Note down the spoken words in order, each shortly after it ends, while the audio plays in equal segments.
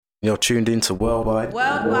You're tuned into Worldwide.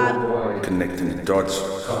 Connecting the dots.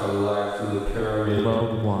 Worldwide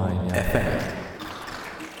FM.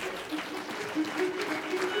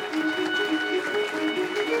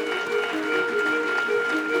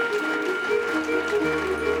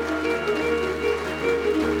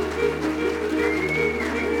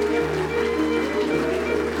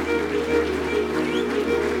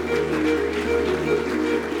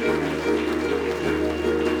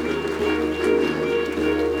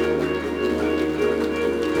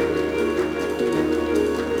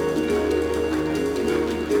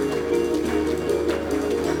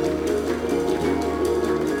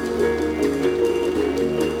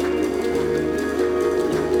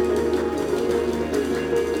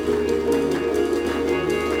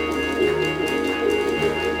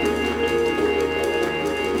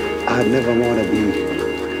 I'd never want to be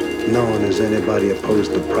known as anybody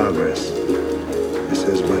opposed to progress. It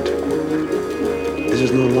says, but this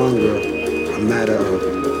is no longer a matter of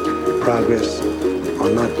progress or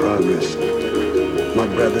not progress. My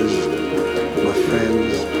brothers, my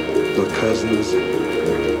friends, my cousins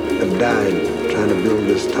have died trying to build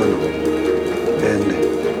this tunnel. And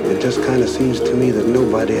it just kind of seems to me that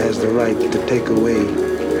nobody has the right to take away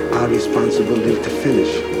our responsibility to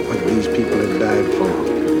finish what these people have died for.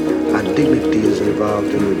 Our dignity is involved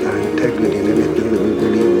in it, our integrity and everything that we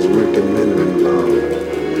believe is working men are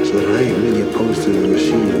involved. So that I ain't really opposed to the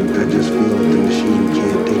machine. I just feel that the machine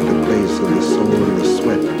can't take the place of the soul and the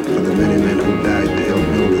sweat for the many men who died to help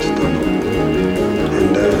build this tunnel.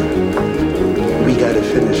 And we gotta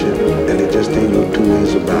finish it, and there just ain't no two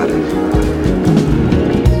ways about it.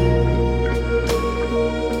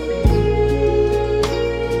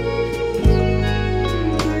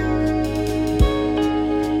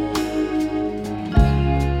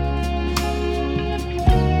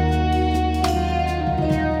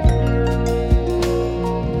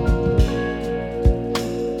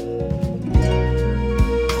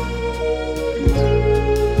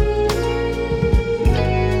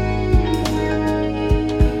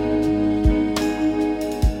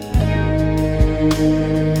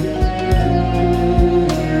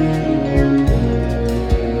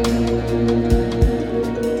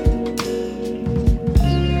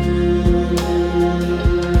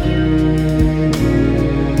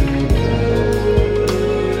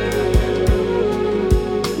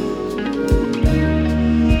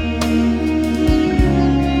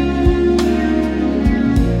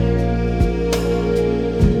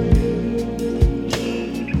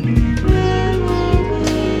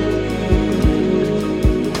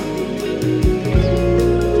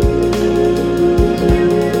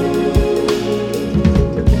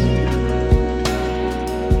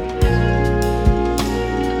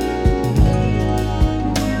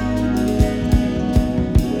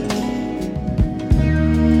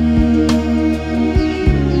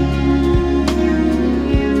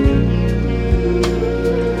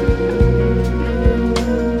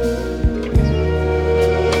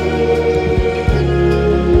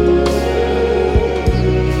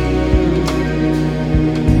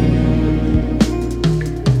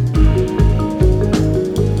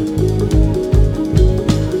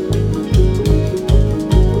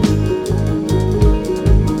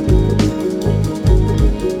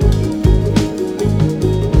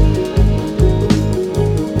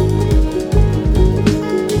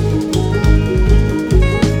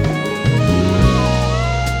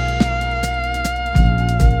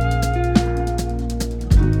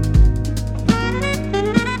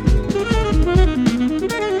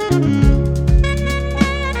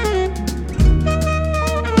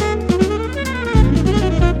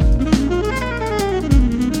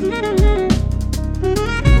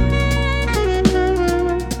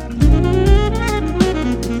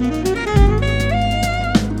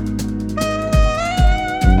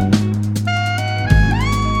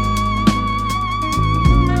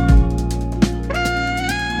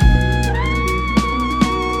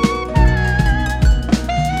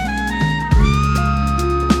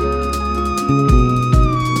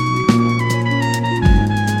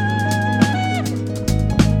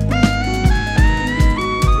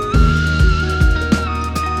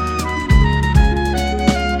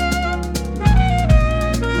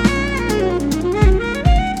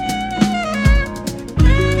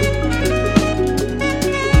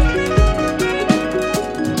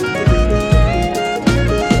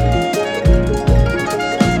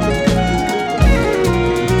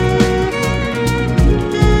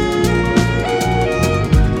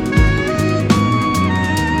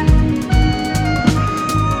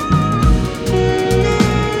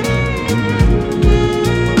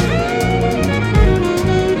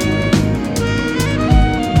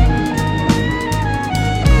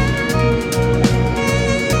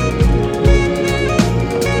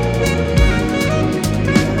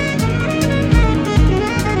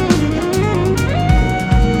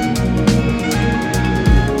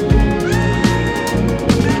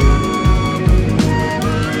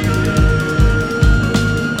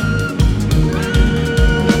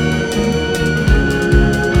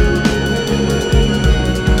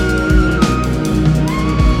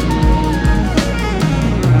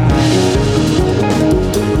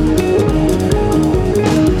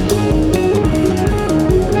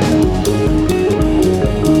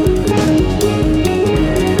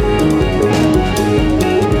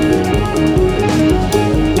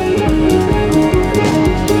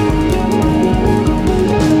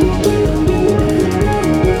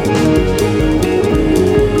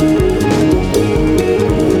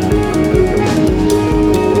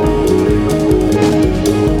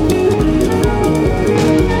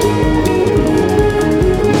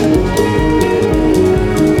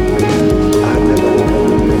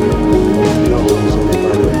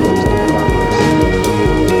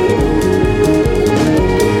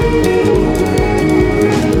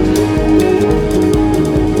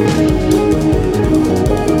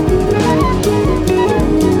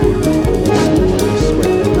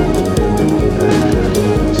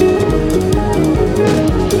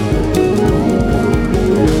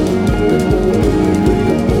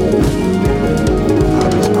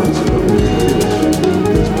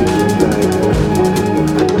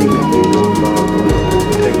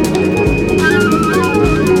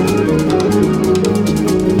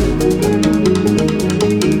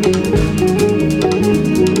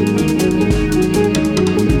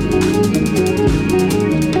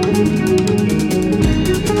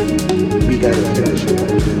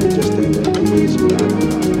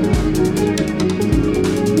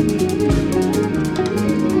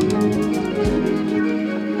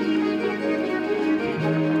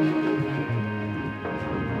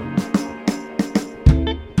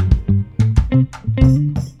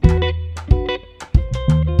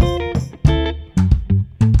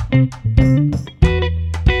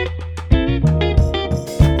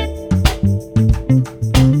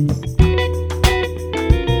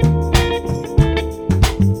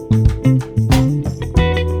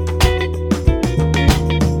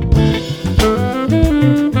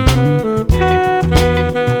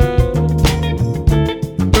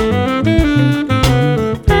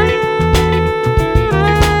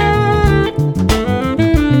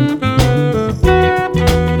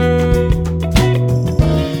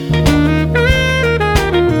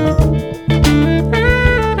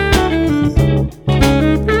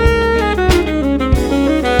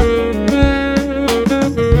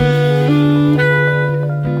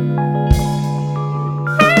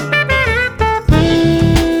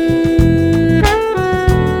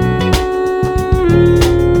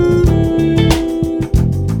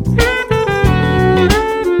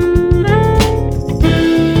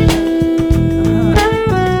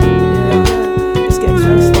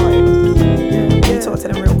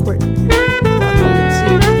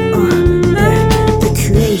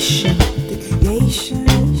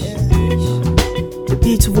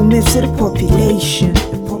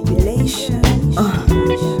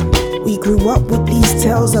 these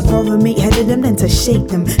tales, I'd rather make head of them than to shake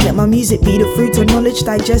them. Let my music be the fruit of knowledge,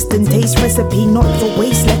 digest and taste. Recipe not for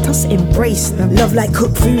waste, let us embrace them. Love like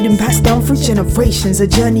cooked food and passed down through generations. A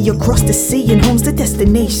journey across the sea and home's the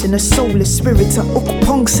destination. A soulless spirit, a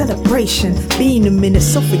Okpong celebration. Being a minute,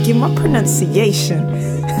 so forgive my pronunciation.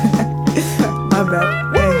 My bad.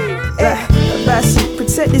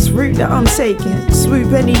 Protect this route that I'm taking.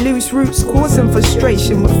 Swoop any loose roots causing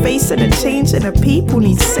frustration. We're facing a change and the people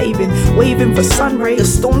need saving. Waving for sun rays, the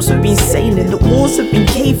storms have been sailing. The walls have been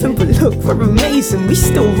caving, but look, we're amazing. We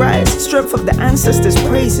still rise, strength of the ancestors'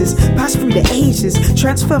 praises. Pass through the ages,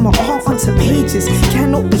 transfer my art onto pages.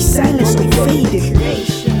 Cannot be silenced or faded.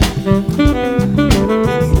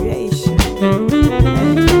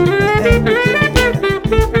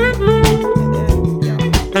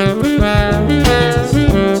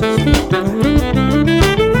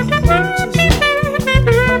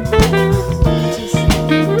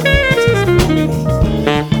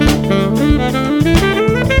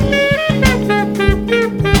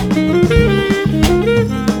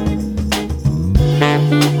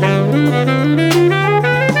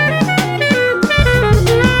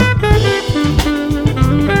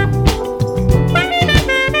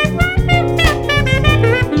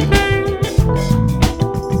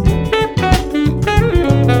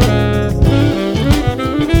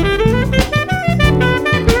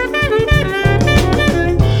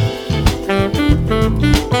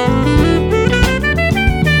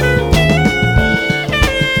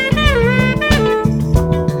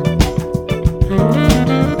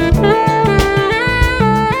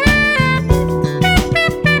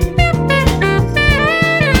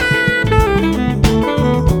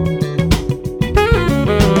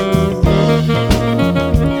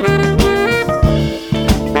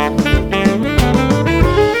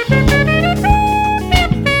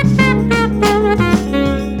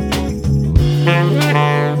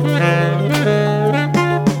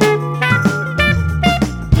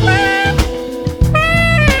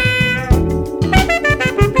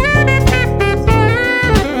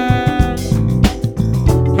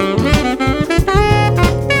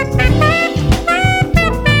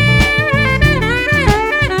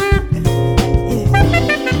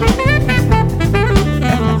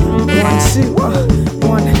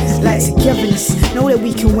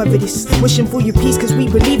 Wishing for your peace cause we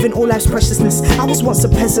believe in all life's preciousness. I was once a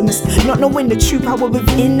pessimist, not knowing the true power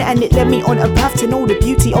within, and it led me on a path to know the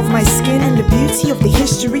beauty of my skin and the beauty of the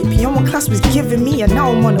history beyond what class was giving me. And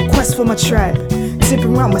now I'm on a quest for my tribe,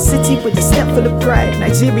 tipping around my city with a step full of pride.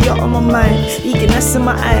 Nigeria on my mind, eagerness in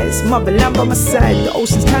my eyes, motherland by my side, the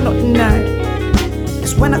oceans cannot deny.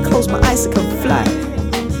 Cause when I close my eyes I can fly.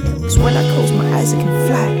 Cause when I close my eyes I can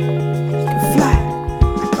fly. I can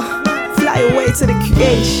fly. Fly away to the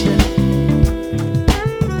creation.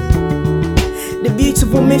 The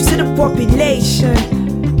beautiful myths of the population.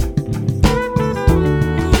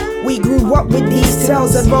 We grew up with these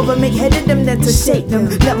tales, I'd rather make head of them than to shake them.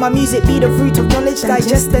 Let my music be the fruit of knowledge,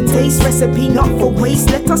 digest and taste. Recipe not for waste,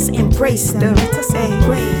 let us embrace them. Let us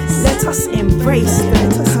embrace. Let us embrace them.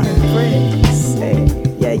 Let us embrace.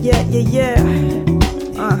 Yeah, yeah, yeah, yeah.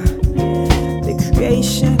 The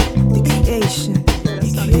creation, the creation, the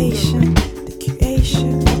creation, the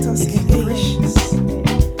creation. Let us embrace.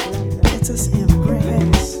 Let us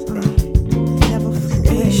embrace. Never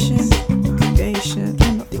creation, creation,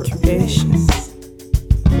 the creation.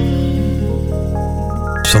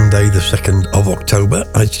 Sunday the 2nd of October,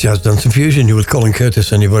 it's Jazz Dance and Fusion. You're with Colin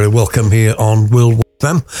Curtis and you're very welcome here on World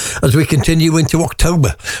FM as we continue into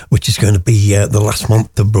October, which is going to be the last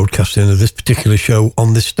month of broadcasting of this particular show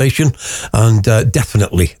on this station, and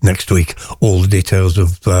definitely next week all the details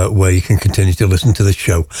of where you can continue to listen to this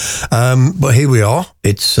show. But here we are.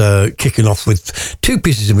 It's kicking off with two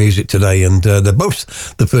pieces of music today, and they're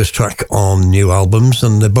both the first track on new albums,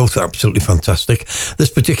 and they're both absolutely fantastic. This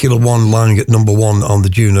particular one lying at number 1 on the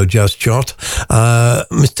Juno Jazz chart,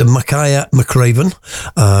 Mr. Makaya McCraven.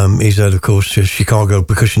 He's of course Chicago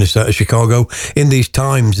percussionist out of Chicago. In These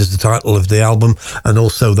Times is the title of the album, and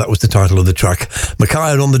also that was the title of the track.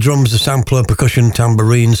 Makaya on the drums, the sampler, percussion,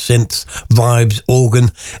 tambourine, synths, vibes, organ,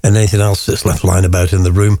 and anything else that's left lying about in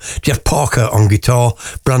the room. Jeff Parker on guitar,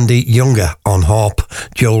 Brandy Younger on harp,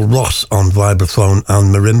 Joel Ross on vibraphone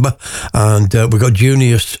and marimba, and we've got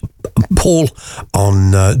Junius Paul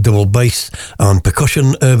on double bass and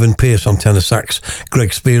percussion, Irvin Pierce on tenor sax,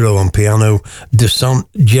 Greg Spiro on piano, Desant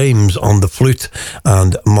James on the flute,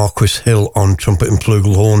 and Marquis Hill on trumpet and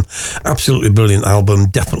flugelhorn. Absolutely brilliant album,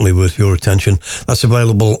 definitely worth your attention. That's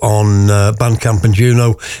available on Bandcamp and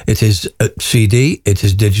Juno. It is CD, it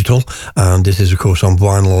is digital, and it is of course on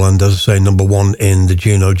vinyl, and as I say, number one in the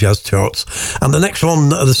Juno jazz charts. And the next one,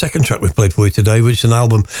 the second track we played for you today, which is an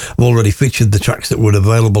album I've already featured the tracks that were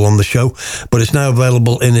available on the show, but it's now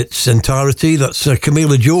available in its entirety. That's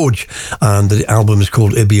Camila George, and the album is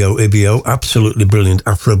called Ibio Ibio. Absolutely brilliant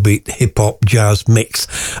Afrobeat hip-hop jazz mix,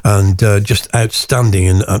 and just outstanding,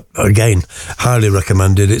 and again, highly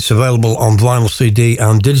recommended. It's available on vinyl, CD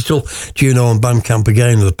and digital. Juno and Bandcamp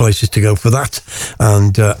again are the places to go for that,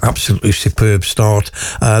 and absolutely superb start.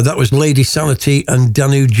 That was Lady Sanity and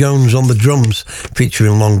Danu Jones on the drums,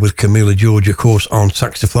 featuring along with Camila George, of course, on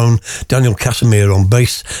saxophone, Daniel Casimir on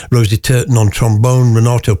bass, Rosie Turton on trombone,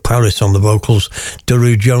 Renato Paris on the vocals,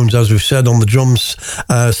 Daru Jones, as we've said, on the drums,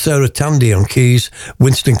 Sarah Tandy on keys,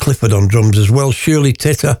 Winston Clifford on drums as well, Shirley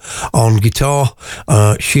Titter on guitar,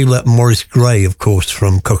 Sheila Morris Gray, of course,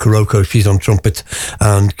 from Kokoroko, she's on trumpet,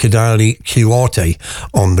 and Kadali Kiwate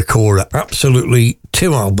on the kora. Absolutely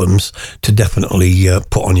two albums to definitely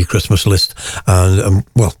put on your Christmas list, and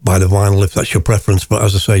well, buy the vinyl if that's your preference, but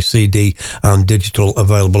as I say, CD and digital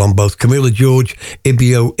available on both. Camila George,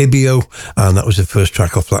 Ibio Ibio, and that was the first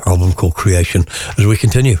track off that album called Creation. As we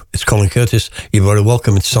continue, it's Colin Curtis. You're very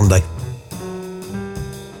welcome. It's Sunday.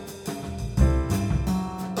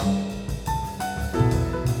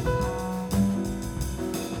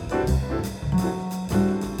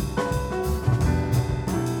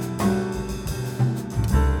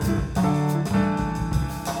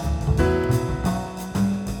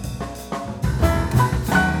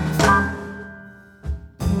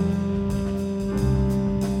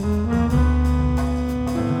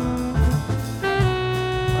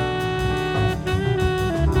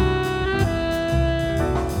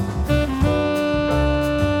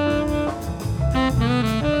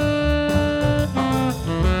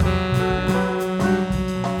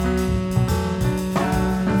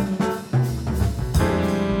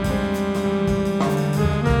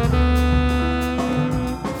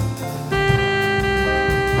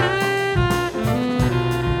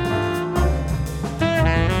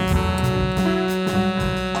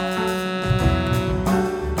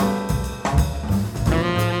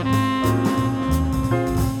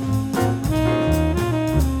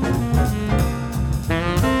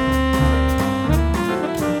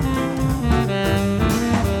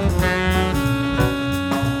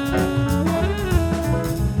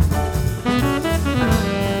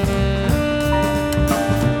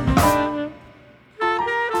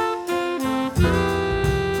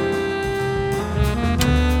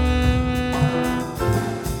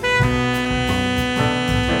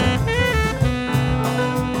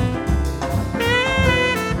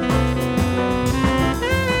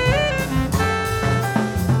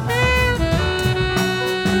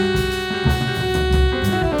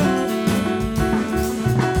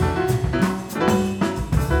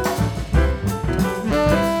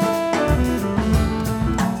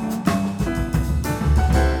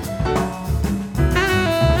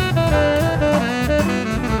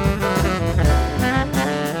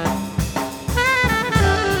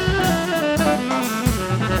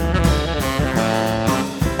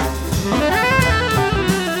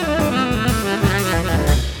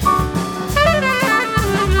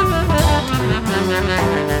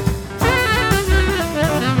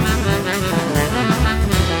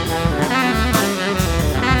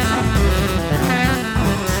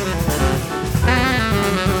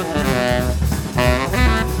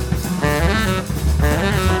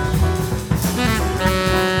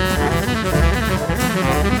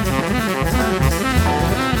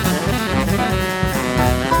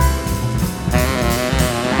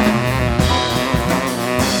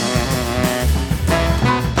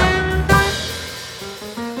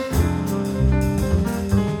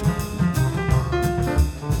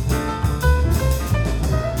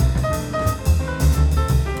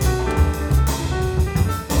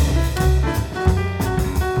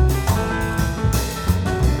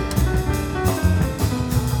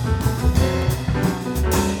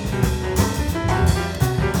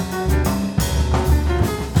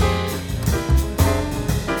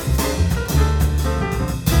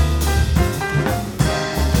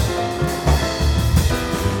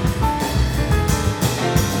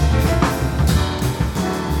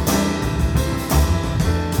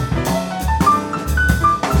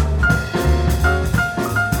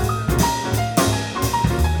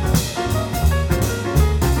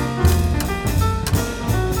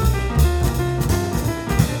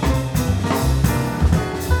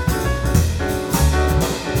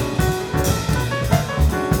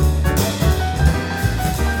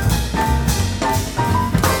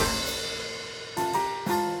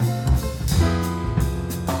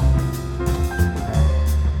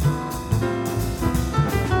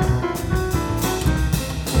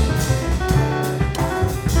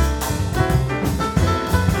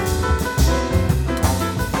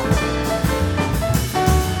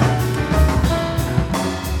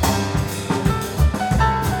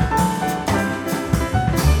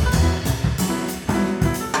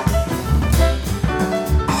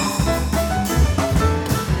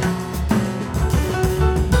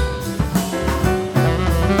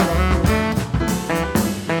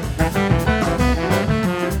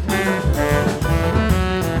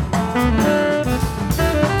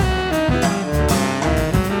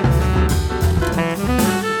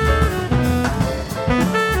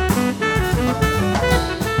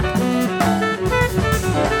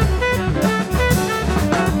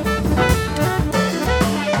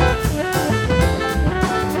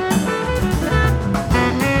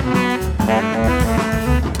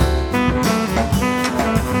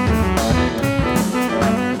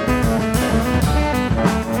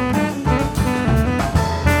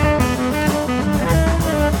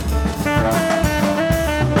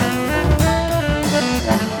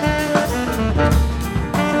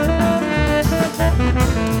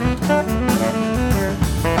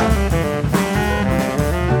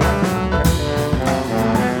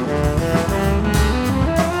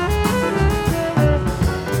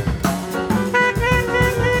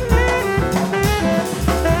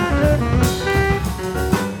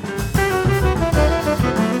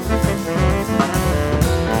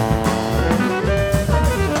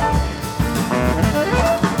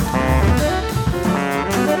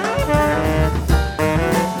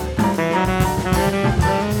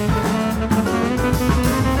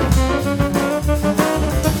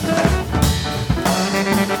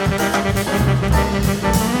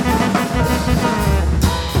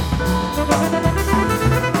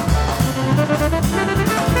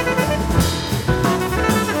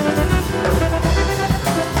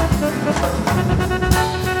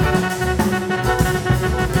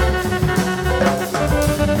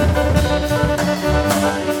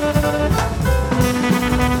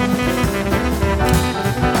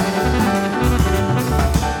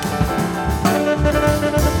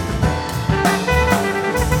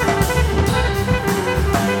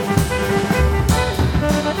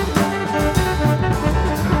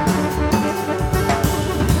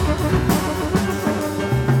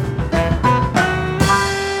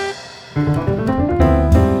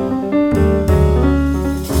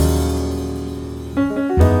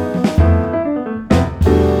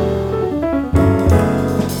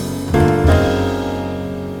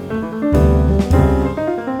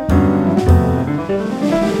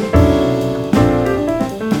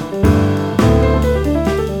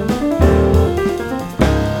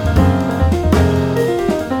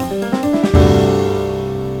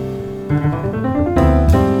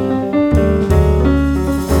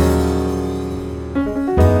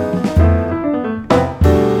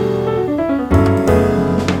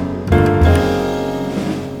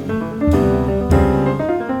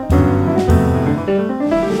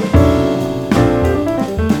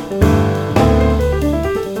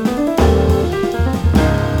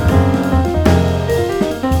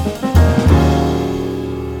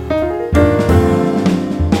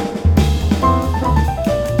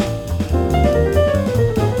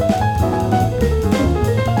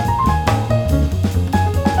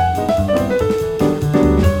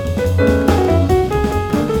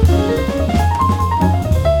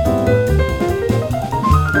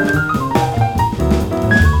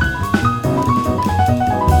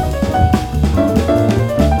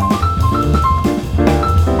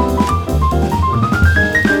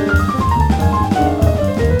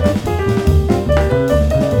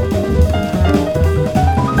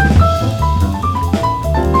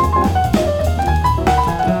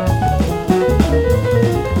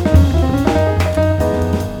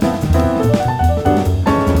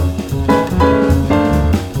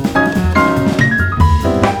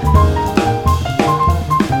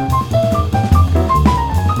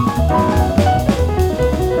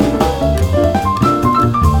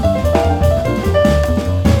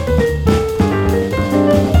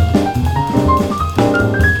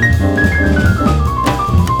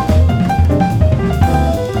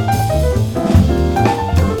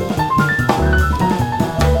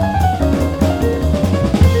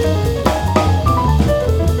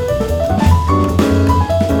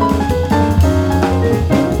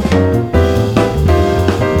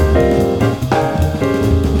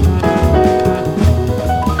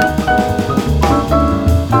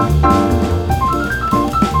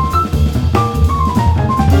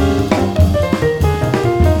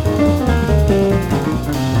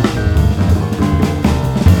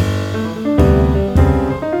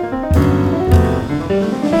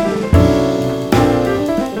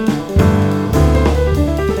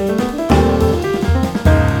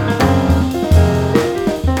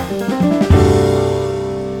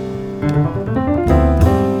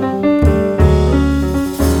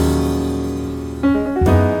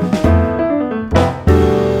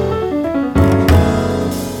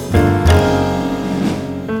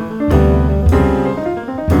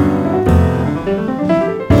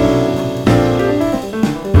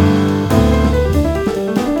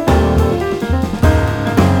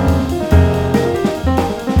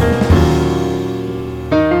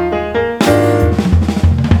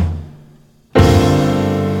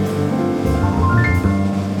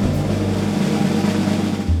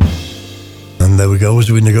 go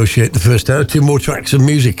as we negotiate the first hour. Two more tracks of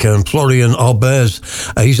music. Florian Arbers,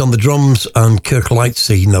 he's on the drums, and Kirk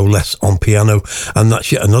Lightsey, no less, on piano. And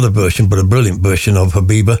that's yet another version, but a brilliant version of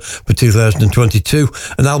Habiba for 2022.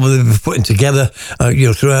 An album they've been putting together,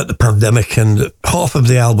 throughout the pandemic, and half of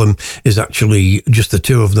the album is actually just the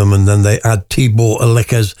two of them, and then they add Tibor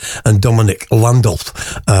Alekes and Dominic Landolf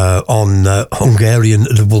on Hungarian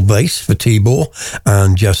double bass for Tibor,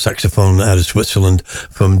 and jazz saxophone out of Switzerland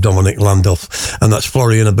from Dominic Landolf. And that's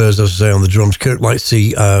Florian Arbers, as I say, on the drums, Kirk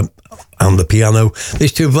Lightsey and the piano.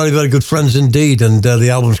 These two are very, very good friends indeed, and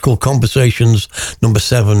the album's called Conversations number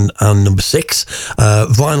 7 and number 6.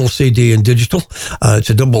 Vinyl, CD and digital.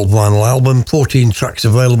 It's a double vinyl album, 14 tracks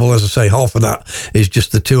available. As I say, half of that is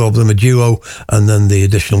just the two of them, a duo, and then the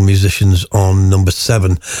additional musicians on number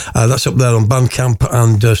 7. That's up there on Bandcamp,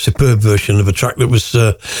 and a superb version of a track that was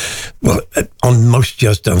on most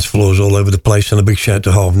jazz dance floors all over the place. And a big shout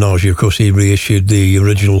to Harv Naji. Of course, he reissued the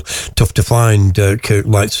original Tough to Find Kirk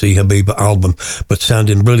Lightsey Habiba album, but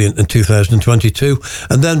sounding brilliant in 2022.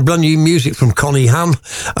 And then brand new music from Connie Han.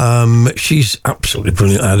 She's absolutely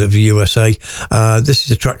brilliant out of the USA. This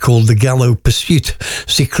is a track called The Gallo Pursuit.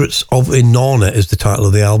 Secrets of Inanna is the title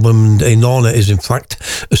of the album. And Inanna is in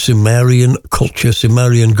fact a Sumerian culture,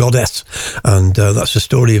 Sumerian goddess, and that's the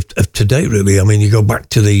story of today, really. I mean, you go back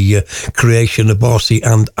to the creation of Barsi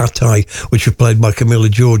and Attai, which were played by Camilla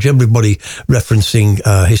George, everybody referencing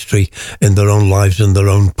history in their own lives and their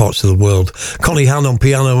own parts of the world. Connie Han on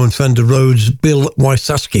piano and Fender Rhodes, Bill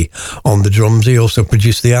Wysocki on the drums. He also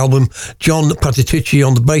produced the album. John Patitucci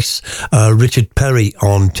on the bass, Richard Perry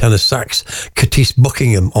on tenor sax, Curtis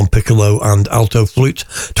Buckingham on piccolo and alto flute.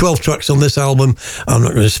 12 tracks on this album. I'm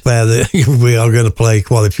not going to spare we are going to play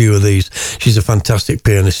quite a few of these. She's a fantastic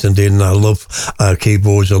pianist indeed, and I love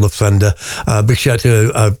keyboards. I love Fender. Big shout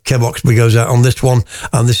to Kev Oxby goes out on this one,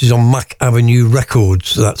 and this is on Mac Avenue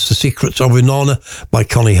Records. That's The Secrets of Inanna by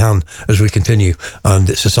Connie Han as we continue. And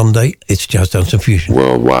it's a Sunday, it's Jazz Dance and Fusion.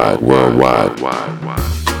 Worldwide.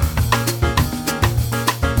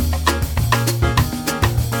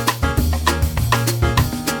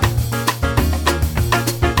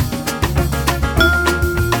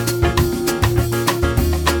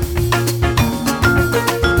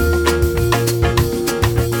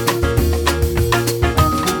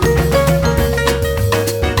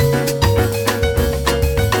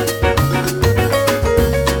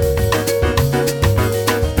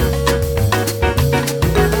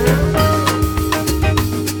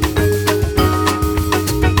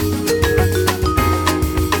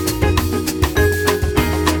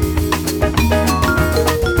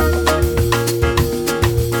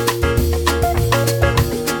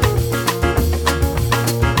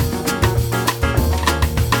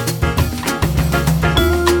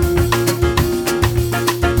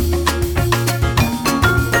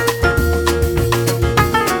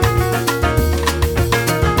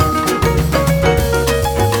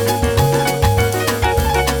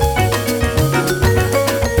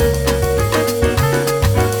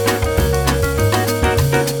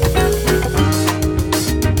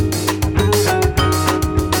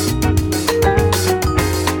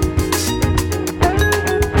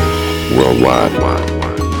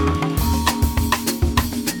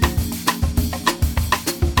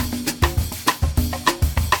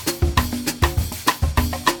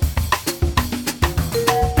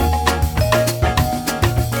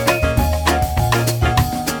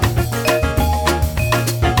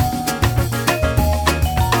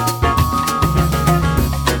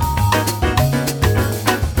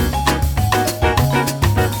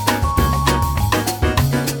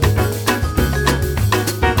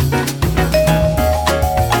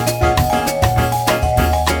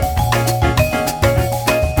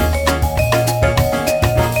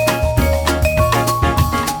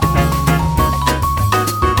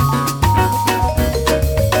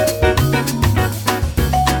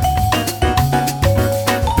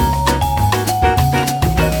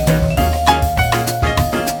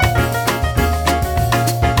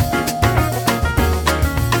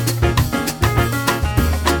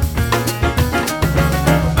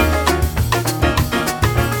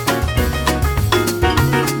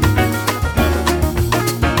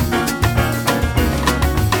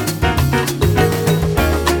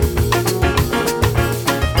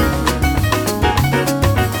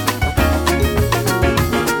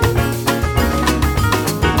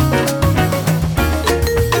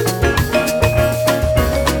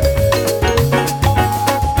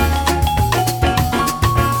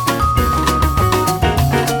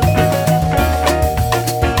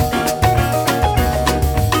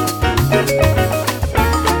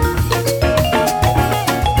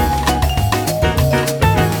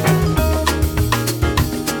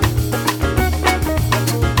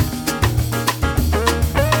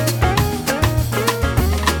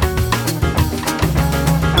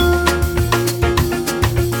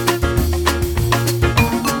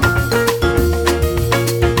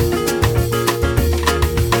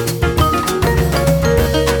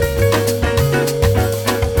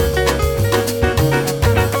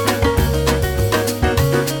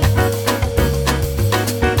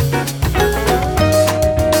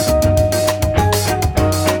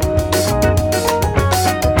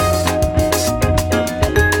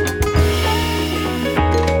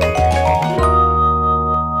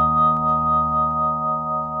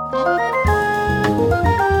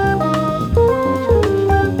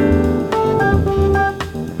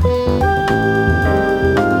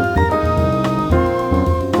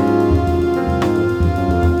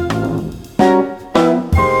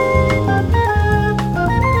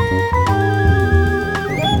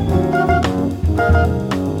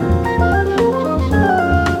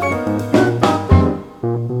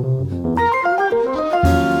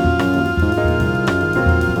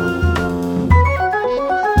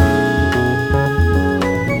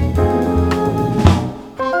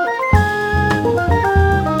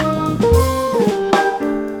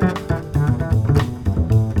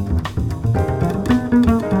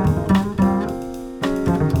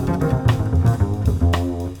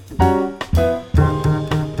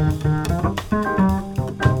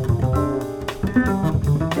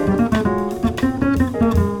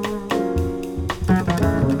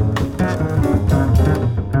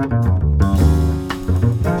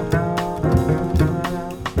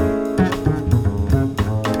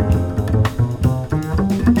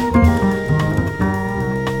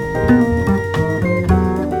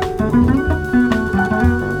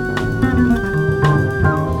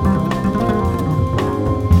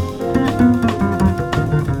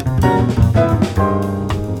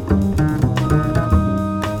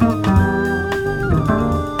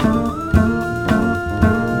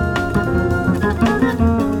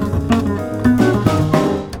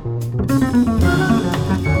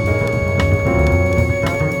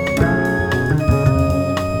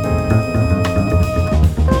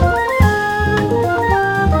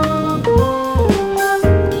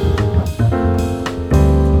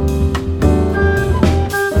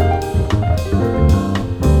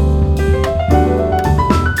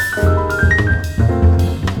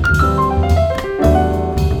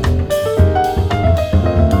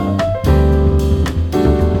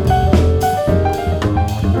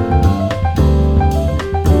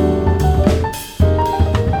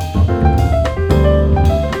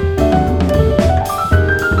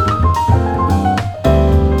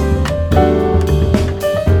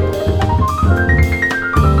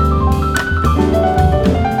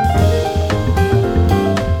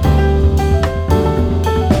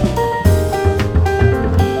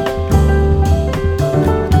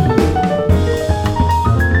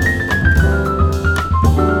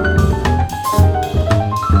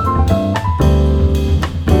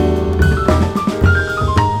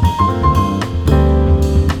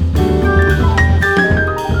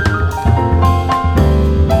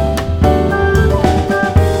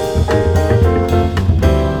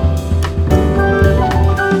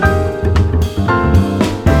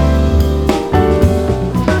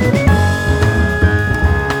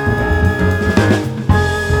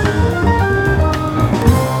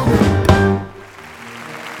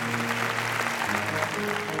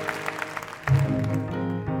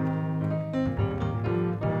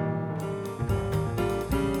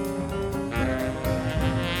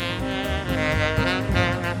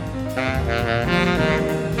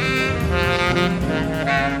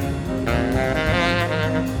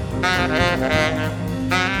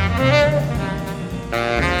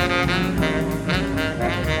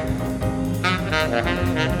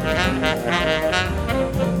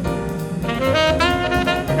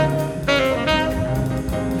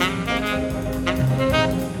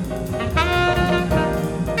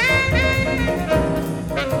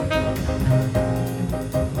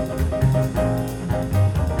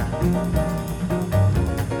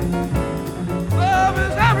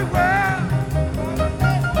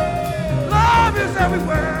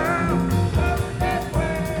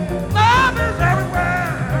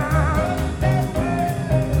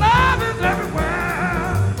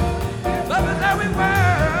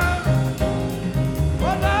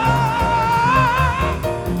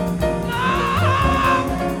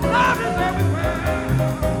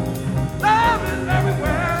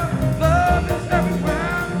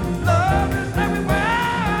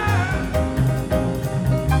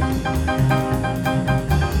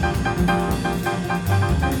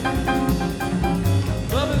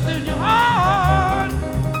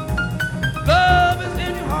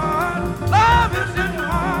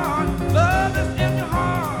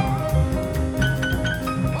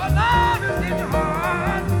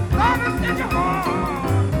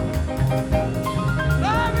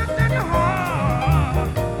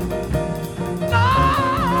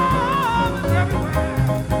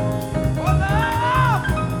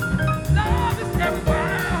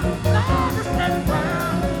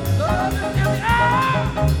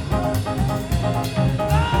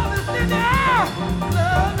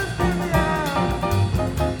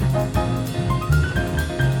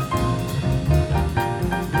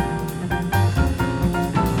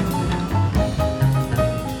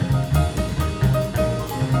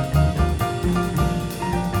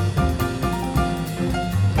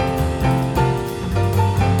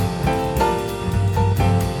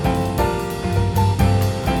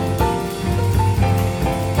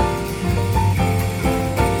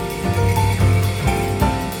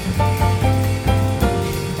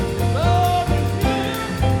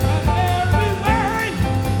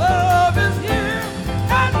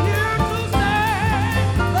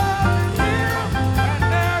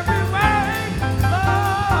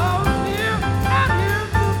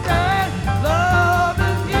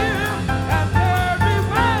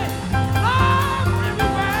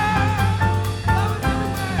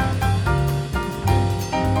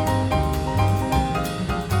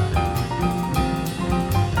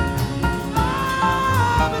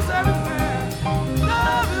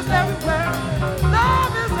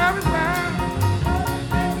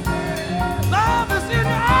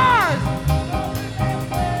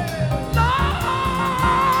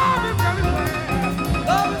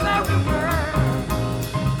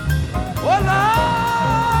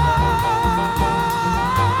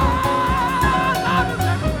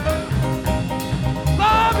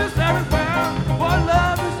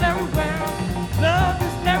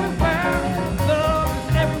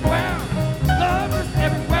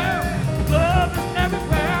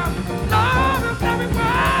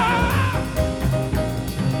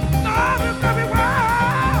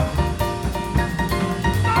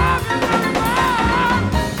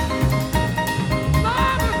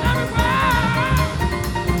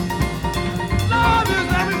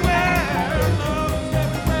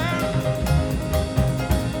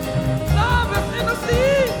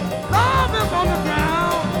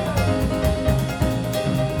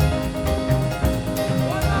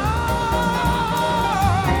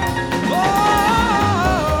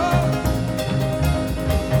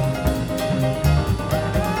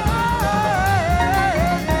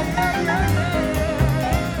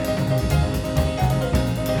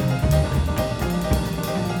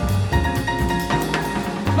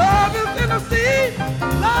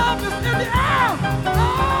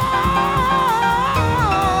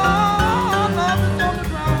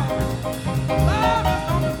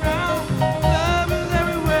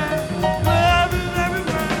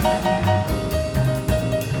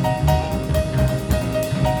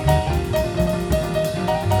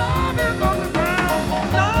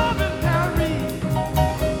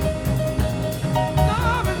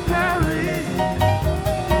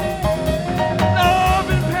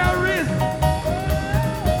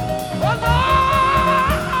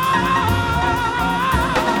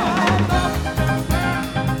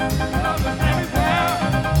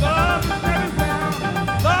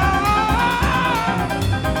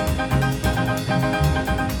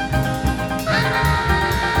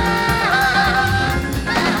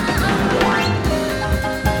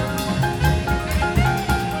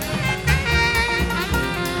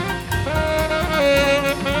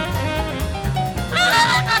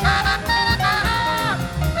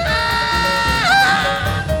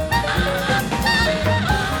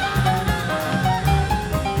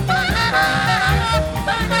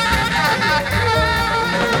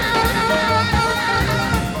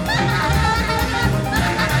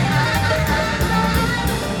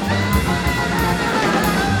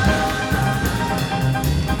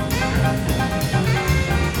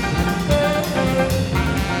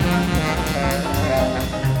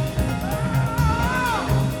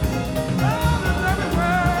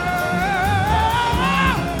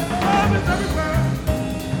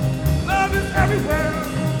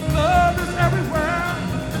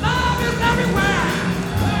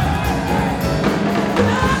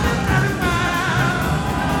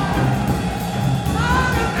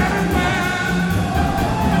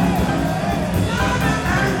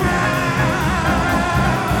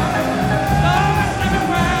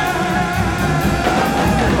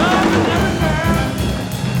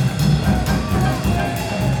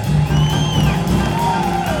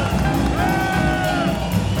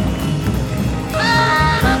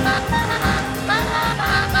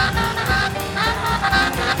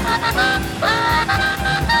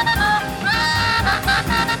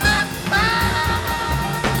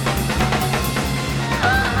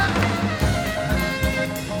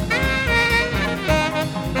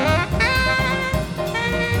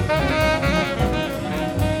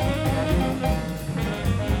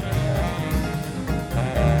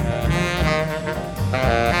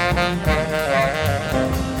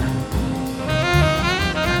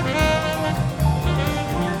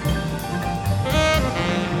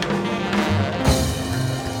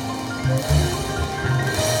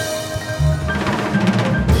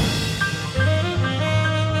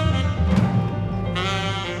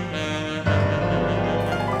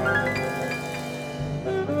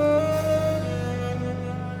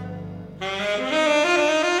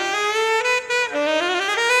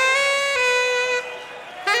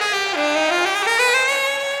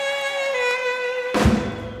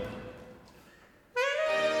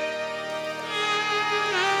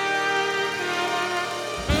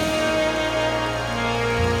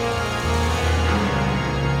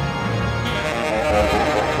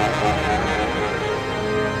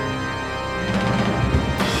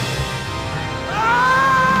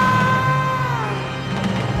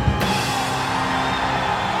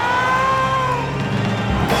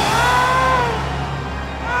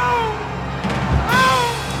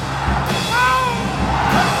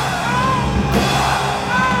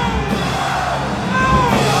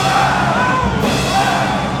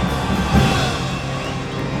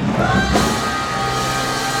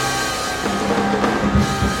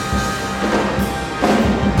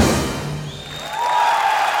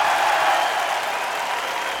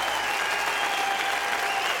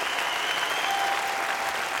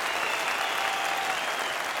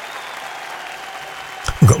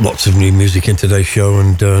 lots of new music in today's show,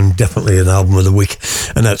 and definitely an album of the week.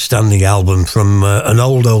 An outstanding album from an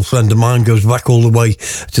old friend of mine, goes back all the way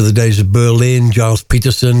to the days of Berlin. Giles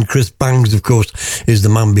Peterson. Chris Bangs, of course, is the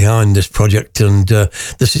man behind this project, and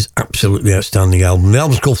this is absolutely outstanding album. The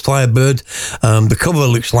album's called Firebird. The cover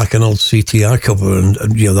looks like an old CTI cover, and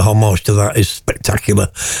the homage to that is spectacular,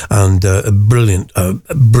 and a brilliant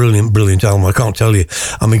album. I can't tell you.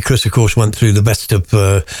 I mean, Chris, of course, went through the best of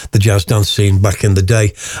the jazz dance scene back in the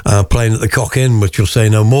day, playing at the Cock Inn, which will say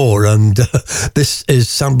no more. And this is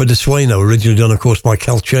Samba de Sueno, originally done, of course, by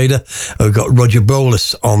Cal Chader. We've got Roger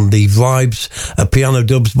Bolas on the vibes, piano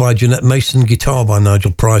dubs by Jeanette Mason, guitar by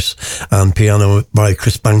Nigel Price, and piano by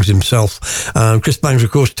Chris Bangs himself. Chris Bangs,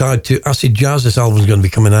 of course, tied to Acid Jazz. This album's going to be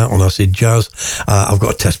coming out on Acid Jazz. I've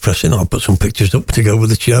got a test pressing. I'll put some pictures up to go with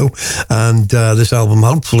the show. And this album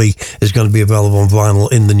hopefully is going to be available on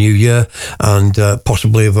vinyl in the new year, and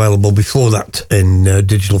possibly available before that in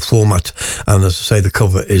digital format. And as I say, the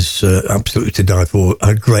cover is absolutely to die for.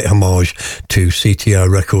 A great homage to CTI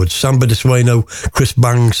Records. Samba de Sueno, Chris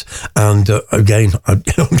Bangs, and again,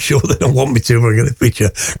 I'm sure they don't want me to, but I'm going to feature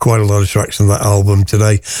quite a lot of tracks on that album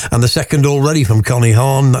today. And the second already from Connie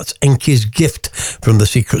Hahn, that's Enki's Gift from the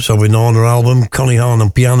Secrets of Inanna album. Connie Hahn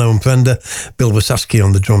on piano and Fender, Bill Wasaski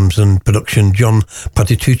on the drums and production, John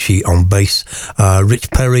Patitucci on bass,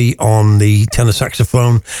 Rich Perry on the tenor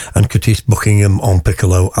saxophone, and Curtis Buckingham on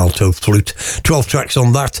piccolo, alto, flute. 12 tracks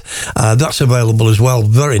on that. That's available as well.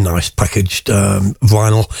 Very nice packaged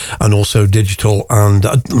vinyl, and also digital, and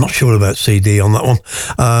I'm not sure about CD on that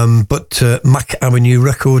one. But Mac Avenue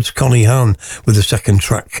Records, Connie Hahn with the second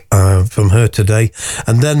track from her today.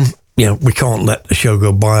 And then we can't let the show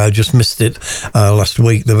go by. I just missed it last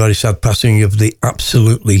week, the very sad passing of the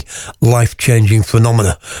absolutely life-changing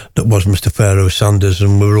phenomena that was Mr. Pharaoh Sanders,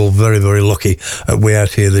 and we were all very, very lucky at Way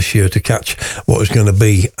Out Here this year to catch what was going to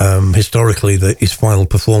be historically his final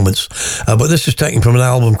performance. But this is taken from an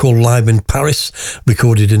album called Live in Paris,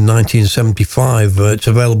 recorded in 1975. It's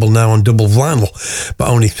available now on double vinyl, but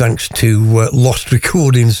only thanks to lost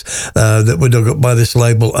recordings that were dug up by this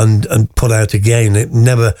label and put out again. It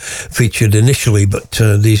never featured initially, but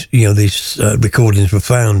these recordings were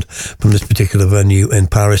found from this particular venue in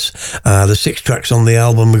Paris. The 6 tracks on the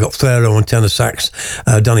album, we got Pharaoh on tenor sax,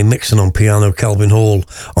 Danny Mixon on piano, Calvin Hall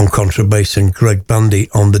on contrabass, and Greg Bandy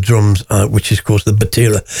on the drums, which is, of course, the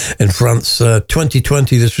Batira in France.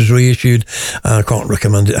 2020, this was reissued. I can't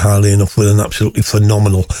recommend it highly enough, with an absolutely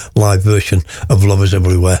phenomenal live version of Lovers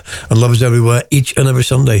Everywhere. And Lovers Everywhere each and every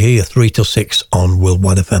Sunday here, 3 till 6 on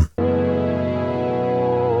Worldwide FM.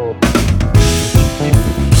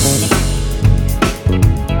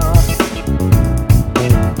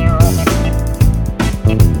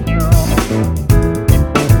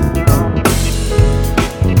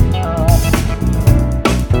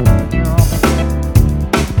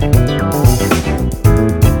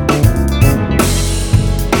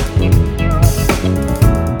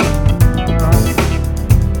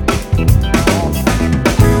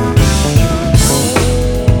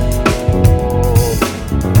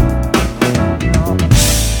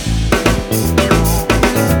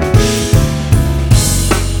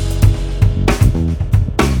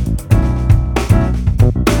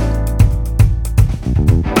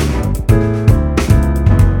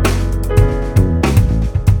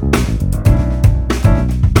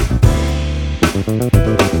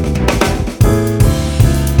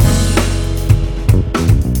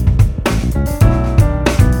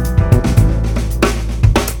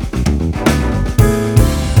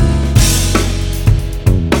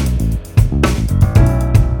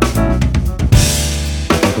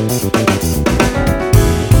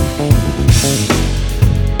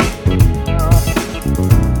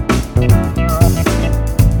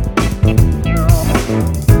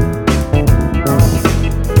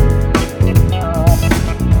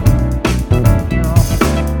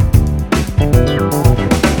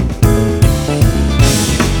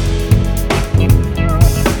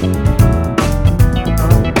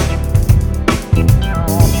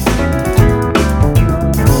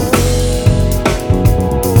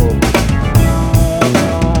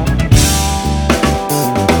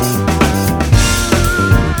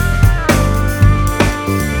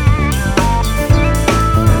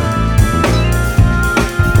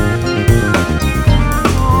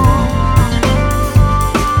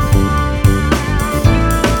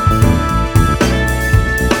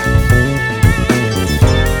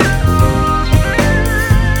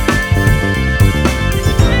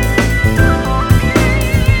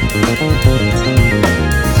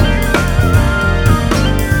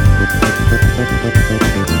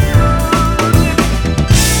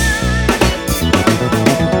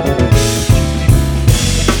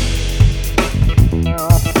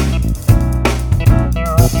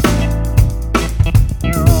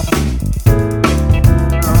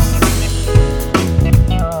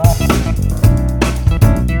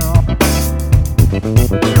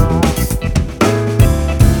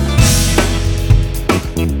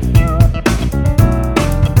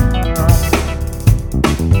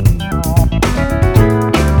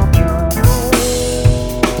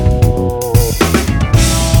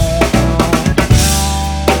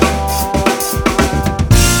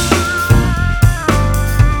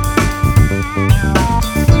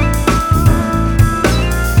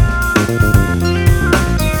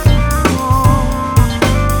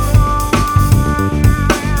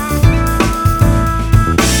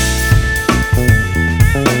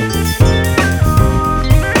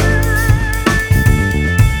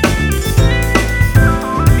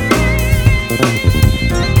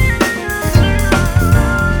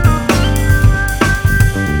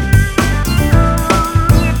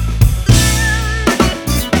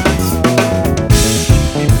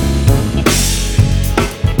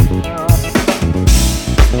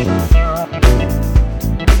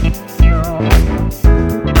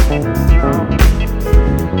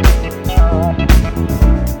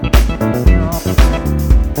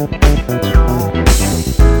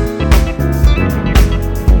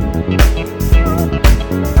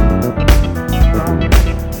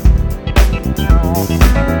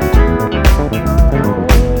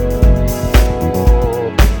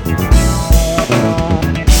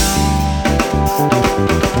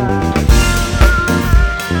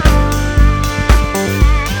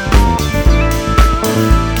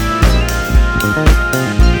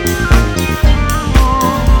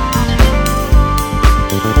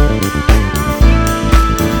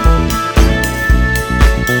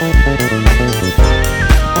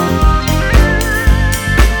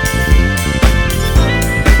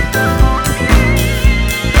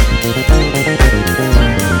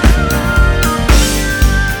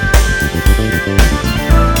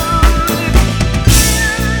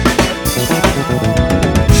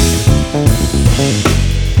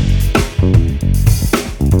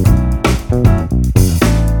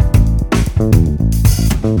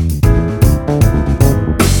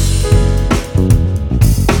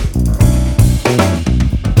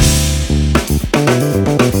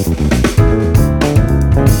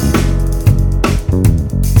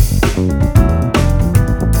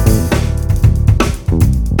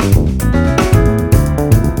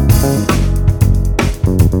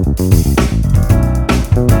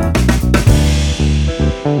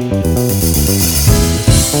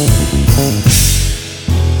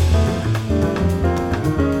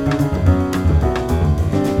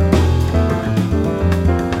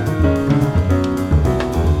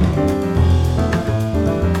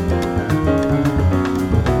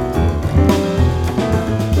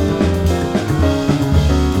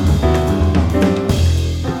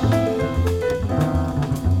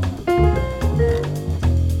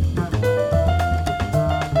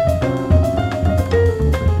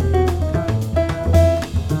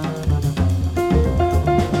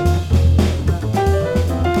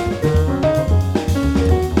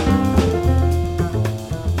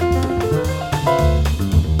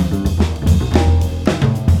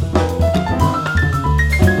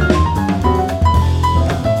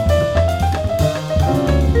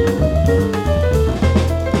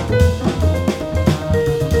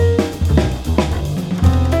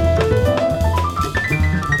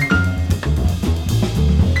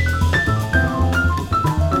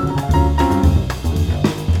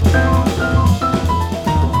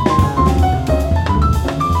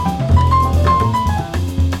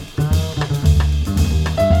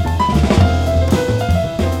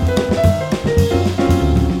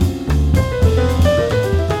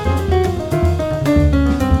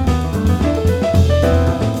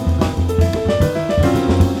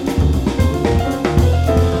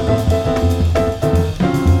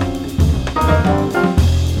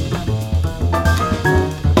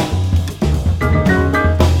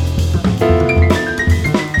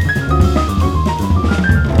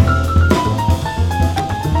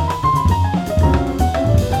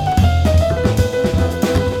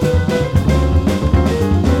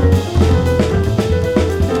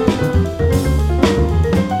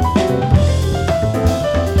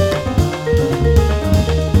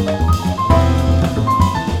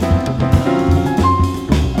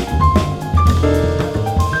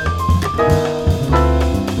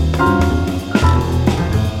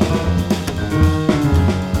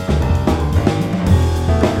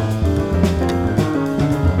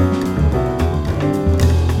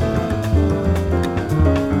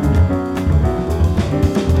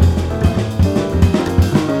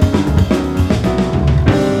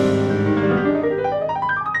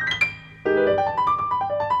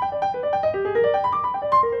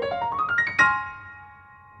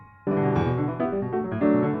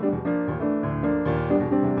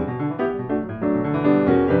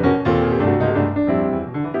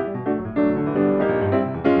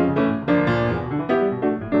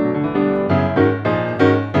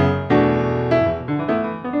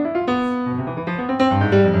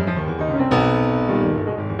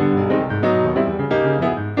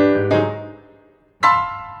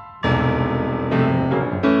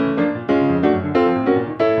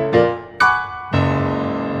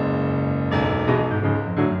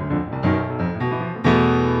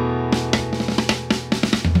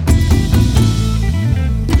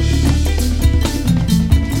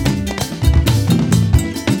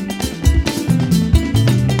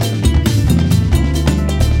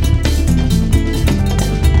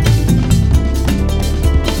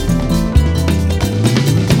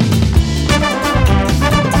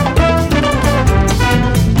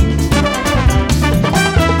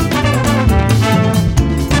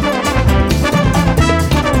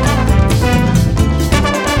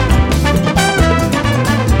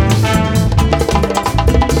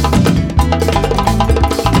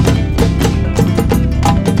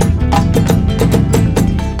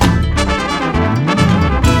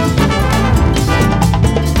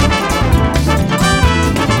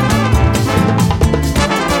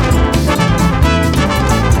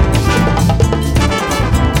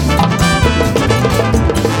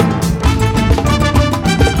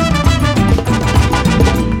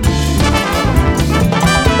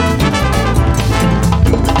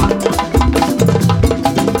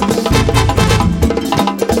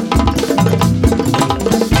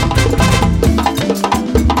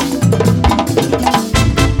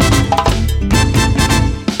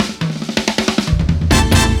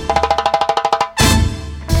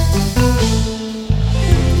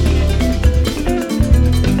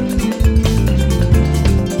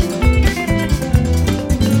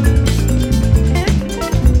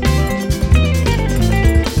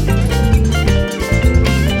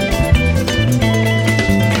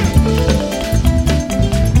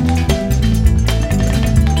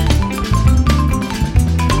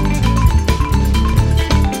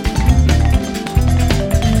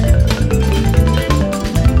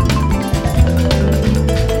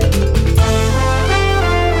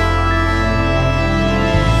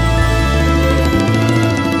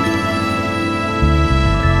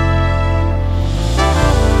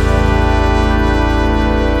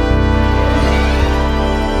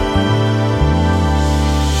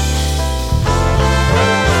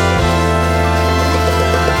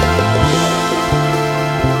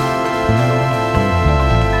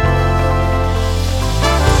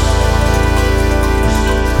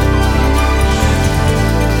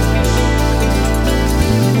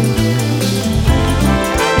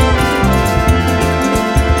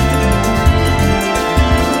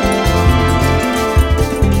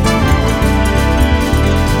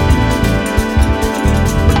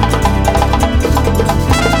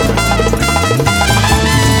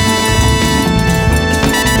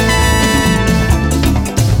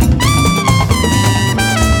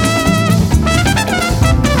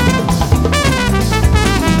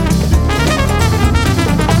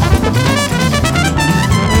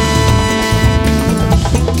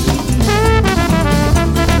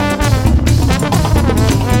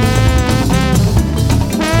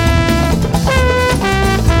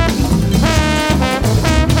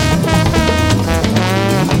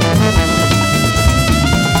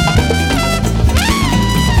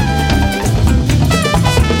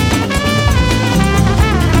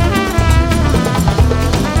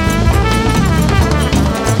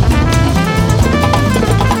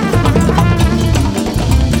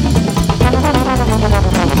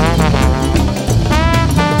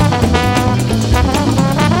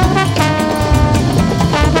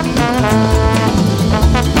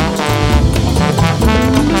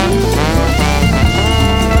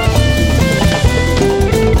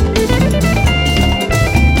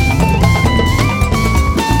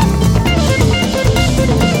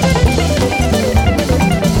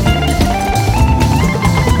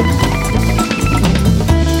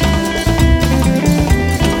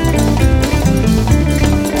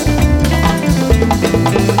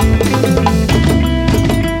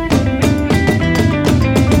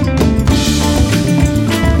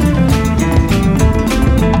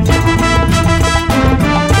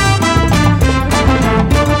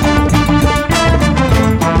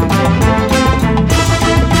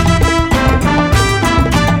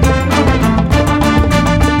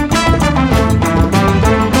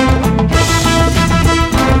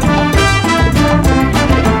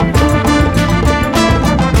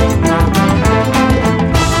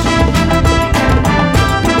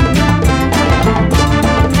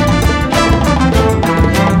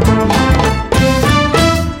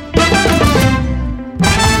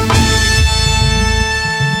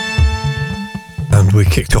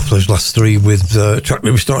 kicked off those last three with a track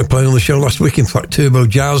that we started playing on the show last week. In fact, Turbo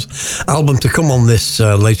Jazz album to come on this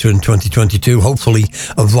later in 2022. Hopefully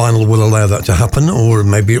a vinyl will allow that to happen, or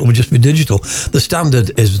maybe it will just be digital. The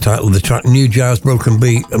Standard is the title of the track. New jazz, broken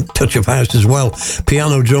beat, and touch of house as well.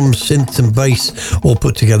 Piano, drums, synth and bass, all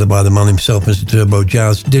put together by the man himself, Mr. Turbo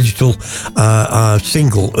Jazz. Digital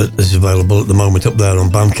single is available at the moment up there on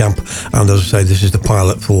Bandcamp, and as I say, this is the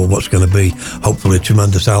pilot for what's going to be hopefully a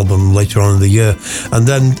tremendous album later on in the year. And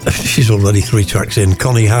then she's already 3 tracks in,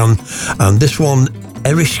 Connie Han, and this one,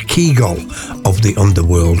 Erich Kiegel of the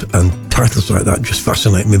Underworld, and titles like that just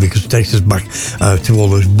fascinate me because it takes us back to all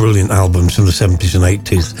those brilliant albums from the 70s and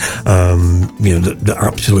 80s, that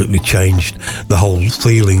absolutely changed the whole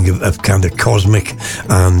feeling of kind of cosmic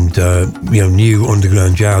and new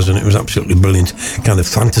underground jazz, and it was absolutely brilliant, kind of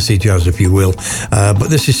fantasy jazz, if you will. But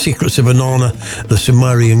this is Secrets of Inanna, the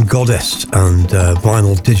Sumerian Goddess, and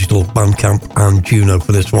vinyl, digital, Bandcamp and Juno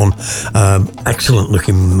for this one. Excellent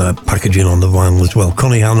looking packaging on the vinyl as well.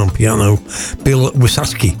 Connie Han on piano, Bill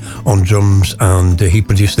Wysaski on drums, and he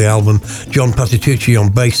produced the album. John Patitucci on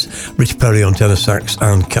bass, Rich Perry on tenor sax,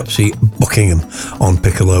 and Katsi Buckingham on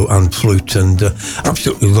piccolo and flute. And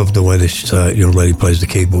absolutely love the way this young lady plays the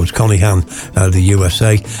keyboards. Connie Han out of the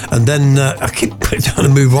USA. And then I keep trying to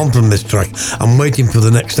move on from this track. I'm waiting for the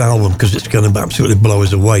next album because it's going to absolutely blow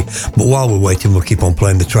us away. But while we're waiting, we'll keep on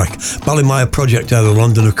playing the track. Ballymire Project out of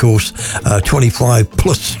London, of course. 25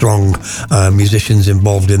 plus strong musicians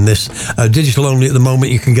involved in this. Digital only at the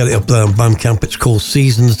moment. You can get it up there on Bandcamp. It's called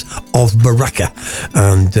Seasons of Baraka,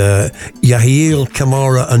 and Yahiel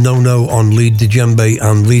Kamara Anono on lead djembe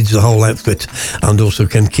and leads the whole outfit, and also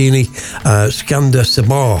Kenkini, Skanda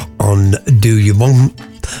Sabar on Do You Mum,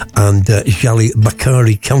 and Jali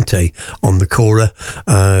Bakari Kante on the kora,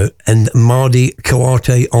 and Mardi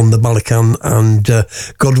Kawate on the balakan, and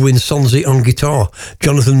Godwin Sonzi on guitar,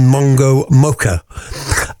 Jonathan Mongo Moka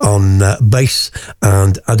on bass,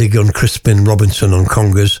 and Adigun Crispin Robinson on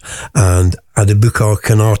congas, and Adebukar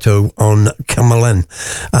Kanato on kamalen,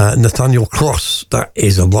 Nathaniel Cross, that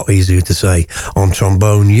is a lot easier to say, on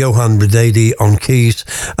trombone, Johan Redady on keys,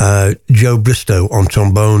 Joe Bristow on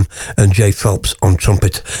trombone, and Jay Phelps on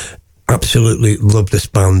trumpet. Absolutely love this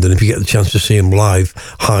band, and if you get the chance to see them live,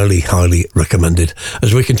 highly recommended.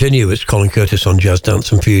 As we continue, it's Colin Curtis on Jazz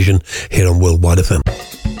Dance and Fusion here on Worldwide FM.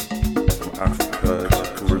 Africa,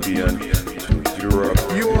 Caribbean, to Europe.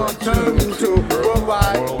 You are tuned to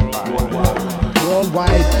Worldwide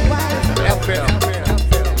FM.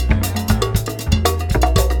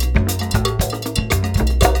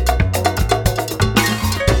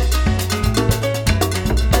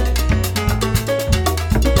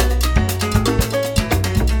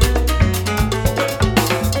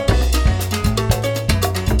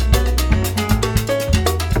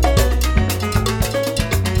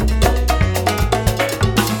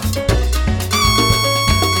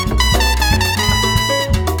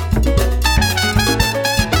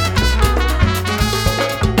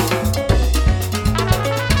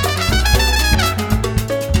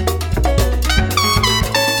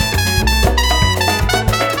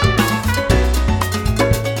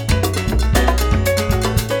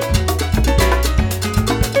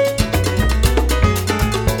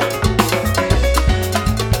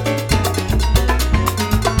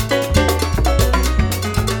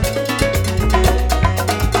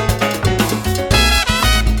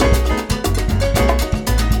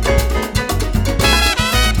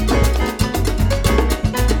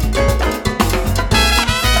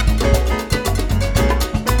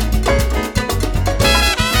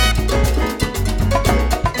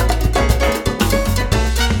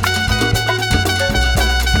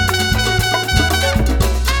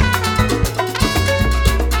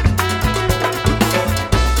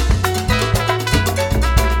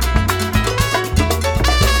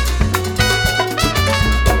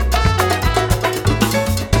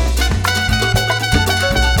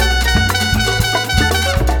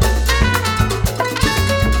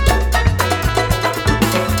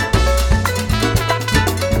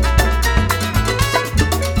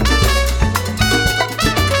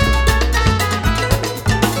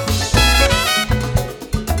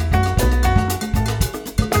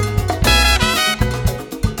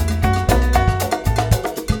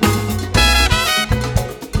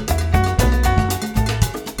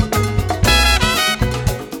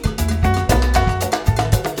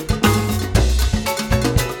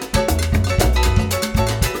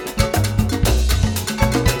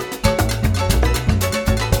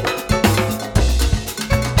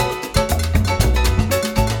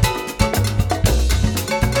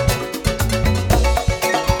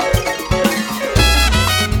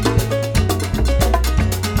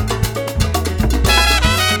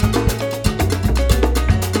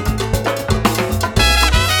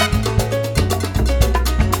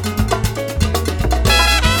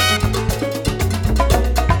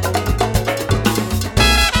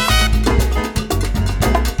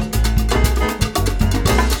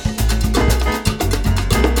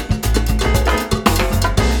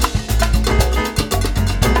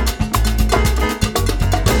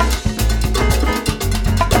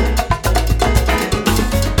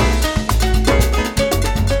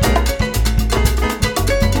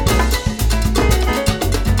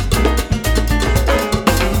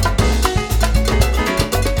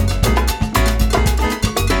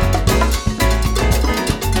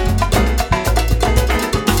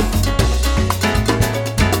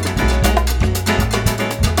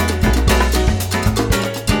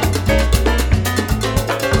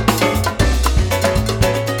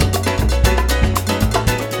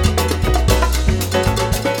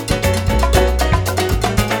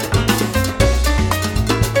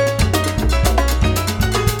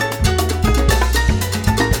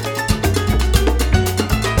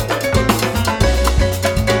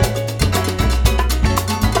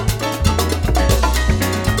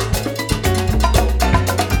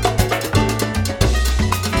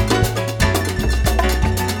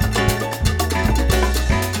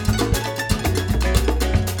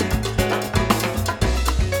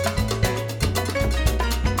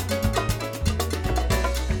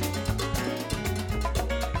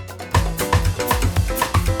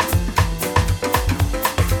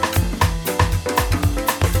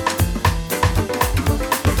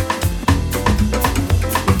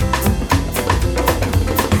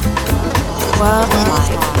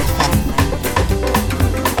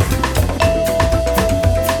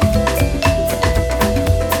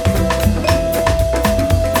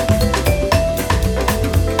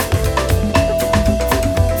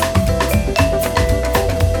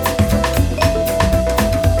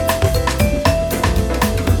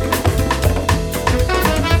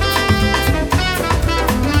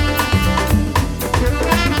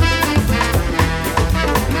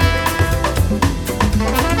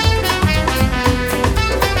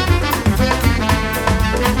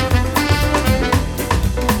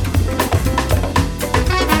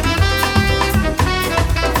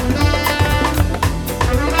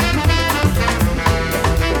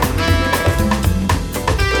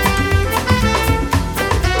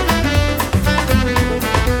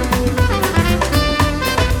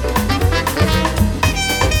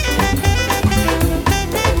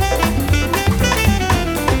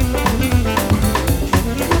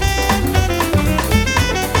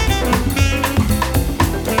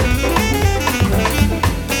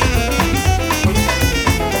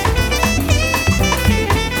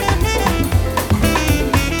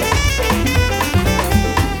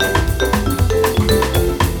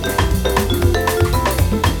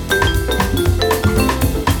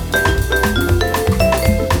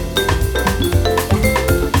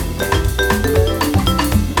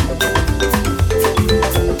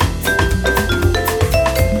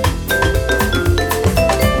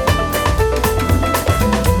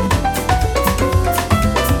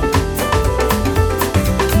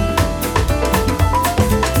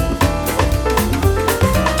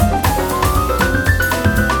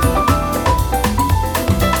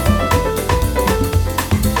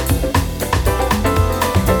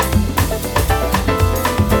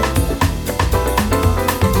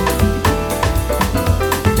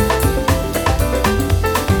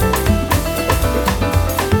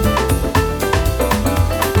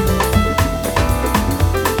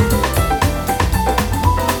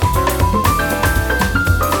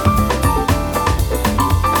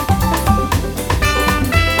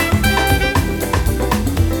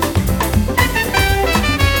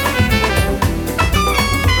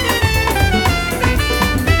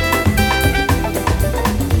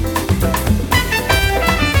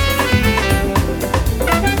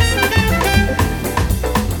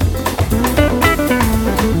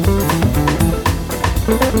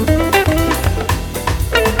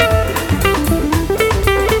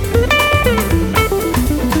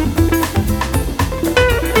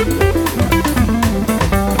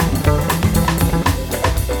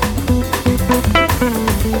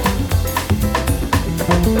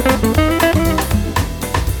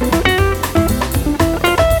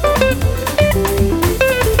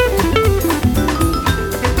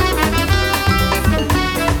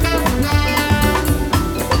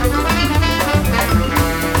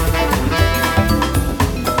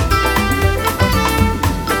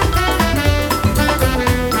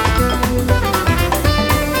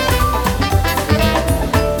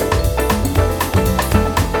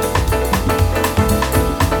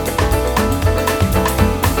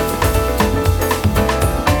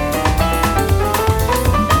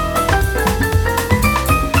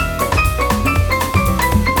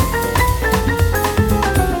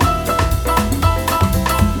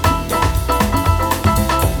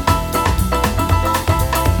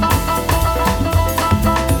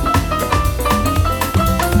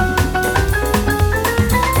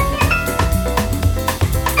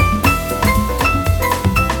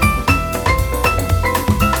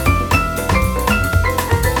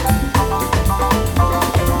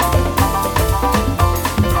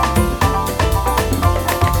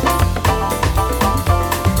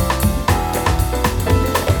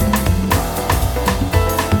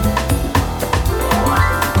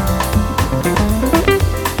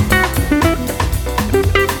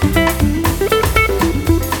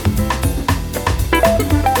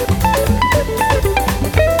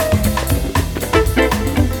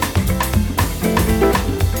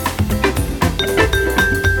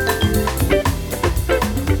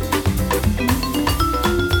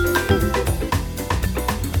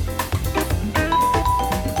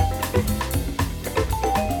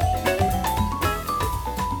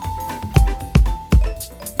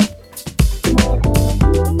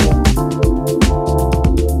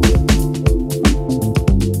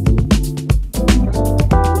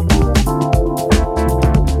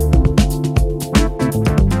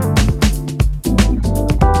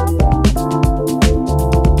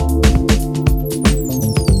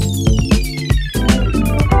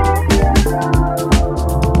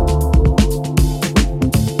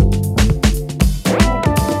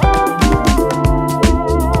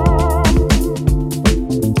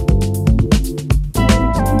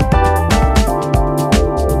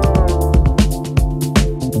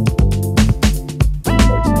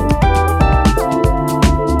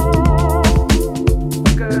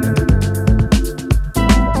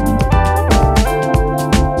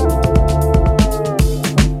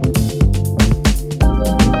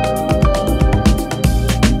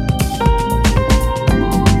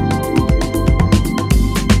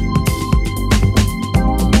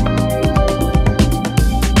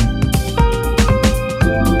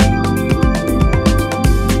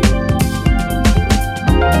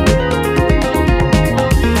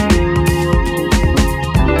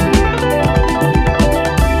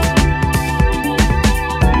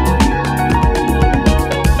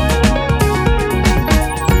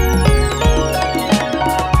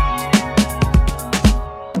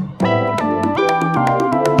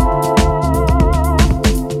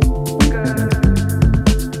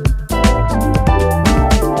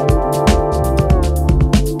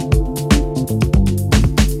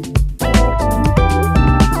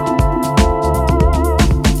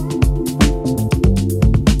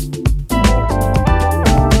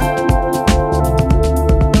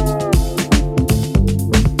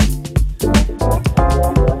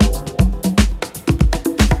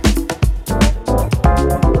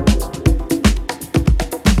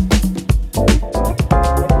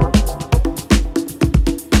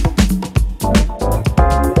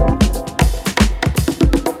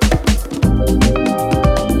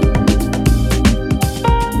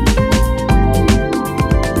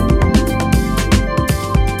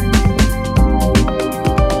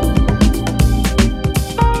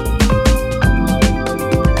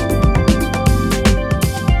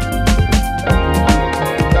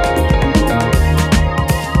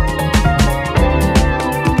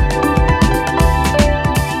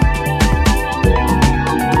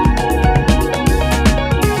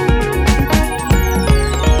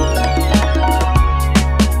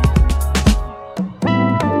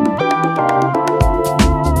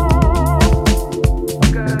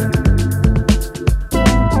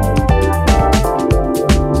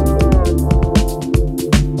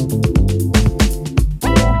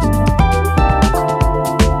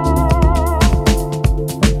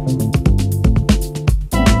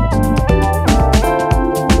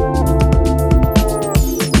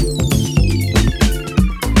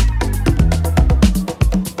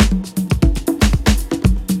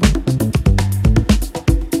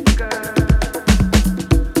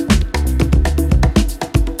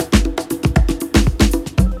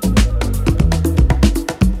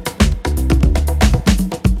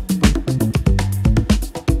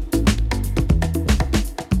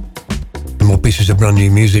 pieces of brand new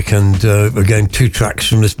music, and again 2 tracks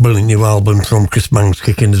from this brilliant new album from Chris Bangs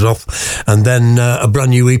kicking us off, and then a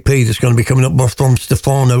brand new EP that's going to be coming up from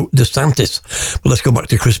Stefano De Santis. But let's go back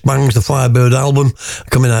to Chris Bangs, the Firebird album,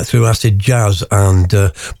 coming out through Acid Jazz, and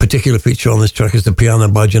particular feature on this track is the piano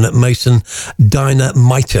by Jeanette Mason.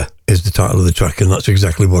 Dynamiter is the title of the track, and that's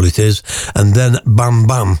exactly what it is. And then Bam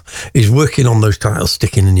Bam is working on those titles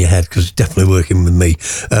sticking in your head, because it's definitely working with me.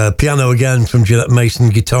 Piano again from Jeanette Mason,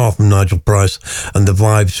 guitar from Nigel Price, and the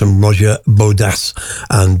vibes from Roger Bodas.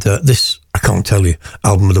 And this, I can't tell you,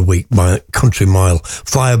 album of the week by a country mile.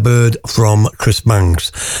 Firebird from Chris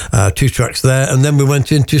Bangs. 2 tracks there, and then we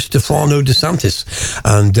went into Stefano De Santis,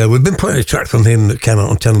 and we've been playing a track from him that came out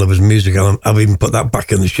on 10 Lovers Music, and I've even put that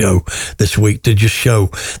back in the show this week to just show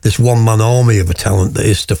this one-man army of a talent that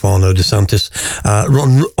is Stefano De Santis.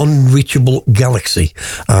 Unreachable Galaxy,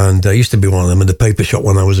 and I used to be one of them in the paper shop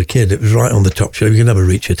when I was a kid. It was right on the top shelf, you can never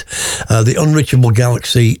reach it. The Unreachable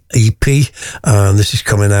Galaxy EP, and this is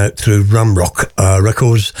coming out through Ramrock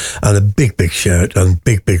Records, and a big shout and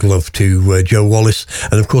big love to Joe Wallace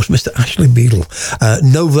and of course Mr. Ashley Beadle.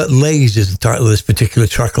 Nova Lays is the title of this particular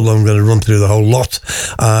track, although I'm going to run through the whole lot.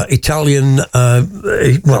 Italian,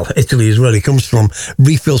 well, Italy is where he comes from.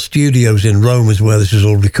 Refill Studios in Rome is where this is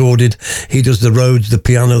all recorded. He does the Rhodes, the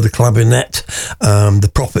piano, the clarinet,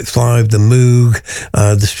 the Prophet 5, the Moog,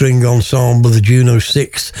 the string ensemble, the Juno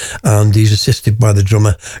 6, and he's assisted by the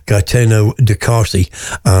drummer Gaetano De Carsi,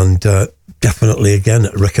 and definitely, again,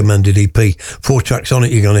 recommended EP. 4 tracks on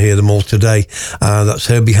it, you're going to hear them all today. That's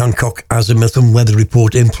Herbie Hancock, Azimuth and Weather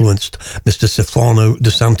Report influenced Mr. Stefano De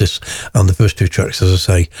Santis, and the first 2 tracks, as I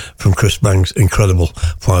say, from Chris Bangs' incredible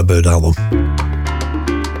Firebird album.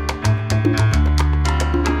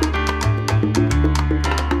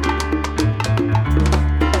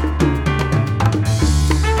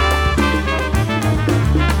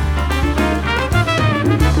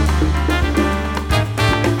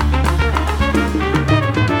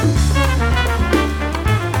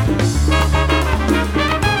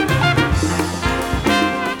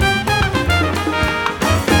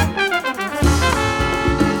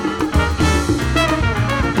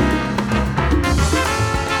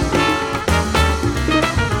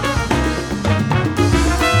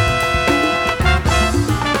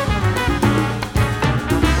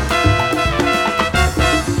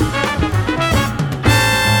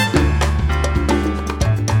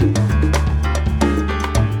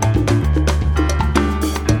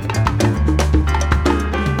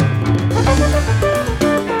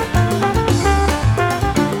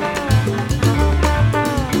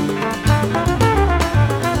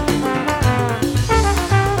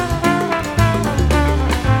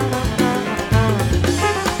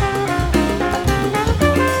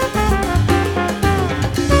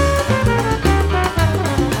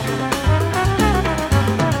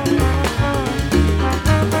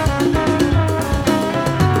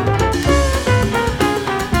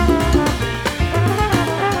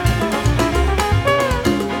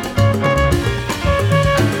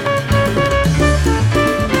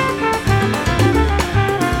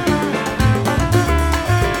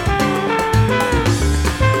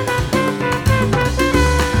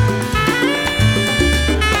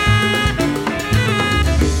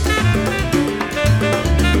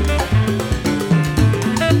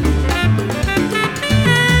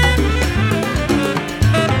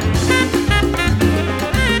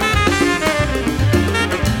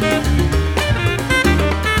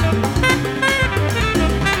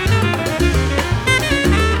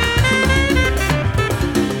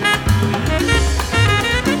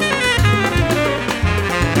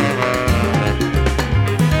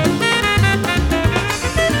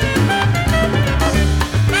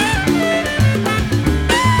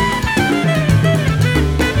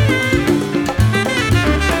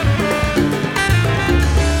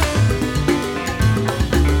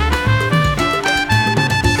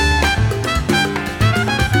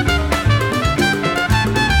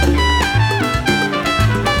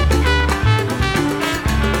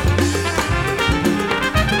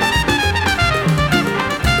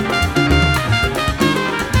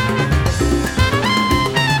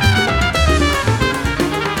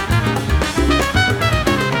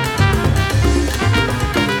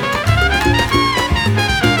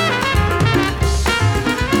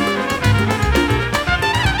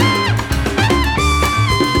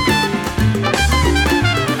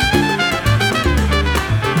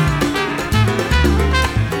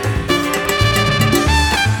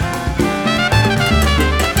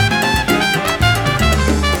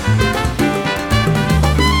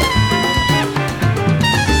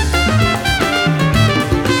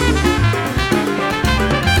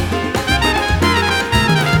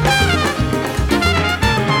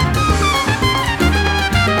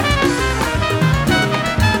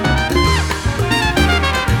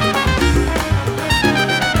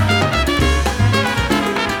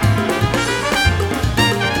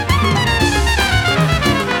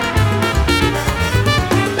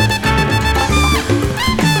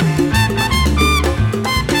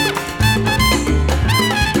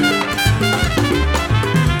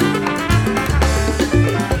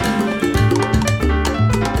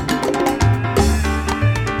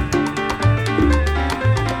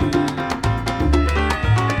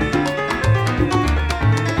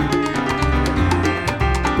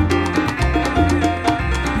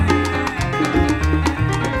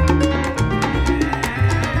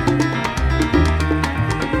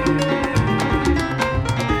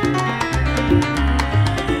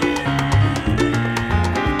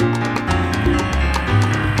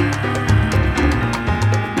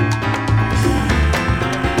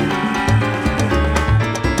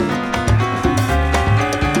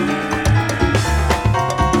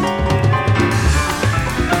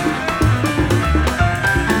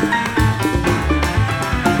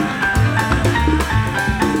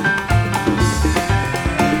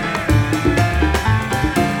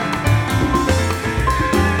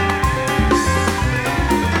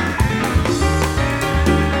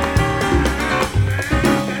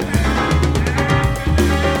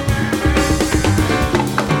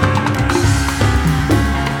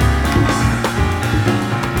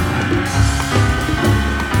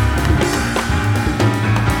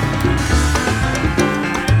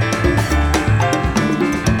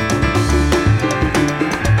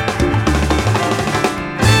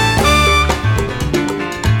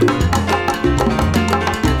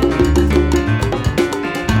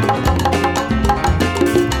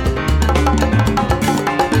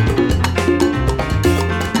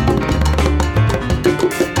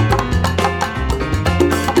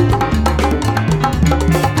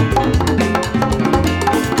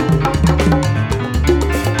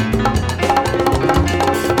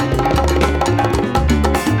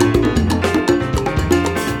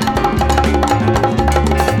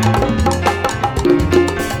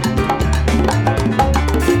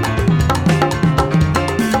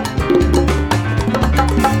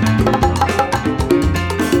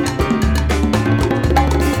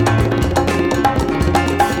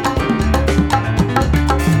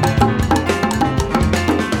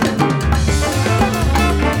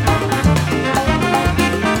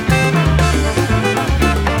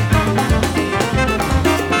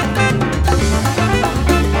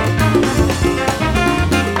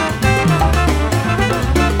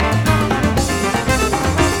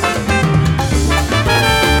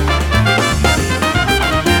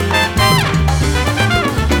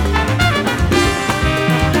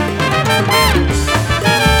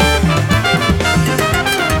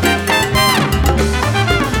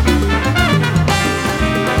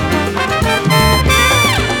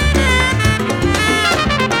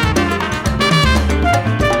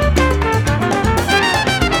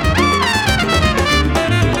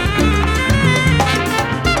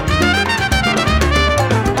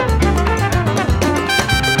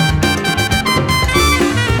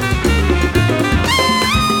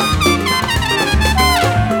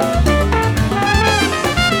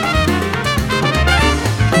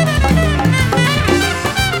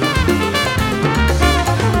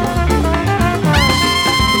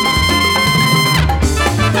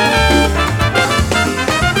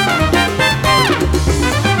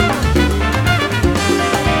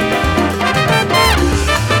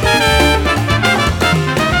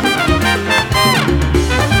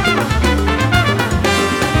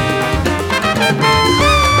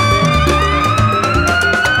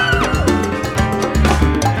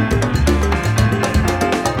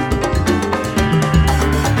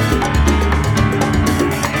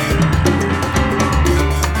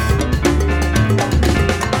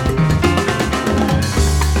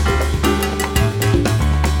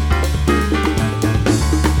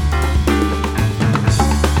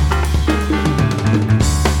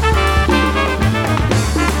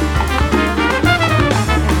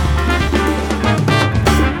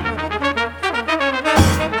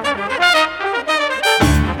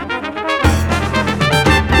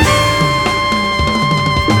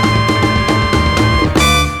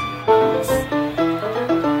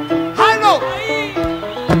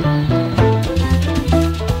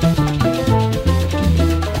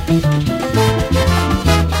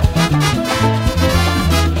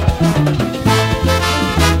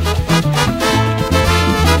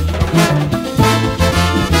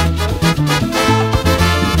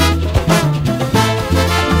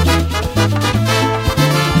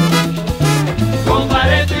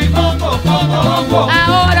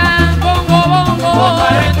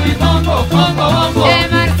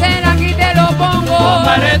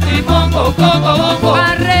 Barreto y Mongo, Congo, Bongo.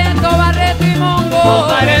 Barreto y Mongo. Con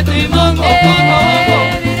Barreto y Mongo, Congo,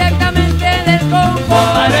 Bongo. Directamente del Congo.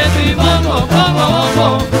 Con Barreto y Mongo, Congo,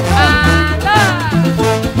 Bongo. Anda.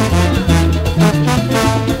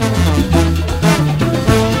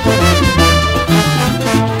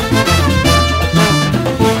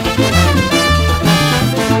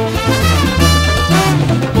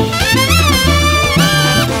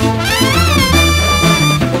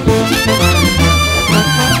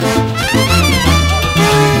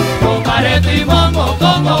 Con Barreto y Mongo,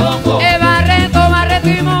 Congo, Bongo. Barreto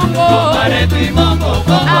y Mongo. Con Barreto y Mongo,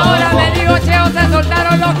 Congo, Ahora Bongo. me digo, Cheo, se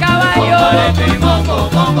soltaron los Con caballos. Barreto y Mongo,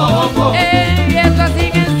 Congo, Bongo. Y esto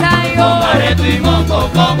sin ensayo. Con Barreto y Mongo,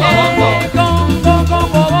 Congo, Bongo.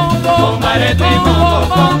 Con Barreto y Mongo,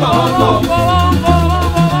 Congo, Bongo.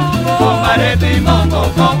 Con Barreto y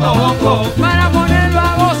Mongo, Congo, Bongo. Para ponerlo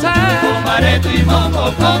a gozar. Con Barreto y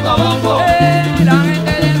Mongo, Congo, Bongo. La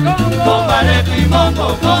gente del Congo. Con Barreto y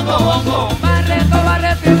Mongo, Congo, Bongo.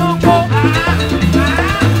 Barreto y Mongo.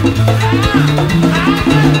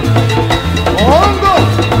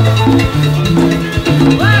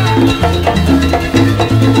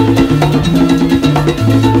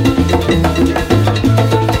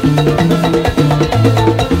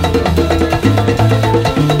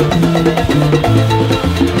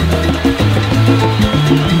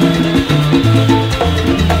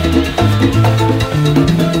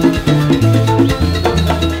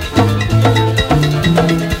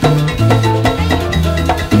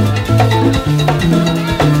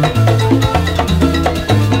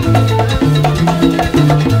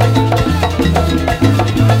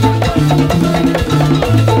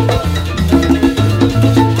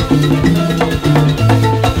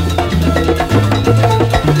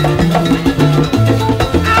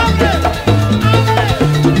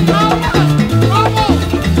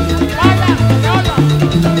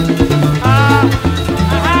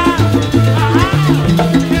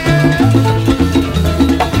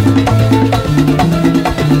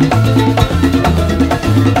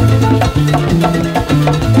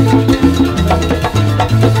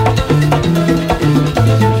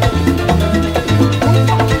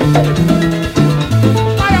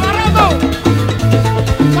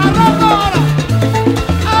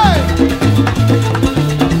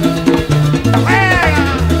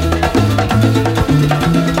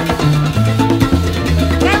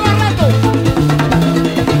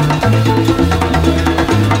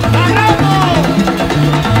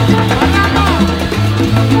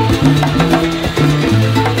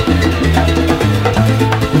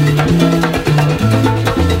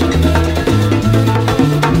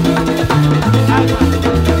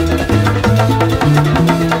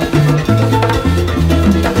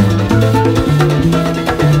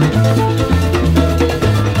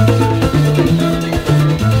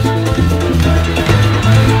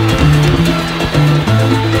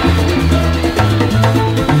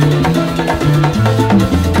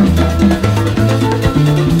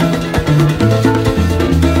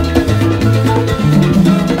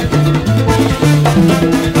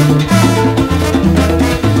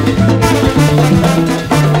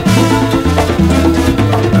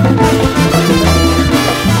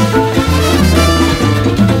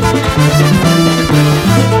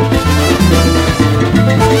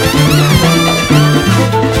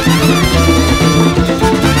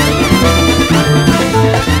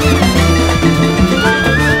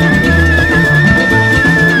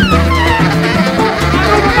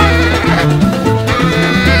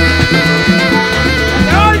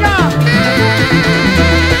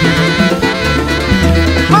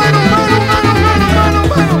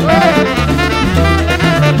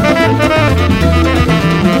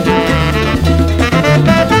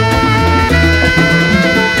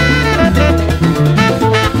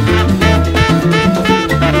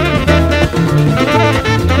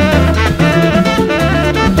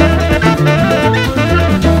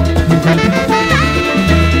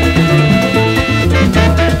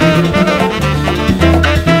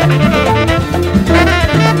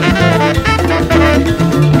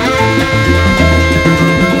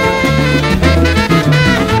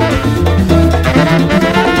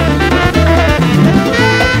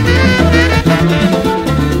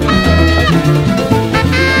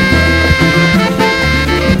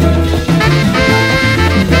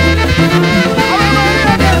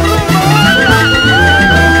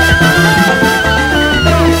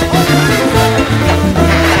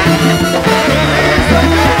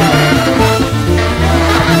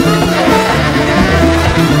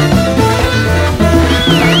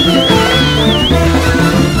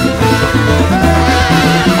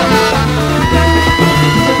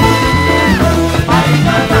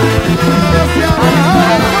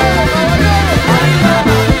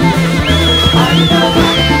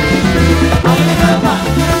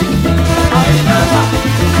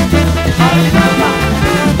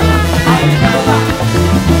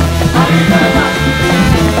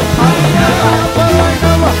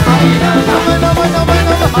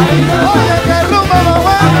 Oye, que rumba más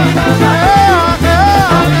buena. María, que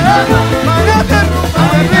rumba más rica.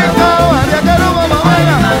 María, que rumba más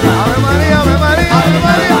buena. Ave María, Ave María, Ave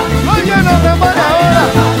María. Oye, no te pones ahora.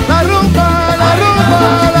 La rumba, la rumba,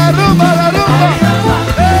 la rumba, la rumba.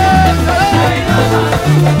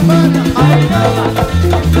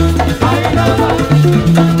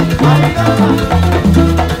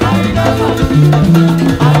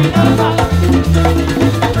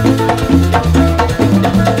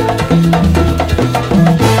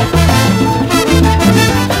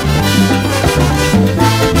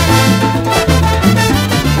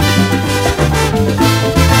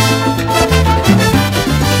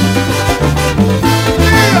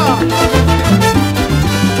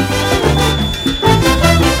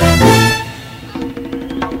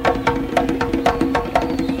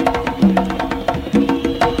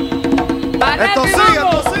 Esto sigue,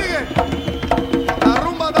 esto sigue. La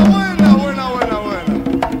rumba está buena, buena, buena, buena.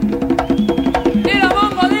 Dilo,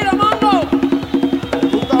 Mongo, dilo, Mongo. Me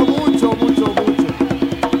gusta mucho, mucho, mucho.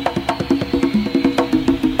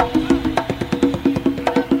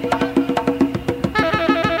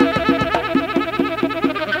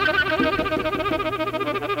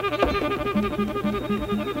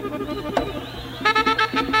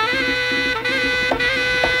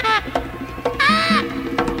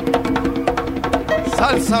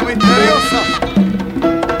 Salsa misteriosa.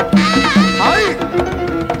 ¡Ay!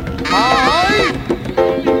 ¡Ay!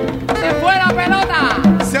 Se fue la pelota.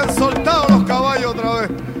 Se han soltado los caballos otra vez.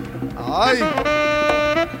 ¡Ay!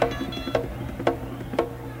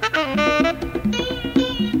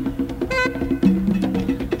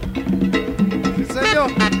 Sí, señor.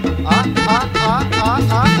 ¡Ah, ah, ah, ah,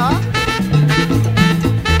 ah, ah!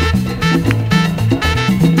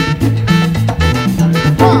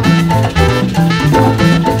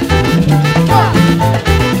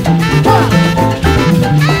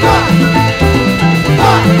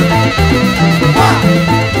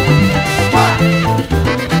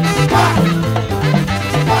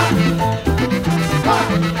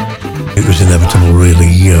 It was inevitable, really,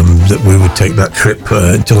 that we would take that trip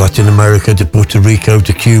to Latin America, to Puerto Rico,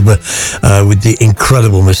 to Cuba, with the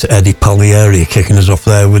incredible Mr. Eddie Palmieri kicking us off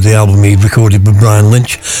there with the album he recorded with Brian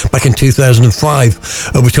Lynch back in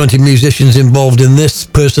 2005. Over 20 musicians involved in this.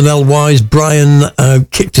 Personnel-wise, Brian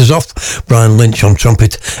kicked us off. Brian Lynch on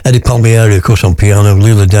trumpet, Eddie Palmieri, of course, on piano,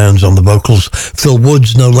 Leela Downs on the vocals, Phil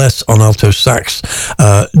Woods, no less, on alto sax,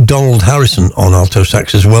 Donald Harrison on alto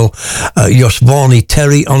sax as well, Yosvani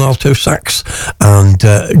Terry on alto sax, and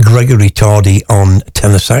Gregory Tardy on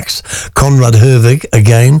tenor sax. Conrad Hervig,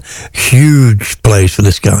 again, huge plays for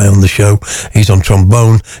this guy on the show. He's on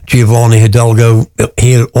trombone. Giovanni Hidalgo,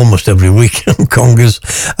 here almost every week, congas.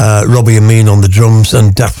 Robbie Amin on the drums,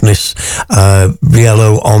 and Daphnis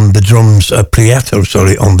Riello on the drums, Prieto,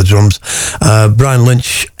 sorry, on the drums. Brian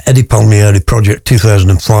Lynch, Eddie Palmieri Project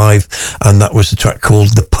 2005, and that was the track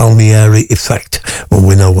called The Palmieri Effect. Well,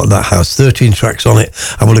 we know what that has. 13 tracks on it.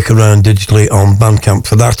 Have a look around digitally on Bandcamp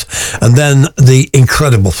for that. And then the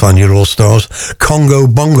incredible Fania All Stars, Congo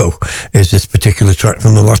Bongo, is this particular track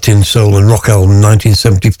from the Latin Soul and Rock album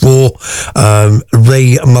 1974.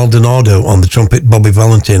 Ray Maldonado on the trumpet, Bobby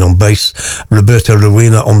Valentin on bass, Roberto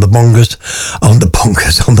Ruina on the bongos, on the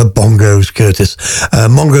bongos, Curtis.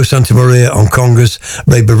 Mongo Santa Maria on congas,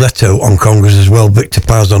 Ray Barreto on congas as well, Victor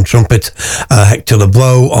Paz on trumpet, Hector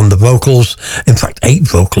Lebow on the vocals. In fact, 8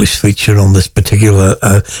 vocalists feature on this particular,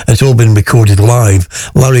 it's all been recorded live.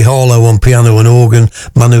 Larry Harlow on piano and organ,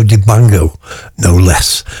 Manu Dibango, no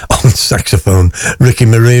less, on saxophone. Ricky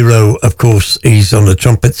Marrero, of course, he's on the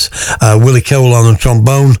trumpets. Willie Colan on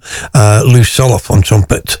trombone, Lou Soloff on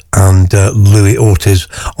trumpet, and Louis Ortiz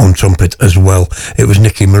on trumpet as well. It was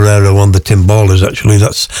Nicky Marrero on the timbalas, actually.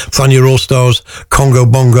 That's Fania All Stars, Congo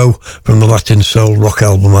Bongo, from the Latin Soul Rock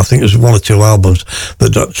album. I think there's 1 or 2 albums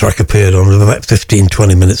that track appeared on, with about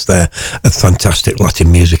 15-20 minutes there of fantastic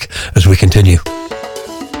Latin music as we continue.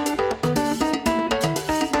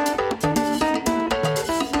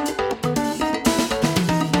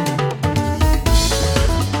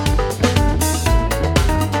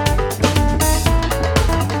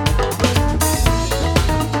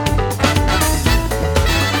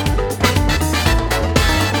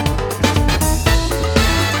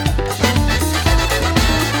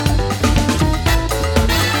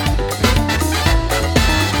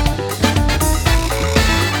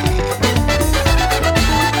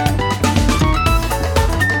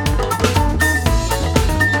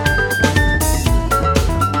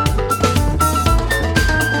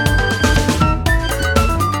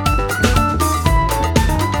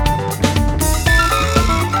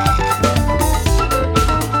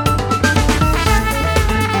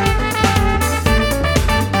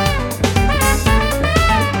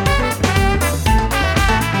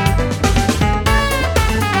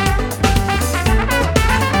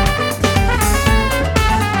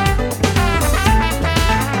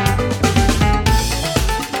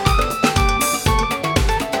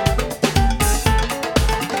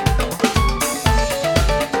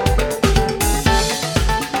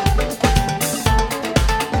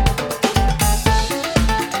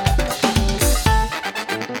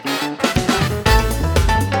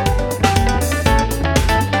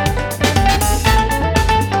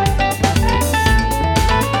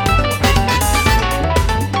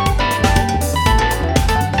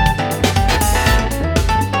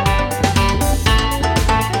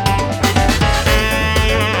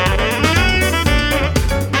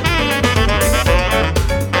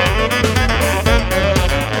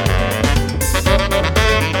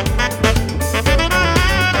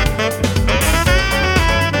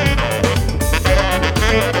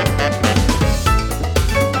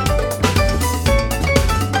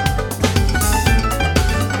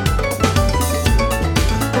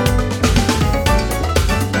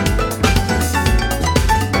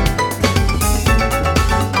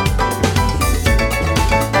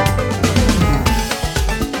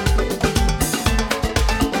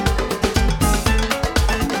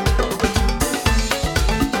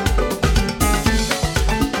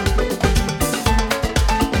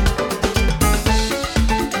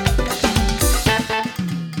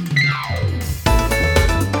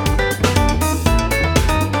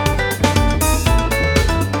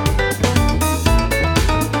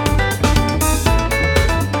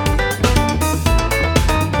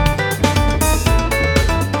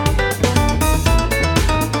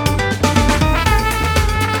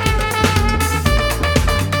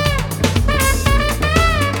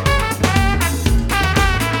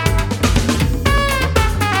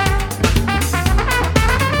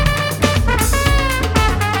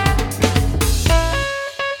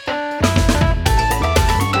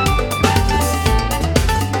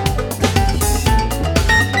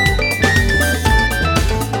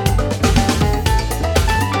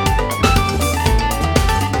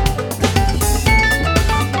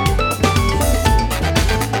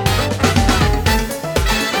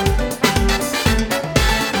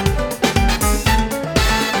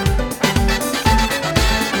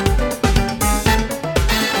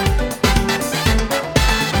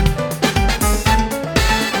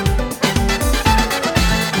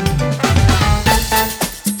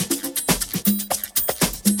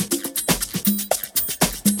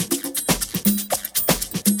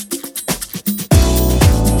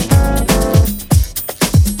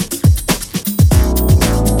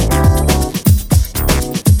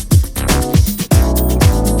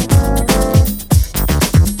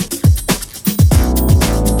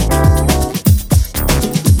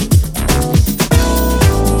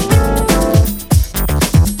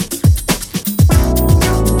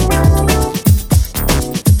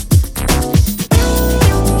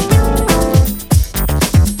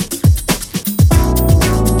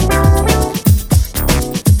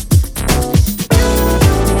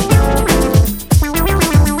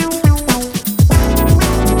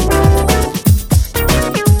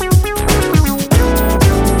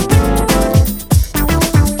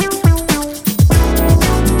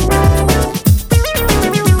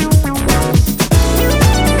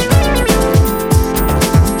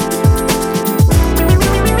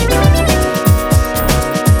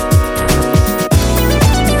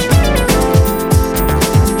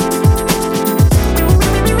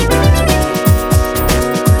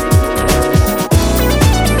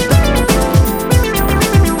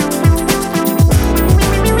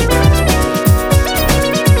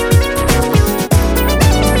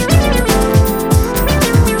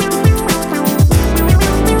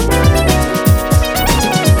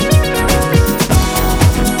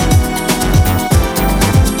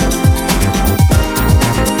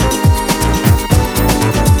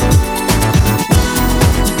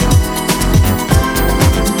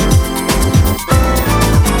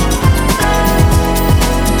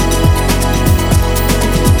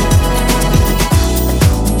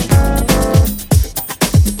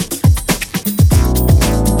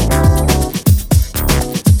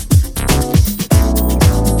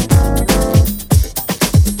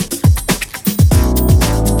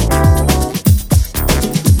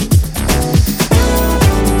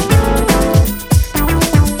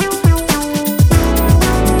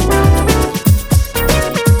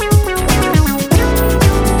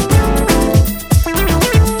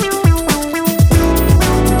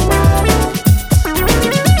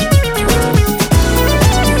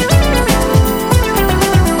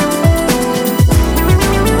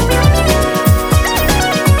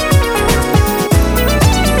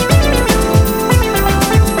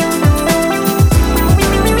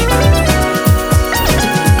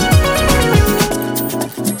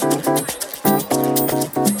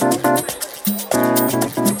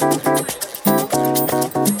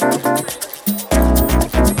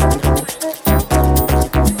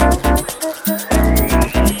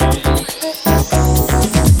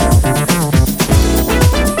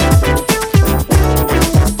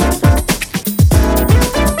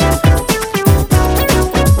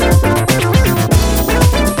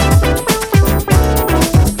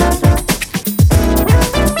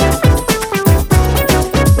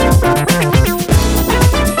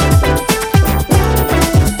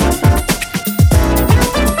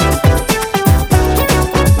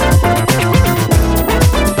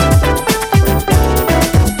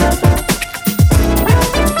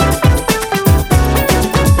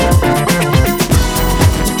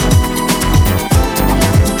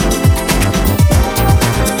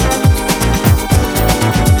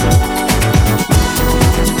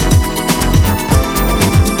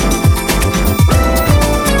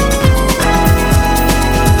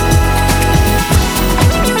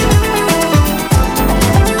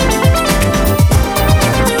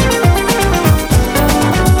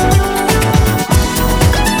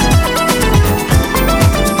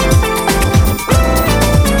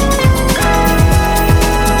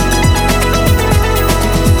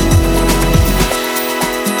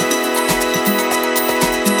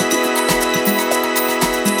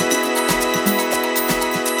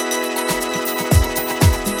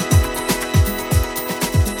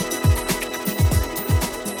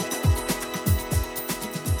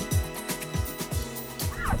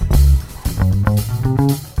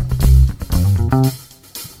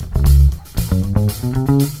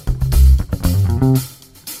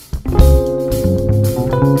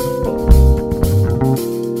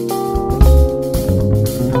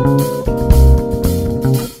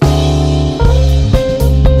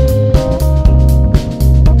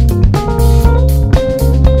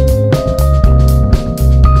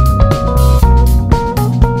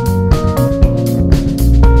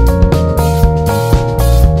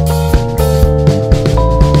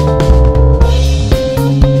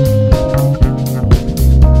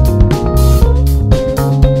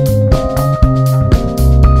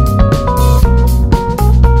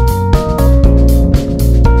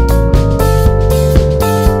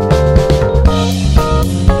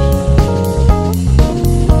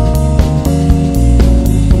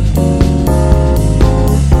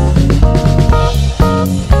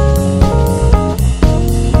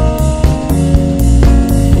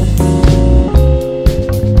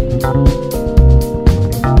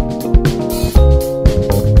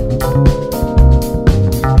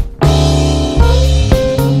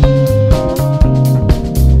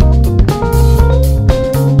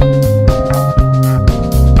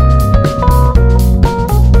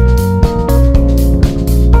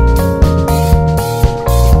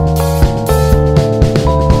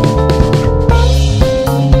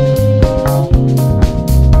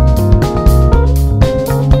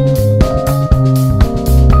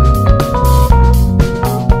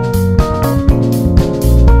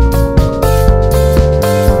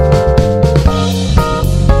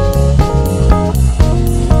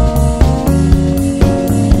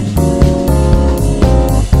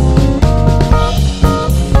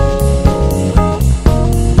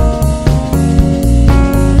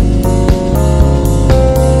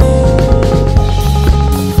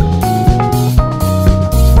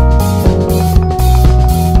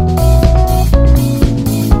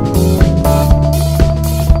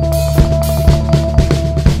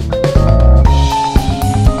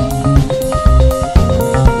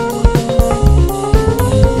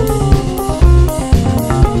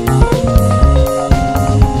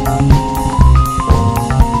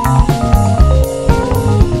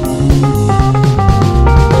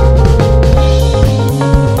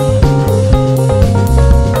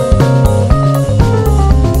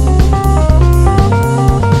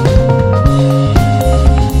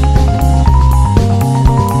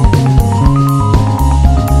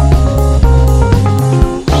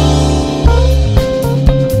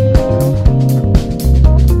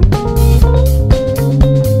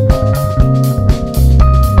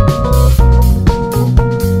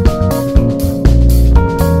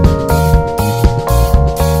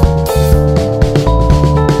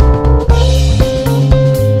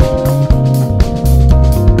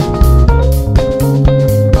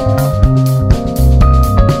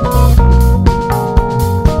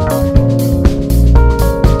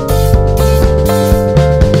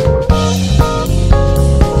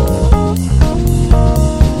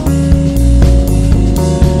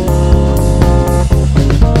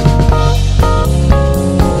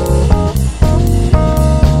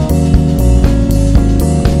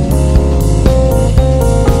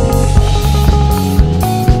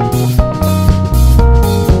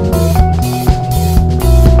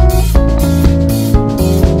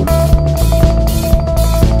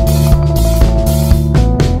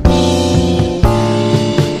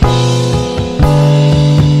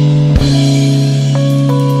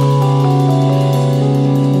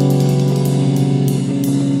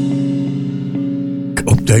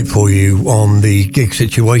 update for you on the gig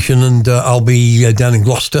situation, and I'll be down in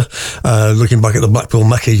Gloucester looking back at the Blackpool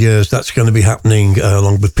Mecca years. That's going to be happening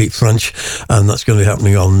along with Pete French, and that's going to be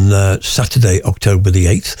happening on Saturday, October the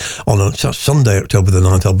 8th. On Sunday, October the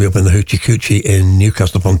 9th, I'll be up in the Hoochie Coochie in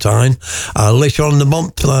Newcastle upon Tyne. Later on in the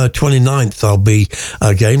month, 29th, I'll be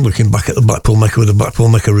again looking back at the Blackpool Mecca with the Blackpool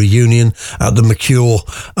Mecca reunion at the Mercure,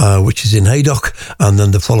 which is in Haydock, and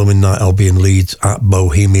then the following night I'll be in Leeds at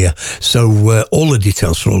Bohemia. So all the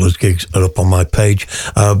details for all those gigs are up on my page,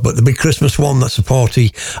 but the big Christmas one, that's a party,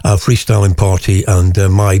 freestyling party, and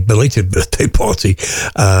my belated birthday party,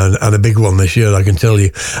 and a big one this year, I can tell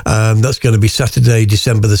you. That's going to be Saturday,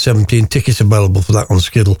 December the 17th. Tickets available for that on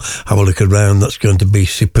Skiddle. Have a look around. That's going to be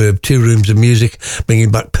superb. 2 rooms of music,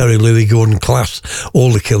 bringing back Perry, Louis, Gordon, Class,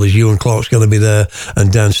 all the Killers. Ewan Clark's going to be there,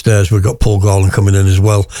 and downstairs we've got Paul Garland coming in as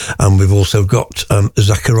well, and we've also got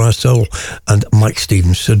Zachariah Soul and Mike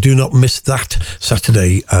Stevens. So do not miss that Saturday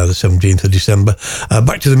Saturday, the 17th of December.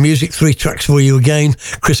 Back to the music, 3 tracks for you again.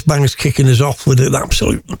 Chris Bangs kicking us off with an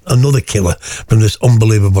absolute another killer from this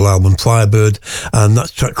unbelievable album, Firebird, and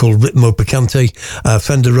that's a track called Ritmo Picante.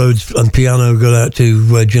 Fender Rhodes and piano go out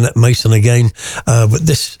to Jeanette Mason again, but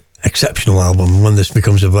this exceptional album, when this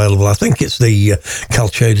becomes available, I think it's the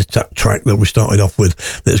Calceda track that we started off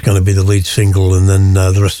with that's going to be the lead single, and then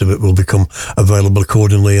the rest of it will become available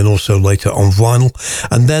accordingly, and also later on vinyl.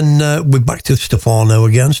 And then we're back to Stefano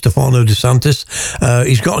again, Stefano DeSantis.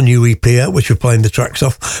 He's got a new EP out, which we're playing the tracks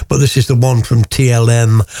off, but this is the one from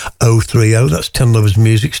TLM 030. That's 10 Lovers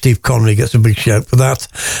Music. Steve Connery gets a big shout for that.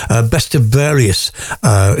 Best of Various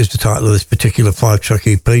is the title of this particular 5-track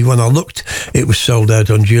EP. When I looked, it was sold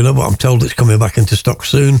out on Juno, but I'm told it's coming back into stock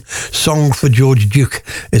soon. Song for George Duke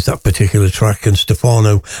is that particular track, and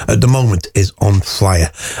Stefano at the moment is on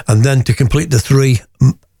fire. And then to complete the 3,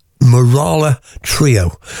 Morala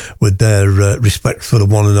Trio, with their respect for the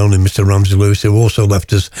one and only Mr. Ramsey Lewis, who also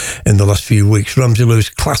left us in the last few weeks. Ramsey Lewis,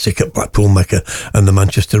 classic at Blackpool Mecca and the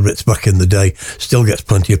Manchester Ritz back in the day, still gets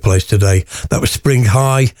plenty of place today. That was Spring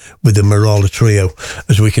High with the Morala Trio.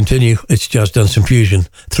 As we continue, it's Jazz Dance and Fusion,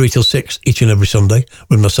 3 till 6 each and every Sunday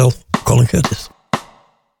with myself, Colin Curtis.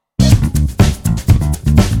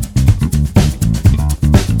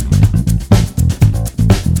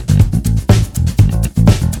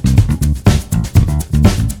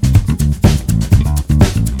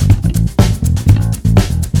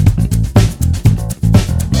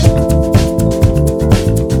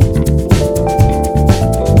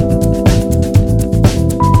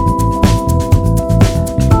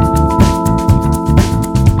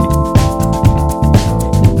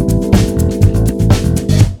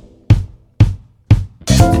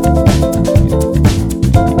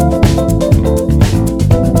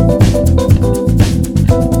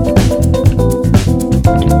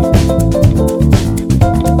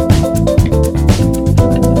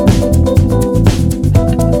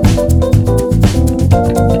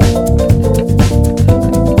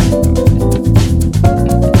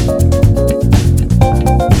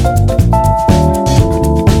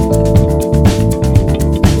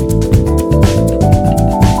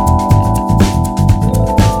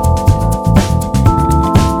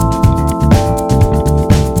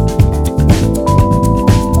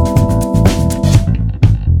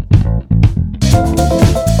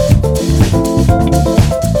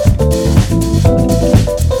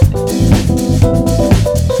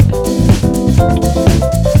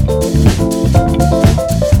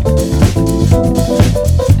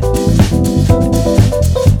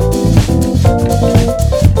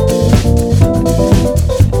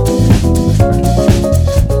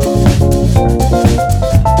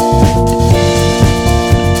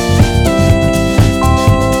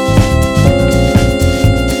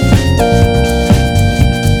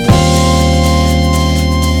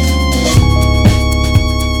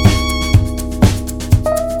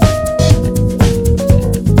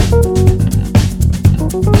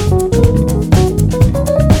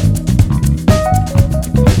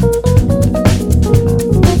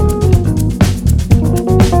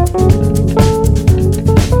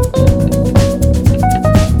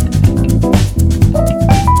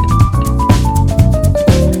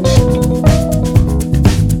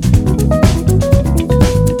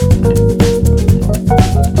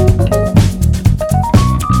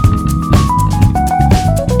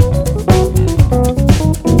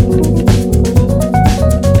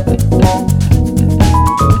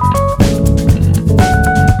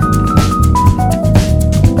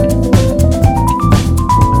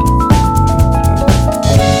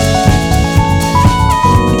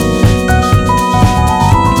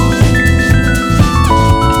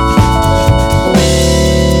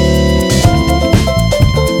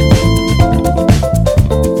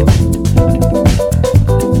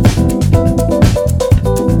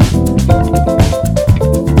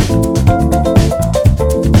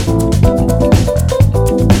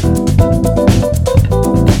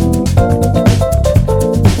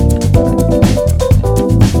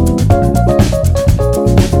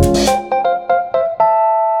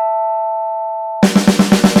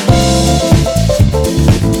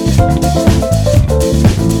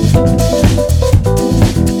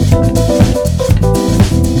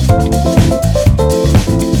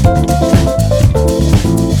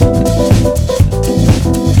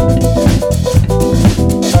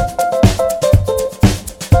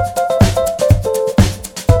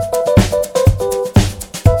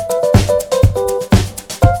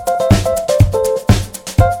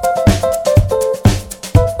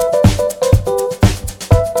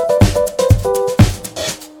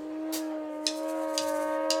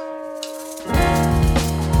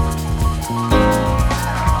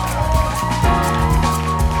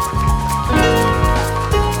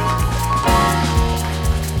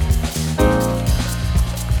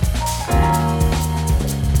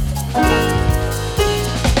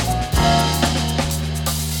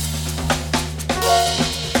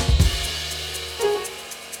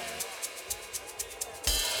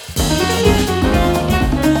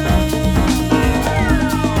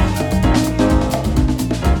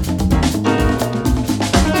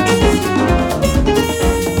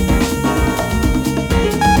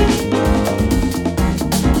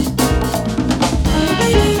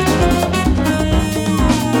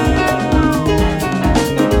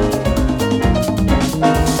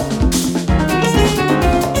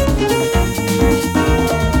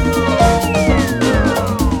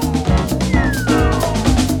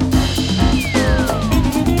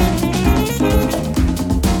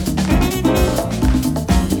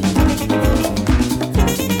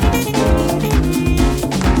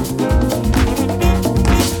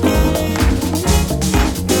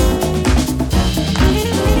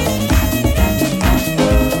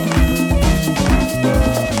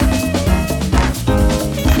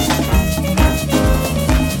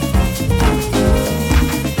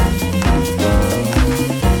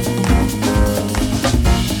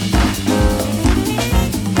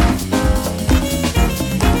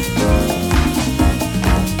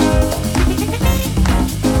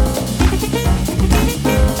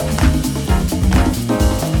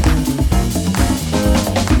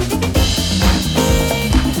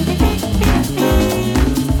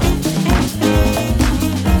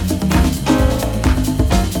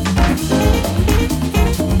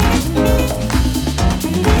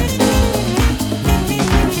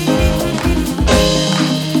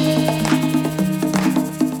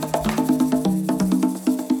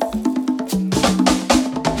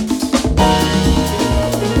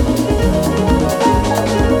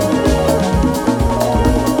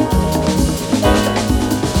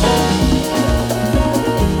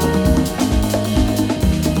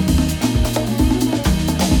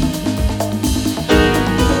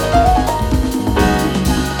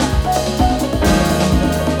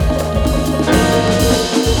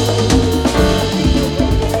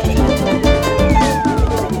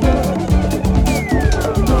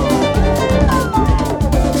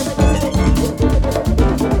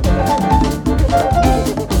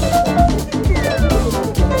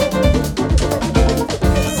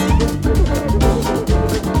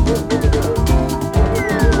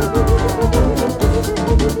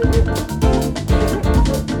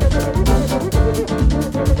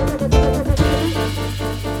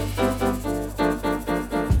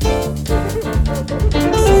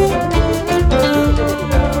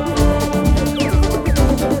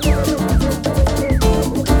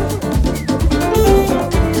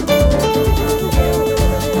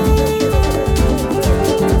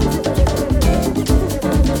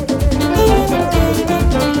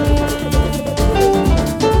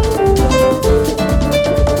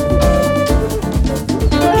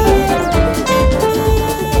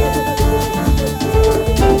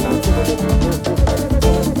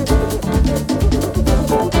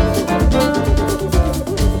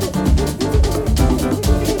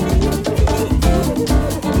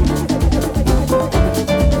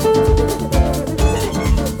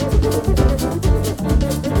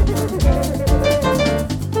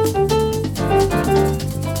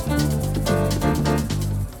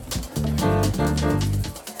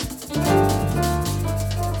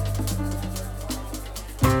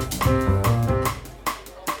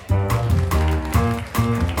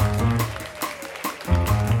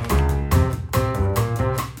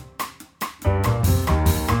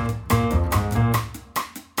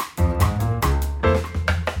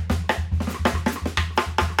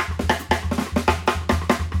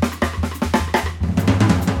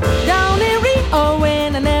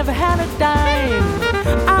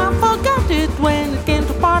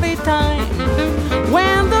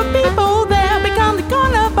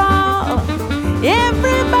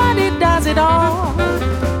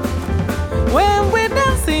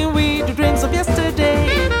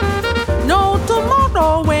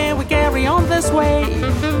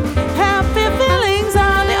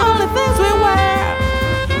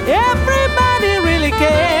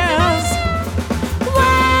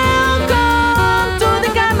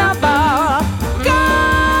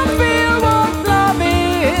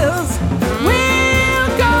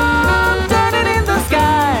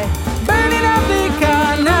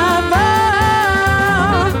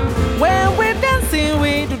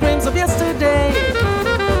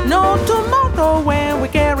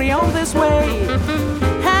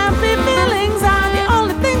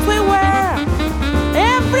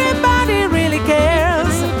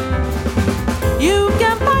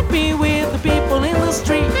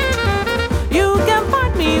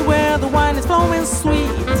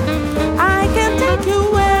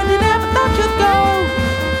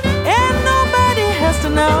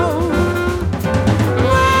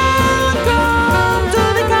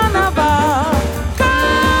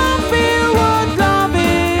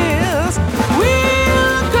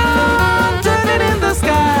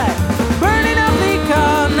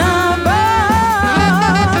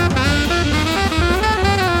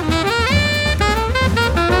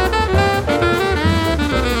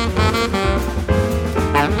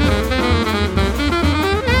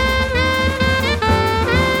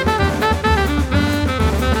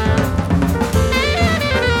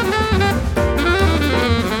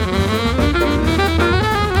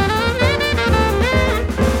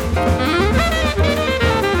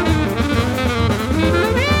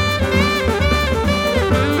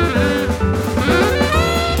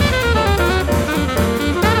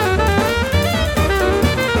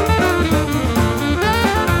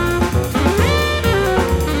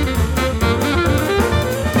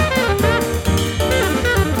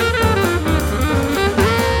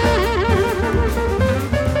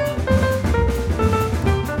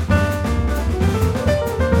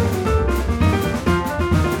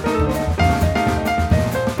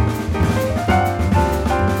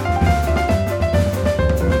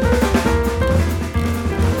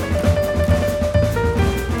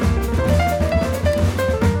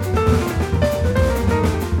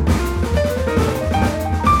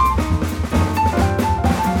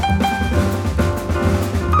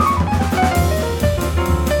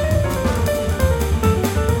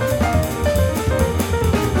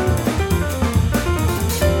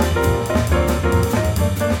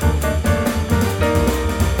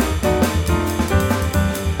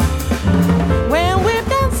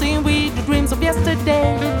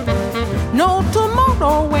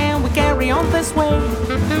 this way.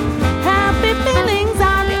 Happy feelings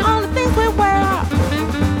are the only things we wear.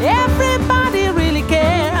 Everybody really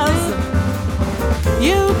cares.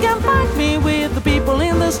 You can find me with the people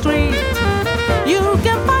in the street. You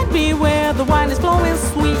can find me where the wine is flowing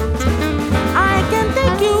sweet. I can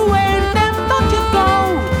take you where them don't you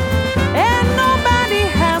go, and nobody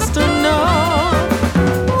has to know.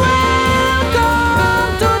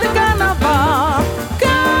 Welcome to the carnival.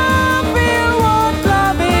 Come feel what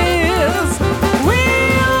love is.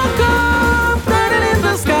 We'll come burning in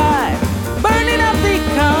the sky, burning up the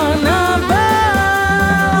carnival.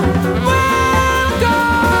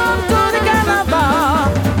 Welcome to the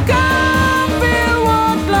carnival. Come feel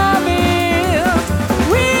what love is.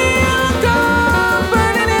 We'll come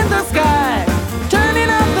burning in the sky, turning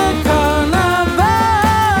up the carnival.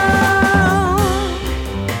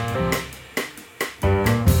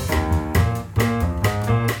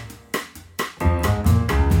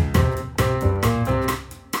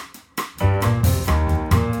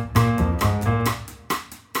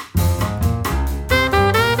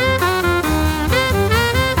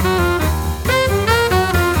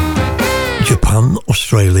 Japan,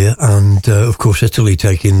 Australia, and of course Italy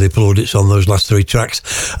taking the plaudits on those last three tracks.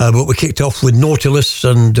 But we kicked off with Nautilus,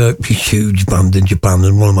 and a huge band in Japan,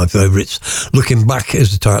 and one of my favourites. Looking Back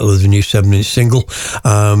is the title of the new 7-inch single.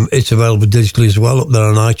 It's available digitally as well, up there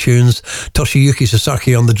on iTunes. Toshiyuki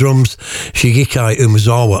Sasaki on the drums, Shigekai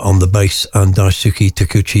Umezawa on the bass, and Daisuke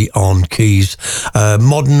Takuchi on keys.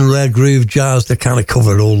 Modern, rare groove, jazz, they kind of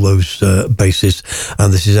covered all those bases,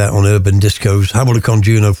 and this is out on Urban Disco's. Have a look on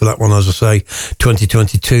Juno for that one, as I say.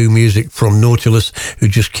 2022 music from Nautilus, who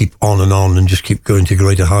just keep on and just keep going to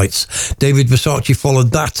greater heights. David Versace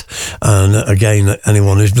followed that, and again,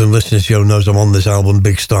 anyone who's been listening to the show knows I'm on this album,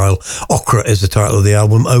 big style. Okra is the title of the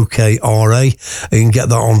album, OKRA. You can get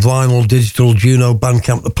that on vinyl, digital, Juno,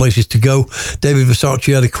 Bandcamp, the places to go. David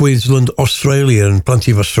Versace out of Queensland, Australia, and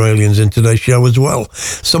plenty of Australians in today's show as well.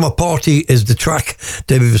 Summer Party is the track.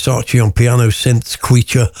 David Versace on piano, synths,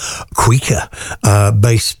 Queeker,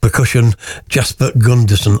 bass, percussion, Jasper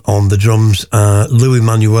Gunderson on the drums, Louis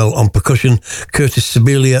Manuel on percussion, Curtis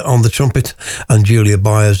Sibilia on the trumpet, and Julia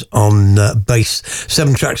Byers on bass.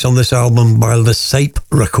 7 tracks on this album by the Sape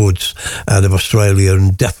Records out of Australia,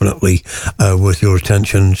 and definitely worth your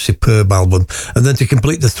attention. Superb album. And then to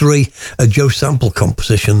complete the 3, a Joe Sample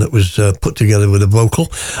composition that was put together with a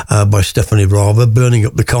vocal by Stephanie Rava, Burning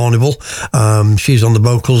Up the Carnival. She's on the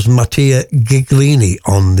vocals, Mattia Giglini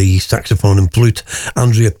on the saxophone and flute,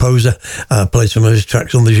 Andrea Poser played some of his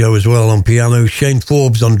tracks on the show as well on piano, Shane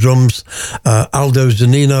Forbes on drums, Aldo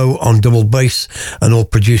Zanino on double bass, and all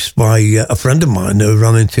produced by a friend of mine who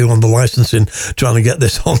ran into on the licensing, trying to get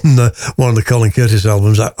this on one of the Colin Curtis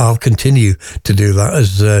albums. I'll continue to do that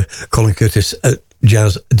as Colin Curtis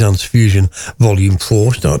Jazz Dance Fusion Volume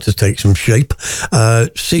 4 start to take some shape.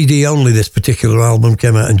 CD only, this particular album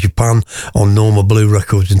came out in Japan on Norma Blue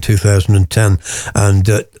Records in 2010, and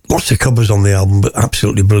lots of covers on the album, but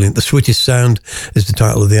absolutely brilliant. The Sweetest Sound is the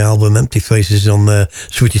title of the album. Empty Faces on there.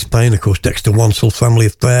 Sweetest Pain, of course, Dexter Wansel, Family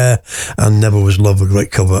Affair, and Never Was Love, a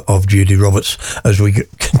great cover of Judy Roberts. As we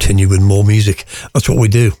continue with more music, that's what we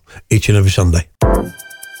do each and every Sunday.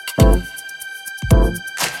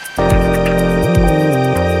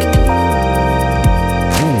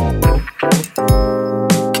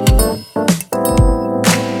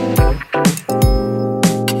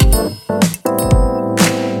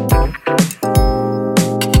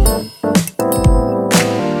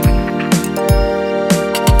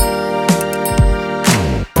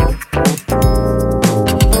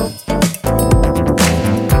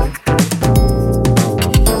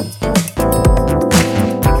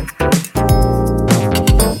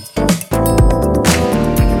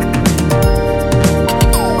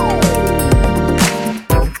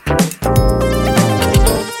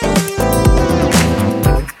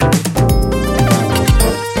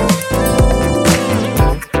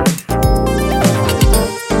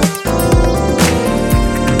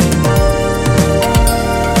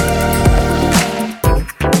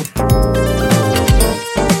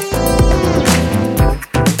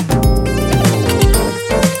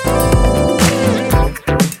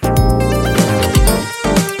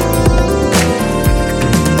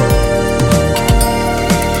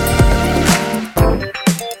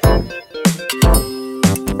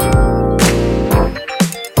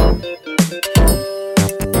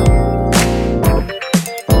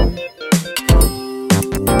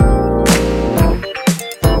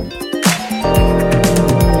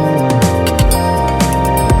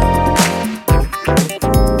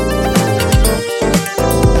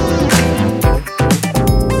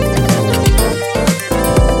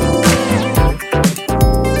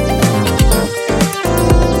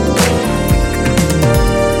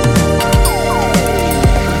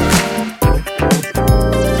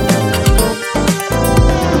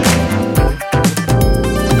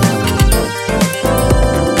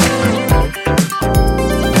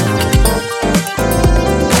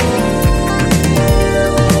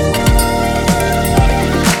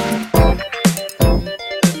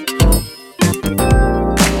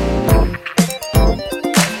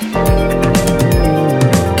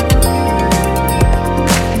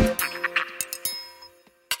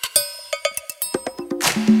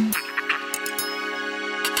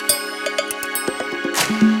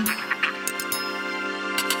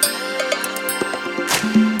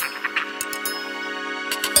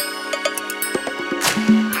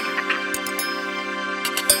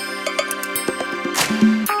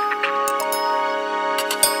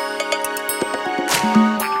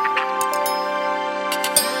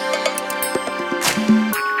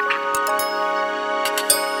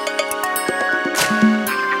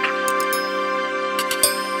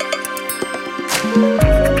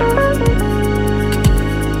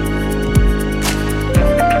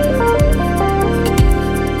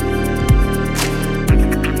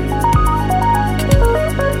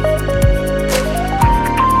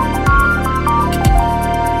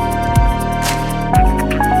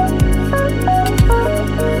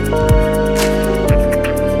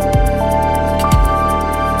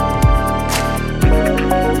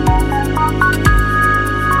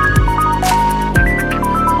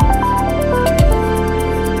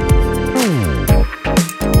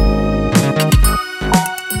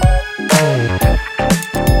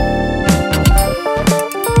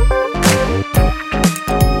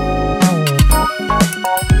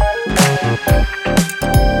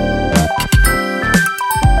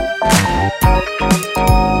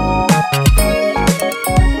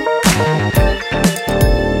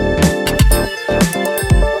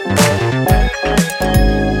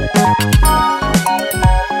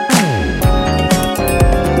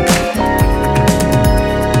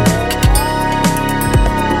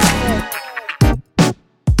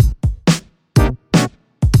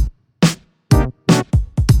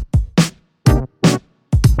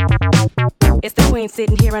 queen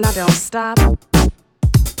sitting here and I don't stop.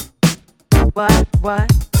 What?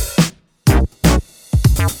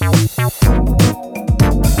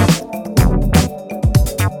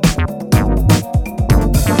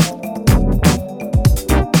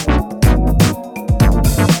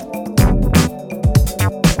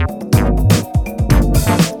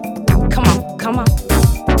 Come on.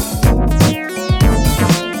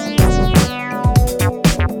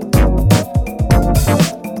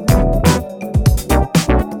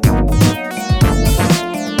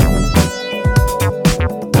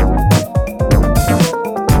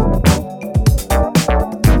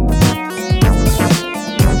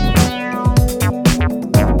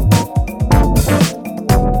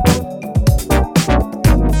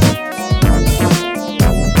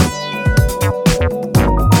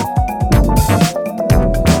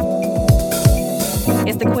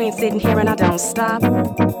 Sitting here and I don't stop.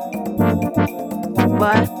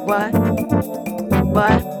 What?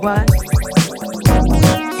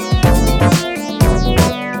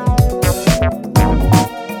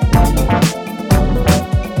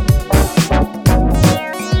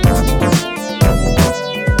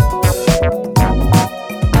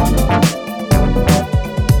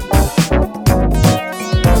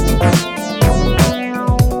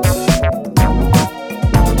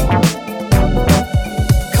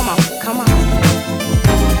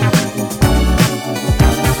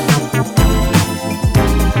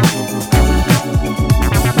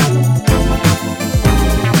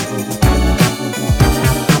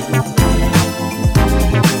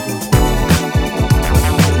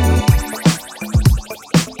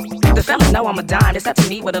 I'm a dime, it's up to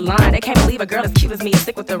me with a line. They can't believe a girl as cute as me is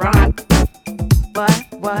sick with the rhyme.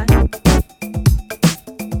 What?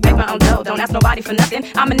 Make my own dough, don't ask nobody for nothing.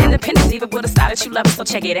 I'm an independent diva with a style that you love, so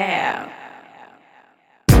check it out.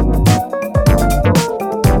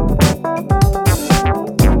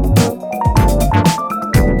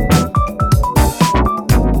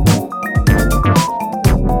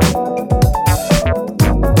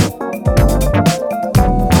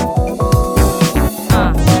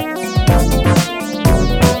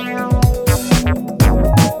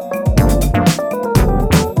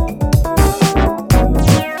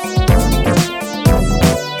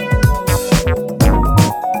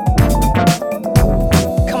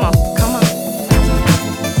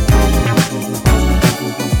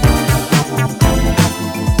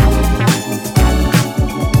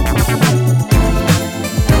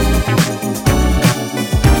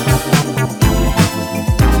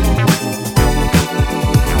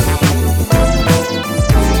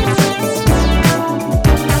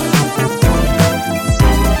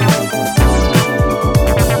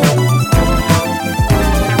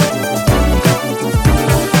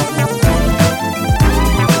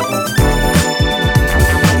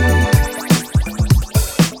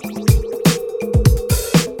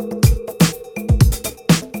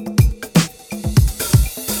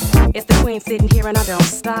 Sitting here and I don't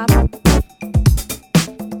stop.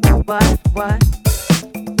 What?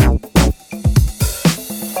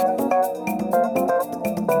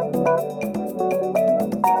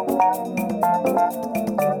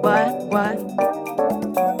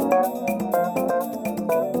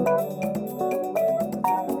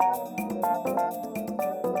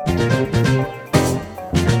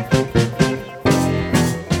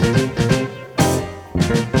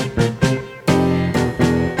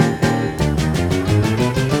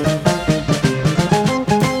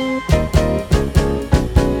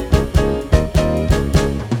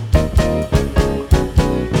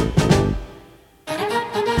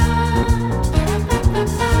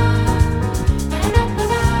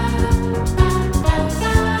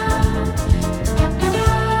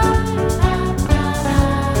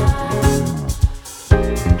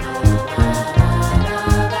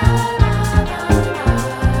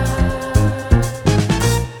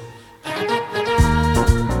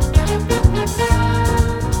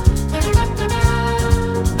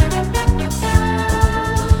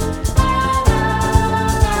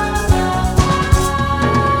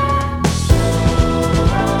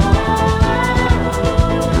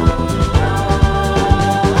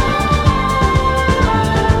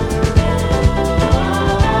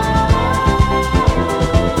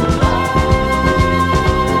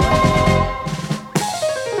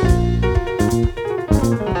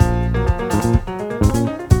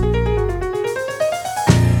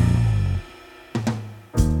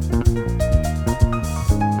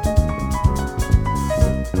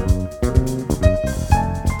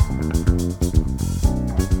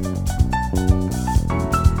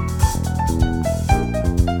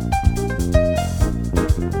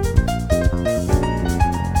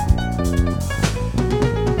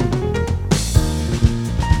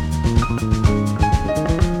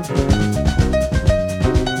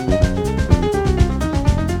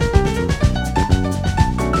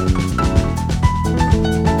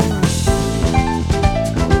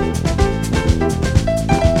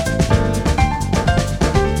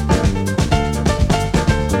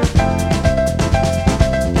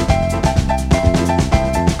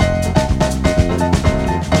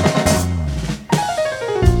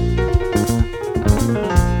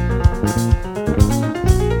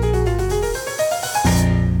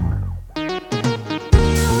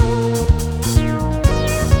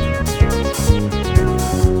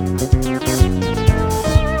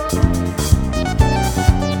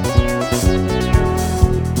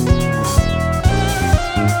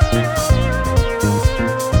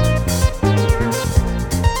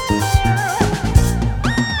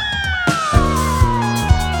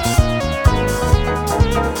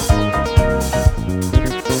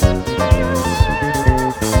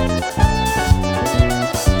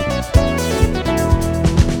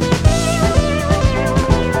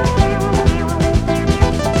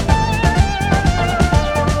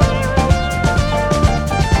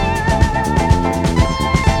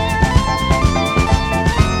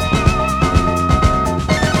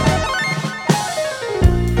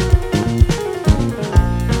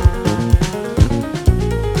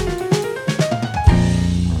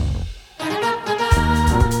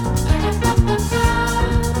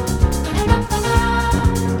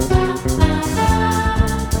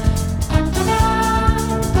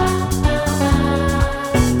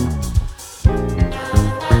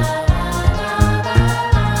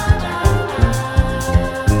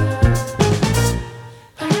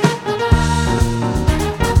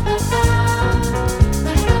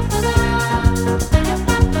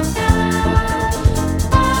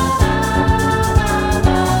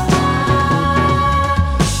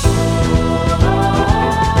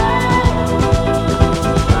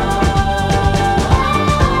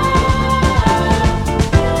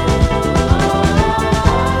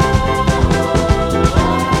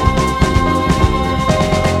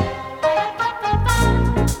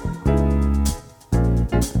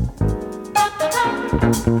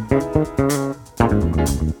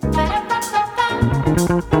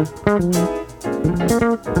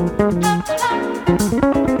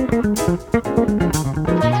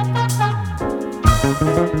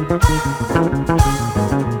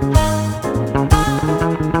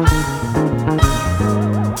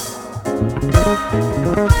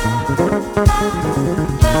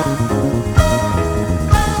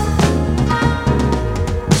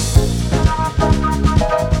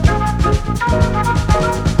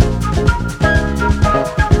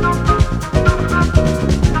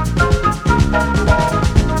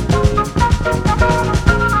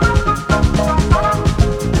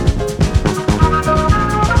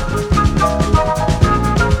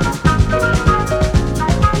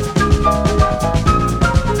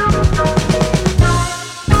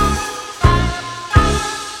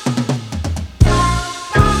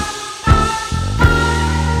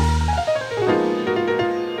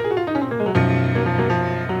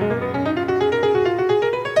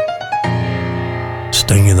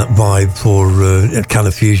 Vibe for a kind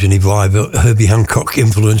of fusiony vibe, Herbie Hancock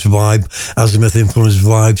influence vibe, Azimuth influence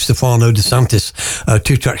vibe, Stefano De Santis.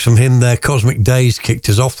 2 tracks from him there. Cosmic Days kicked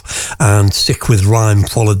us off, and Sick with Rhyme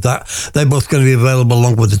followed that. They're both going to be available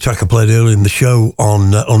along with the track I played earlier in the show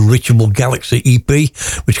on Unreachable Galaxy EP,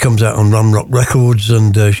 which comes out on Ramrock Records.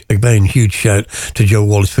 And again, huge shout to Joe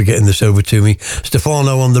Wallace for getting this over to me.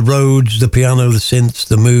 Stefano on the Rhodes, the piano, the synths,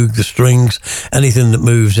 the moog, the strings, anything that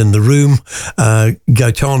moves in the room.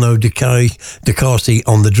 Gaetano DeCarsi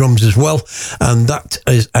on the drums as well, and that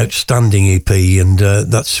is outstanding EP. And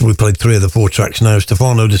we played 3 of the 4 tracks now: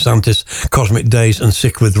 Stefano De Santis, Cosmic Days, and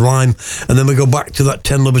Sick with Rhyme. And then we go back to that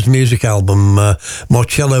 10 Lovers Music album,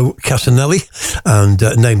 Marcello Casanelli, and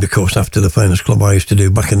named of course after the famous club I used to do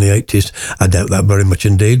back in the 80s. I doubt that very much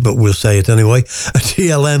indeed, but we'll say it anyway.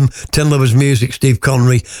 TLM, 10 Lovers Music, Steve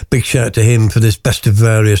Connery, big shout to him for this Best of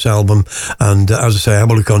Various album. And as I say,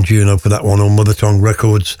 have a look on Juno for that one on Mother Tongue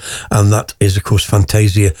Records. And that is, of course,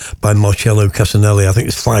 Fantasia by Marcello Casanelli. I think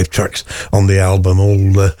it's 5 tracks on the album,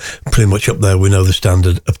 all pretty much up there. We know the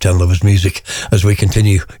standard of 10 Lovers Music. As we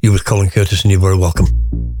continue, you with Colin Curtis, and you're very welcome.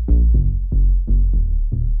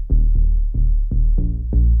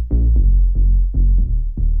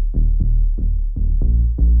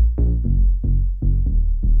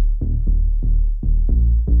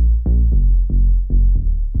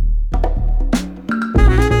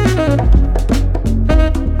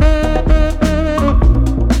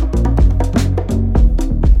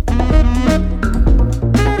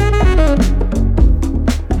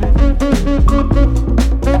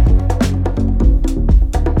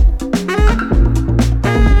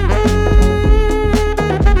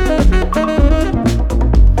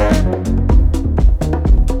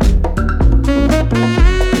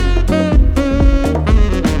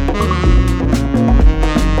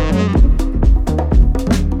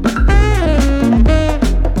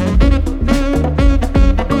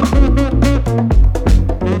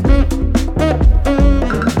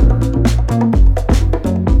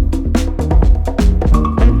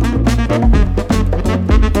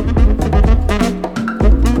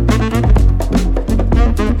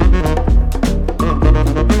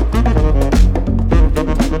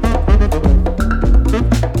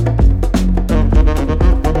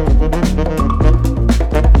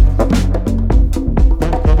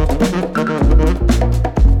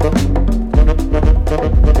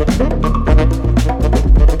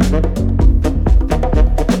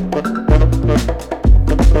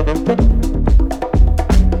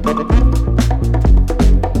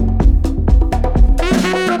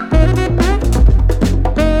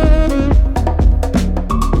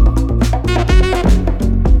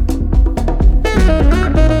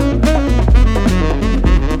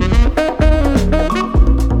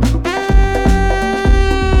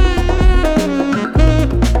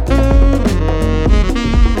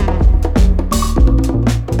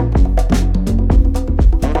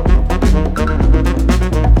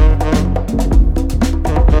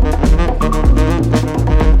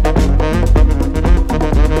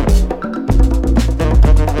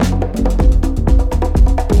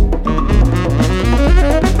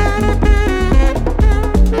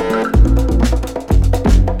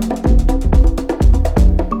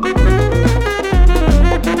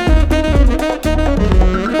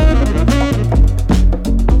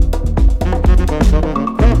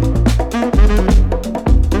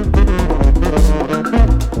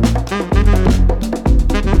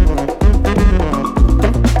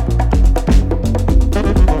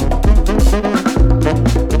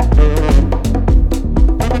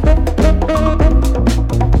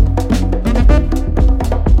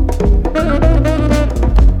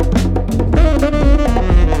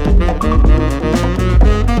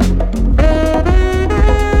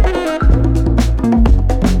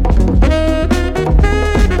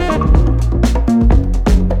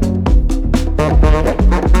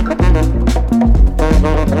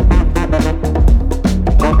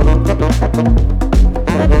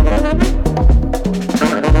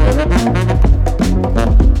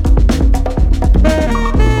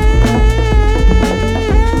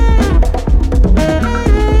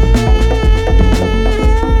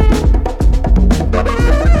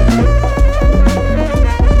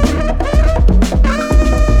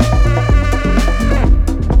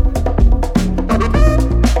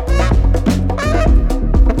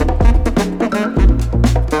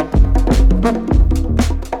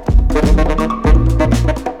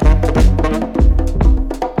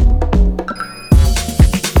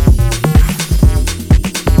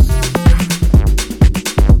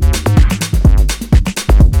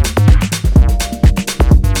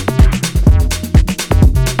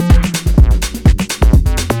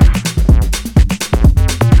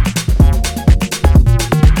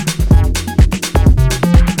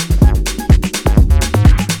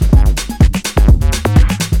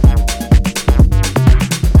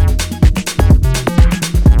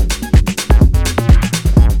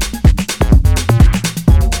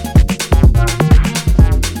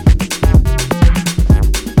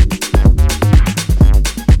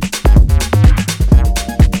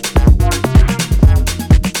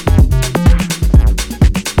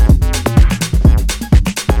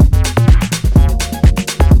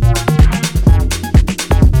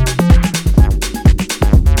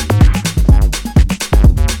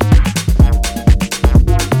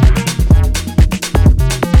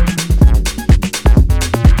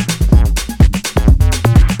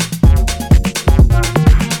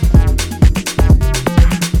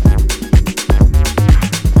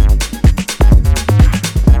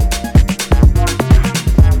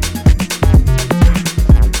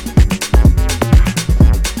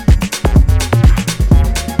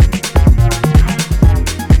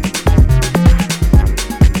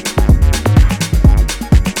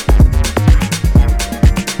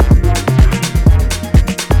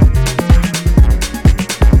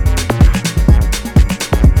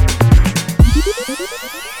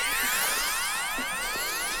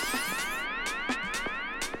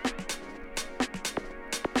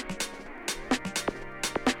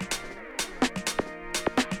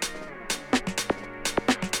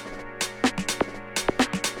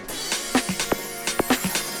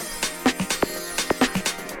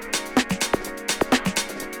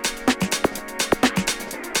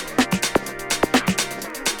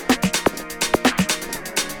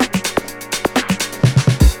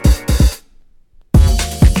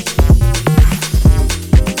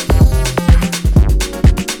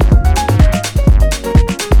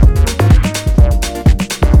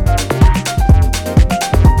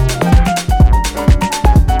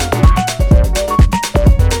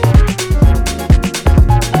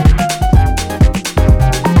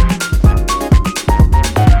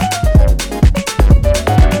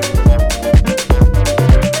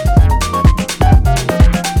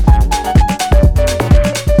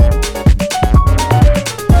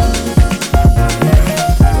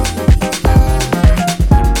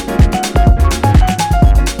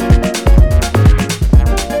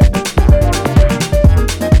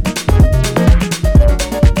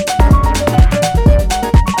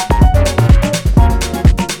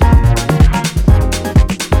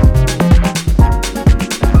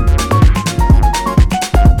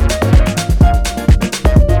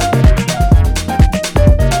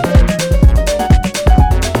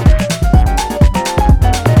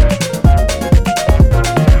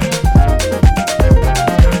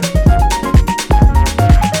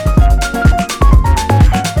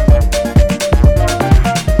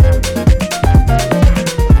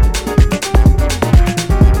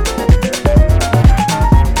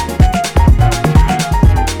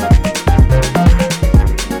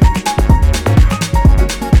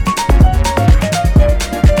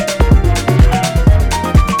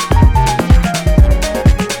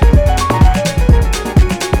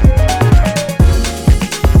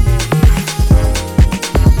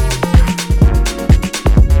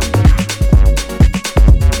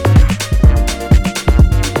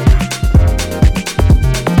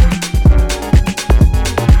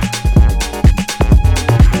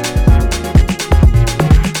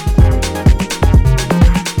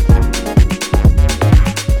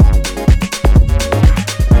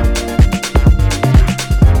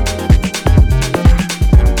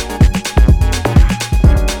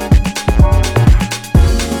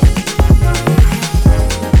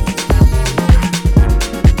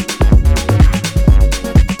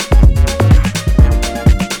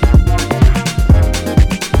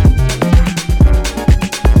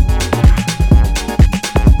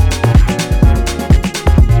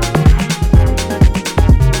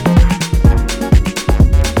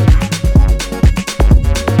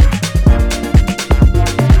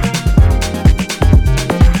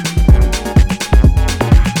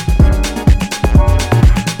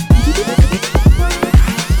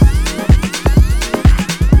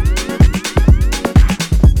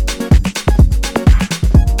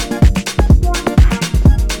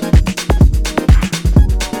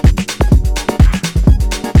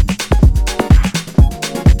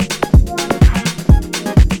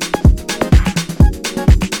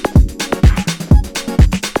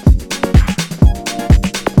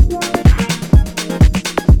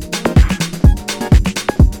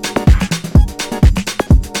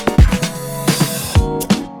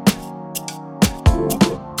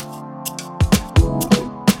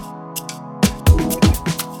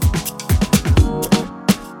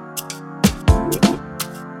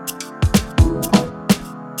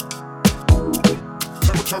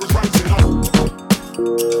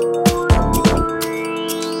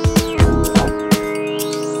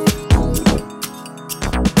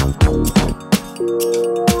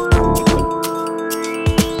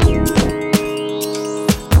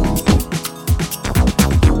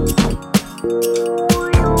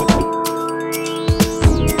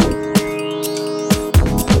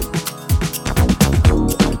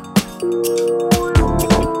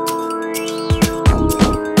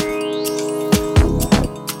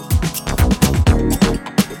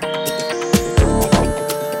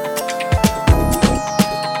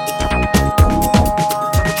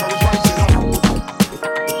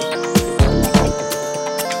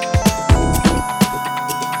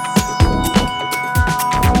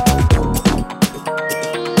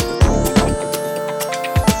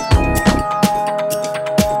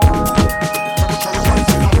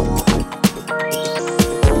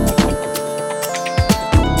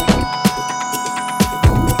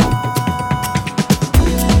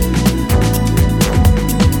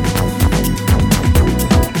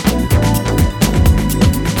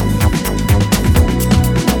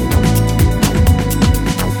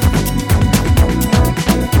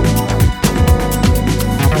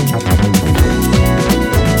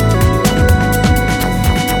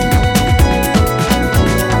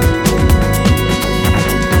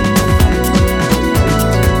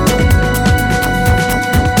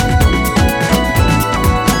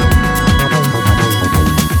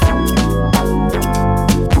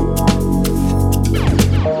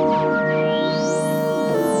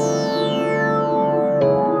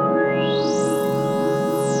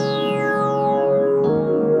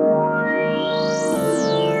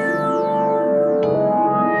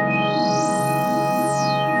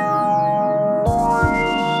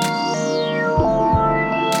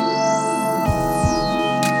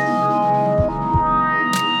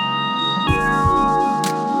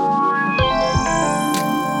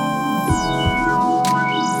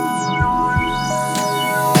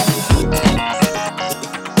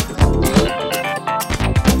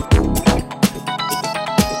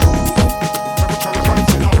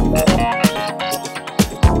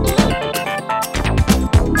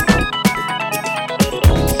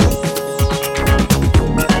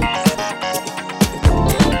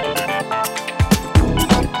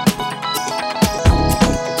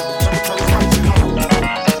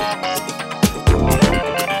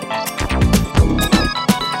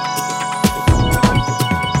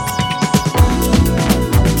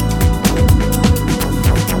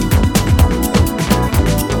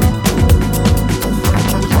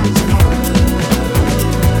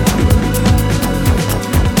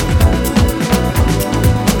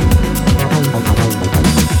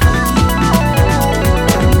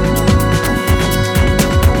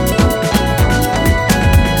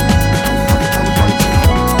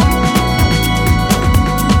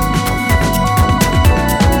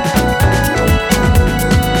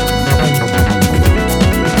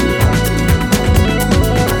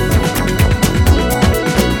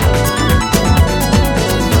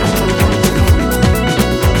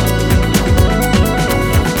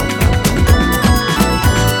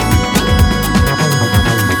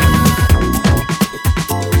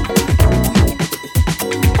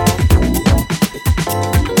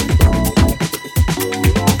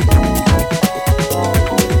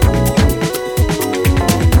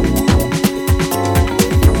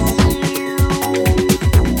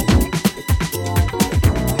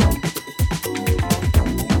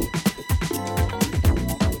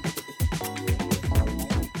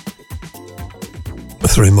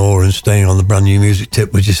 three more and staying on the brand new music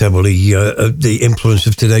tip, which is heavily the influence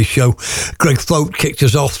of today's show. Greg Foat kicked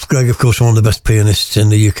us off. Greg, of course, one of the best pianists in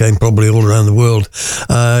the UK and probably all around the world.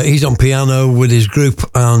 He's on piano with his group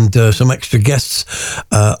and some extra guests.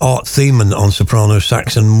 Art Thiemann on soprano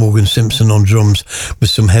sax and Morgan Simpson on drums with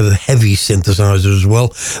some heavy synthesizers as well.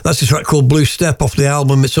 That's a track called Blue Step off the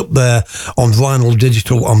album. It's up there on vinyl,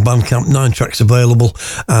 digital, on Bandcamp. 9 tracks available,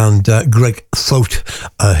 and Greg Foat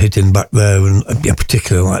hitting back there, and yeah,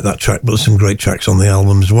 particularly like that track, but there's some great tracks on the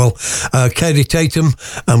album as well. Katie Tatum,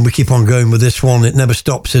 and we keep on going with this one. It Never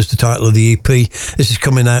Stops is the title of the EP. This is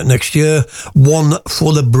coming out next year. One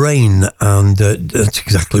for the Brain, and that's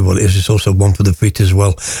exactly what it is. It's also one for the feet as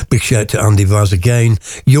well. Big shout to Andy Vaz again.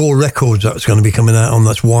 Your Records, that's going to be coming out on,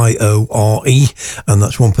 that's YORE, and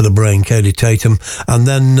that's One for the Brain, Katie Tatum. And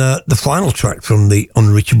then the final track from the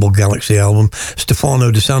Unreachable Galaxy album,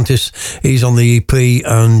 Stefano DeSantis. He's on the EP,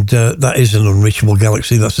 and that is an Unreachable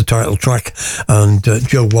Galaxy. That's the title track. And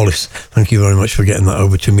Joe Wallace, thank you very much for getting that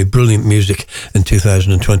over to me. Brilliant music in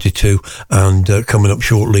 2022, and coming up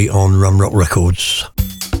shortly on Ramrock Records.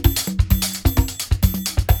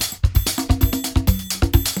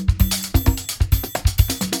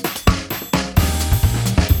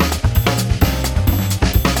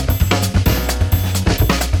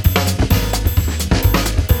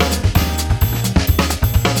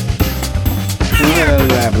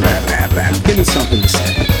 Give me something to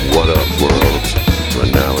say. What up, world?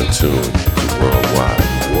 We're now in tune to Worldwide.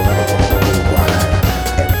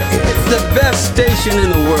 It's the best station in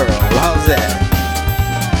the world. How's that?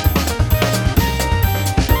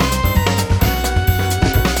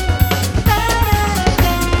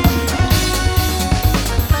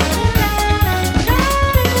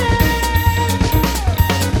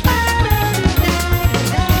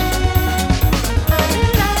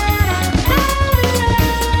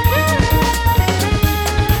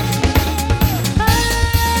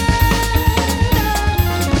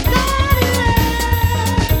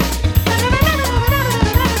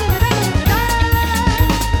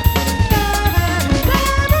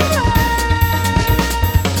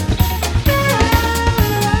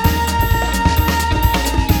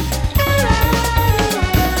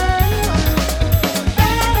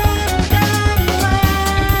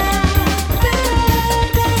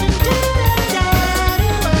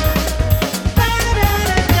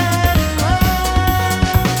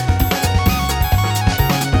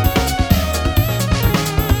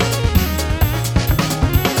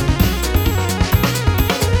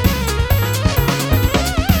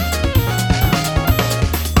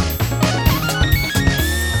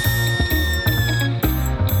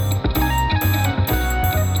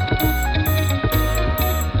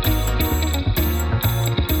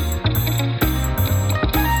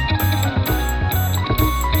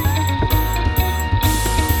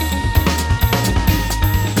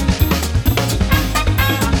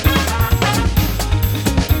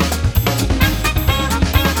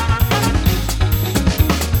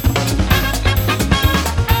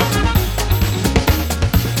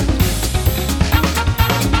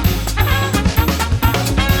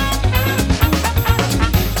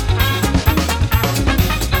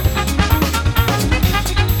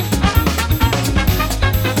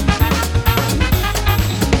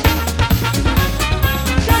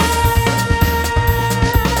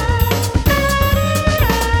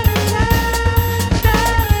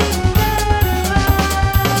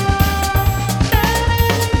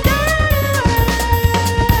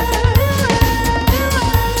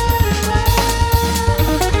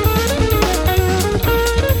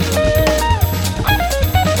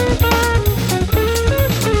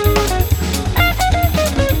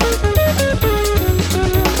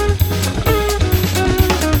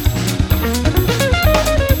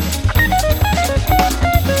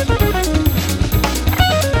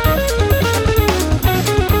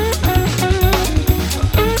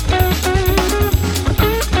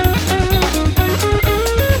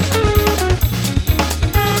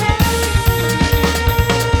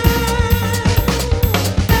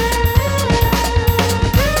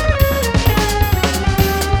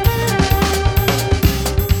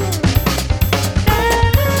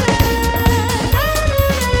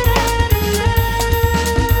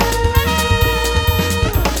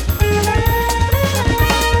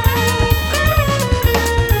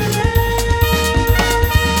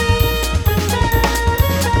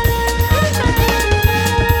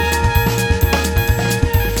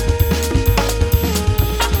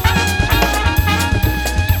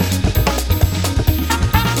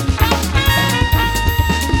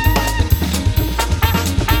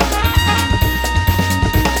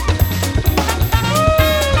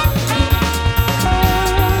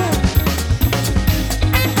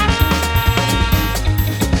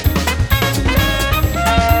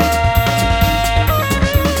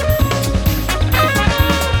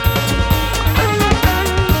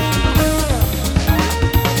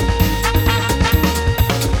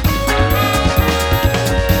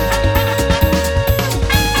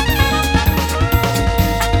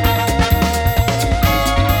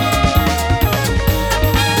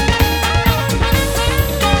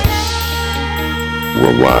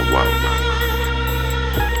 worldwide.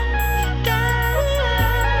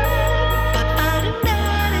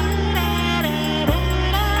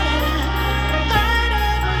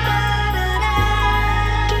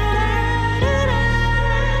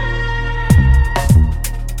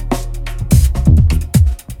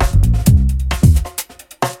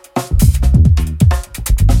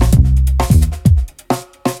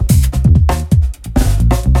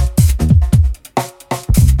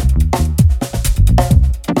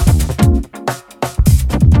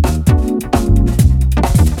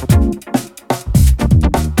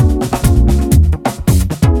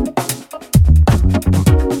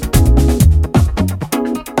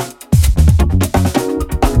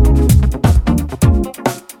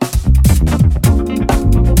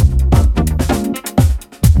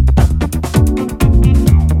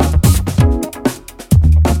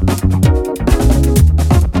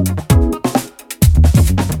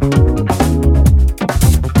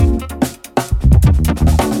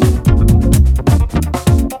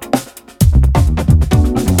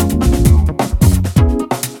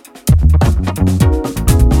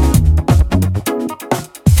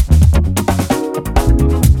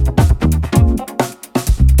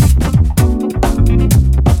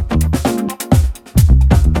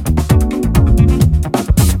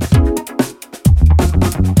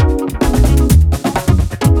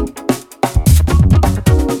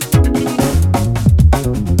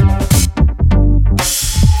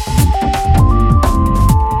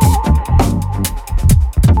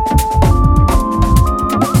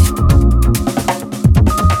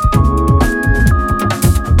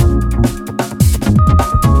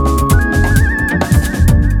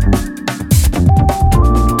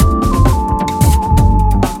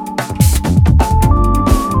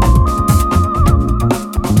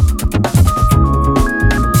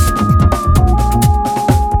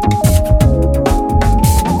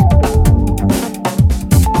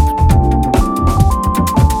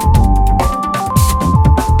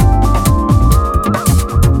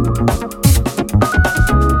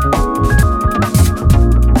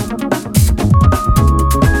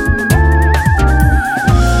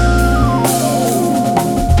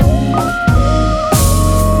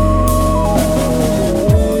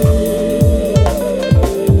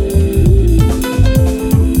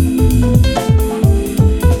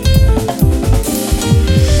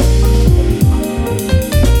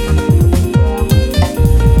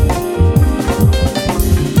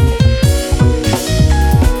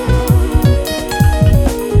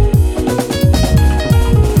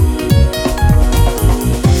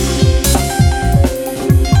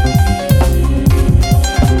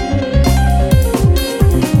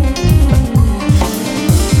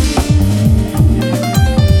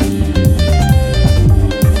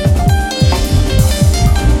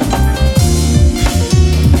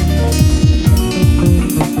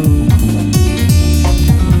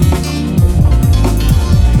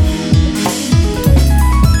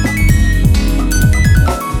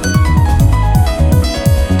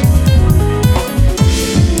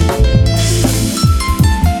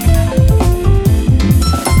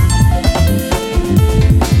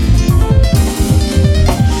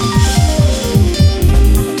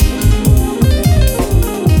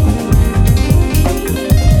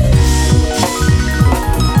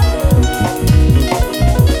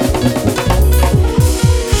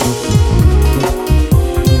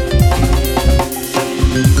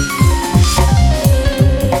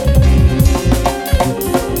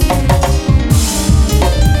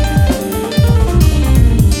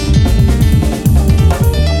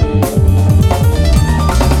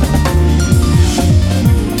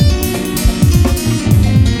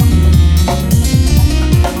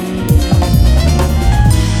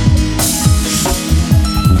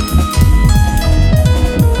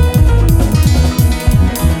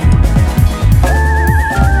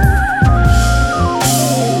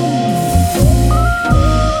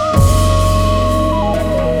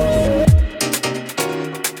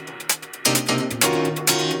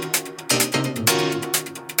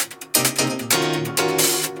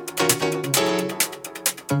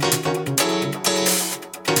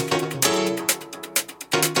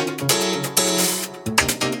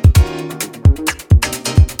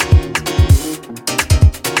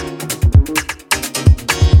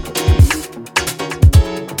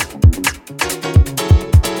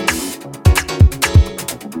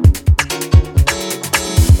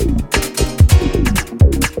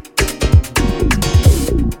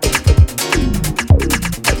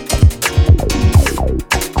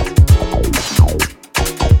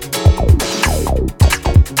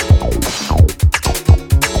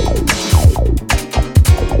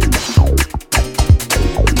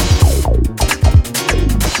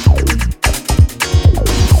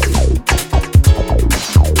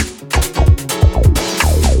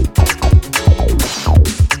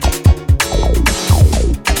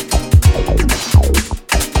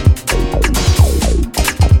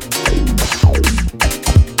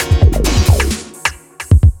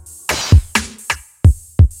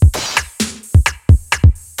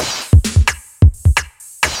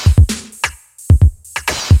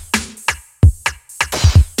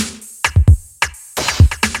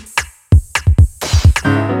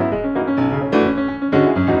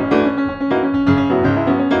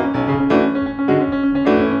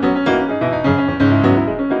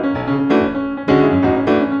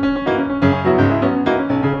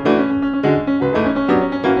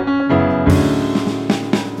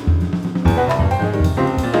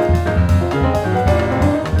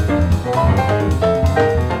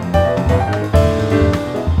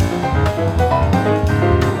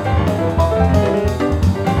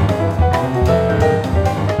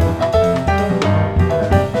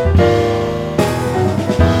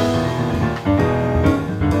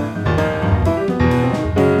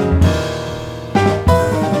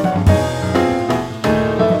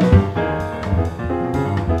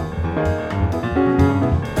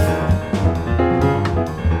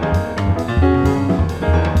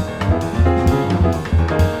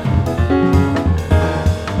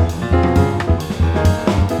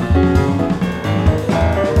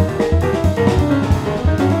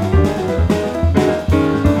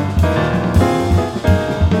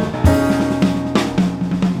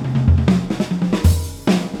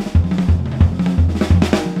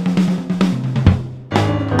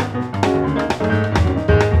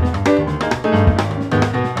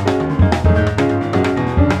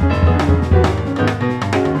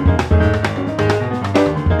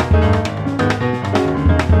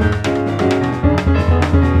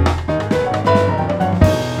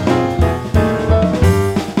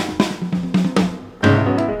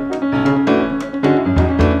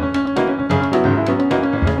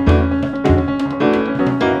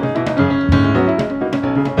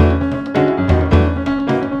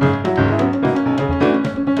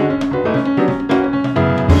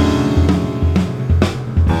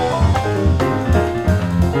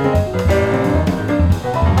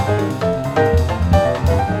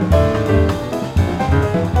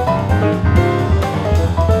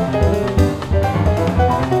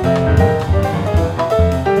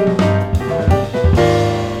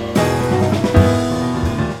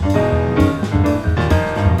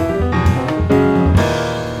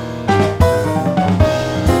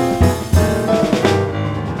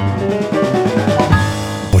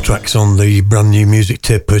 tracks on the brand new music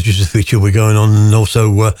tape purchaser feature we're going on, and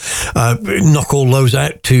also knock all those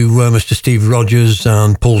out to Mr. Steve Rogers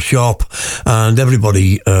and Paul Sharp and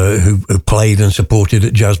everybody who played and supported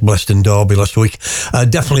at Jazz Blessed in Derby last week.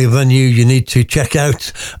 Definitely a venue you need to check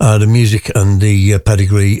out. The music and the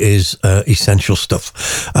pedigree is essential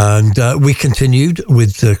stuff. And we continued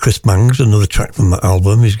with Chris Bangs, another track from that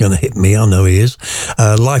album. He's going to hit me, I know he is.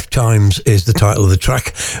 Lifetimes is the title of the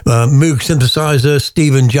track. Moog synthesizer,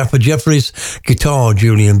 Stephen Jaffa Jeffries. Guitar,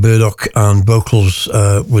 Julian Burdock. And vocals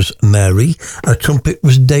was Mary. Trumpet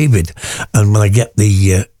was David. And when I get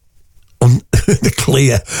the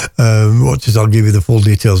clear I'll give you the full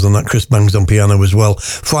details on that. Chris Bangs on piano as well.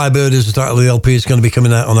 Firebird is the title of the LP. It's going to be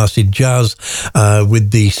coming out on Acid Jazz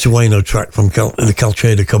with the Sueno track from the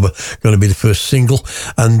Calceda cover going to be the first single.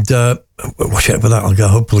 And watch out for that. I'll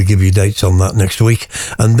hopefully give you dates on that next week.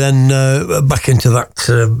 And then back into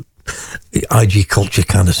that IG Culture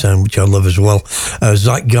kind of sound, which I love as well.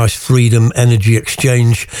 Zeitgeist Freedom Energy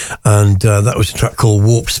Exchange, and that was a track called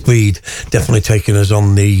Warp Speed, definitely taking us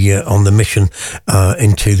on the mission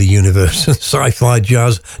into the universe. Sci-Fi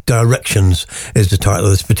Jazz Directions is the title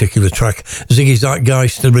of this particular track. Ziggy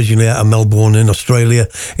Zeitgeist, originally out of Melbourne in Australia.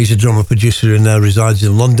 He's a drummer producer and now resides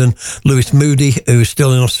in London. Lewis Moody, who is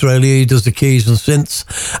still in Australia, he does the keys and synths,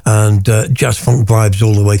 and jazz funk vibes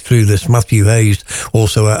all the way through this. Matthew Hayes,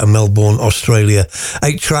 also out of Melbourne, Australia.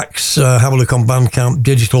 8 tracks. Have a look on Bandcamp,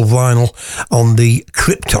 digital vinyl on the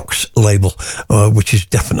Cryptox label, which is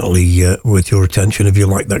definitely worth your attention if you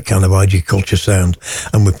like that kind of IG Culture sound.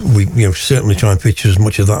 And we certainly try and feature as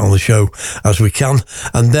much of that on the show as we can.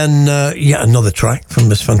 And then yet another track from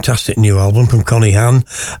this fantastic new album from Connie Han,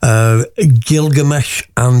 Gilgamesh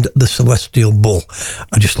and the Celestial Bull.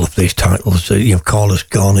 I just love these titles. Carlos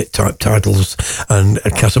Garnett type titles and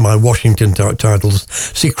Casimir Washington type titles.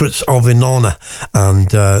 Secrets of Inanna and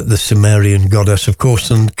the Sumerian Goddess, of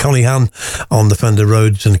course, and Connie Han on the Fender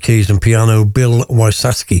Rhodes and keys and piano, Bill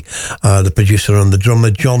Wysacki, the producer and the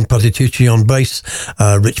drummer, John Patitucci on bass,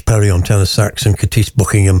 Rich Perry on tenor sax, and Katis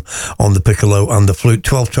Buckingham on the piccolo and the flute.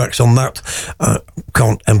 12 tracks on that.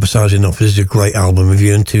 Can't emphasize enough, this is a great album. If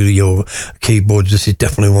you're into your keyboards, this is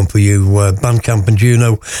definitely one for you. Bandcamp and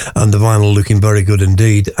Juno, and the vinyl looking very good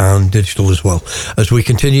indeed, and digital as well. As we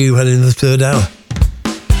continue heading into the third hour.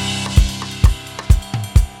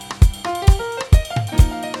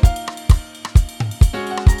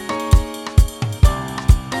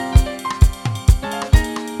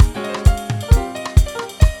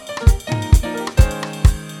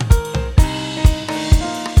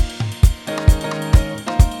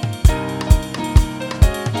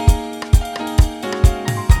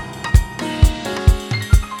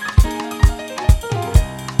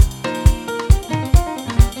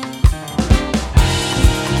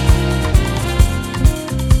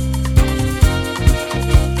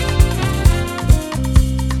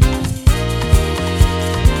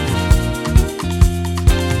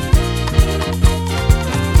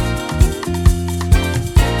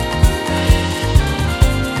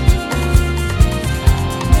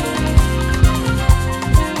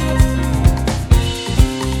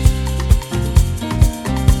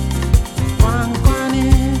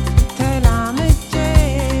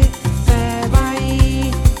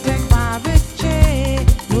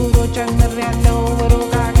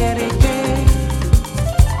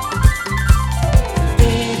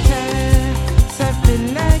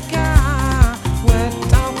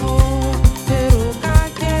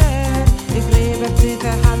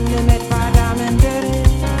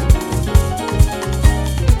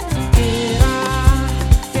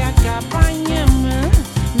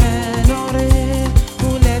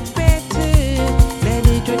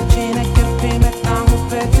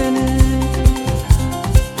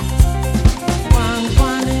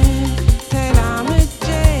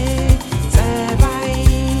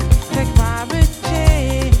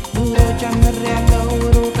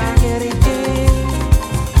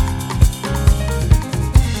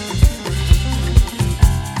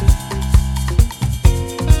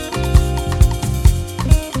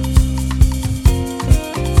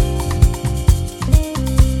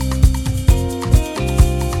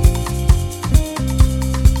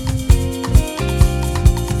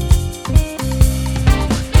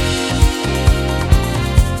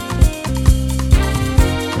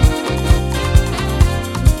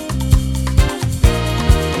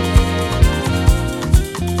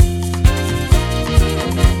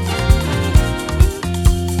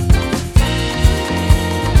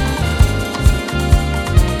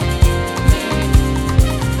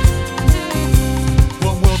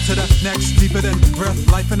 next, deeper than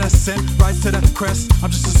breath, life and ascent, rise to the crest.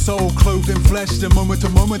 I'm just a soul clothed in flesh. The moment to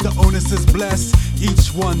moment, the onus is blessed.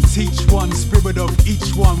 Each one, teach one, spirit of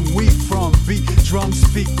each one. We from beat, drum,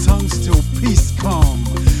 speak tongues till peace come.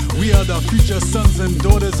 We are the future sons and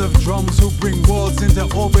daughters of drums who bring worlds into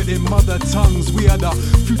orbit in mother tongues. We are the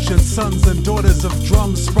future sons and daughters of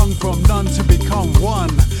drums sprung from none to become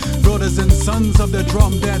one. Daughters and sons of the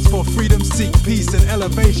drum dance for freedom, seek peace and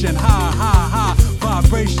elevation. Ha ha ha,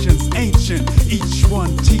 vibrations ancient. Each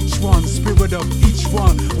one, teach one, spirit of each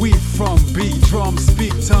one. We from beat, drum,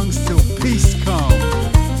 speak tongues till peace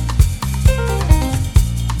come.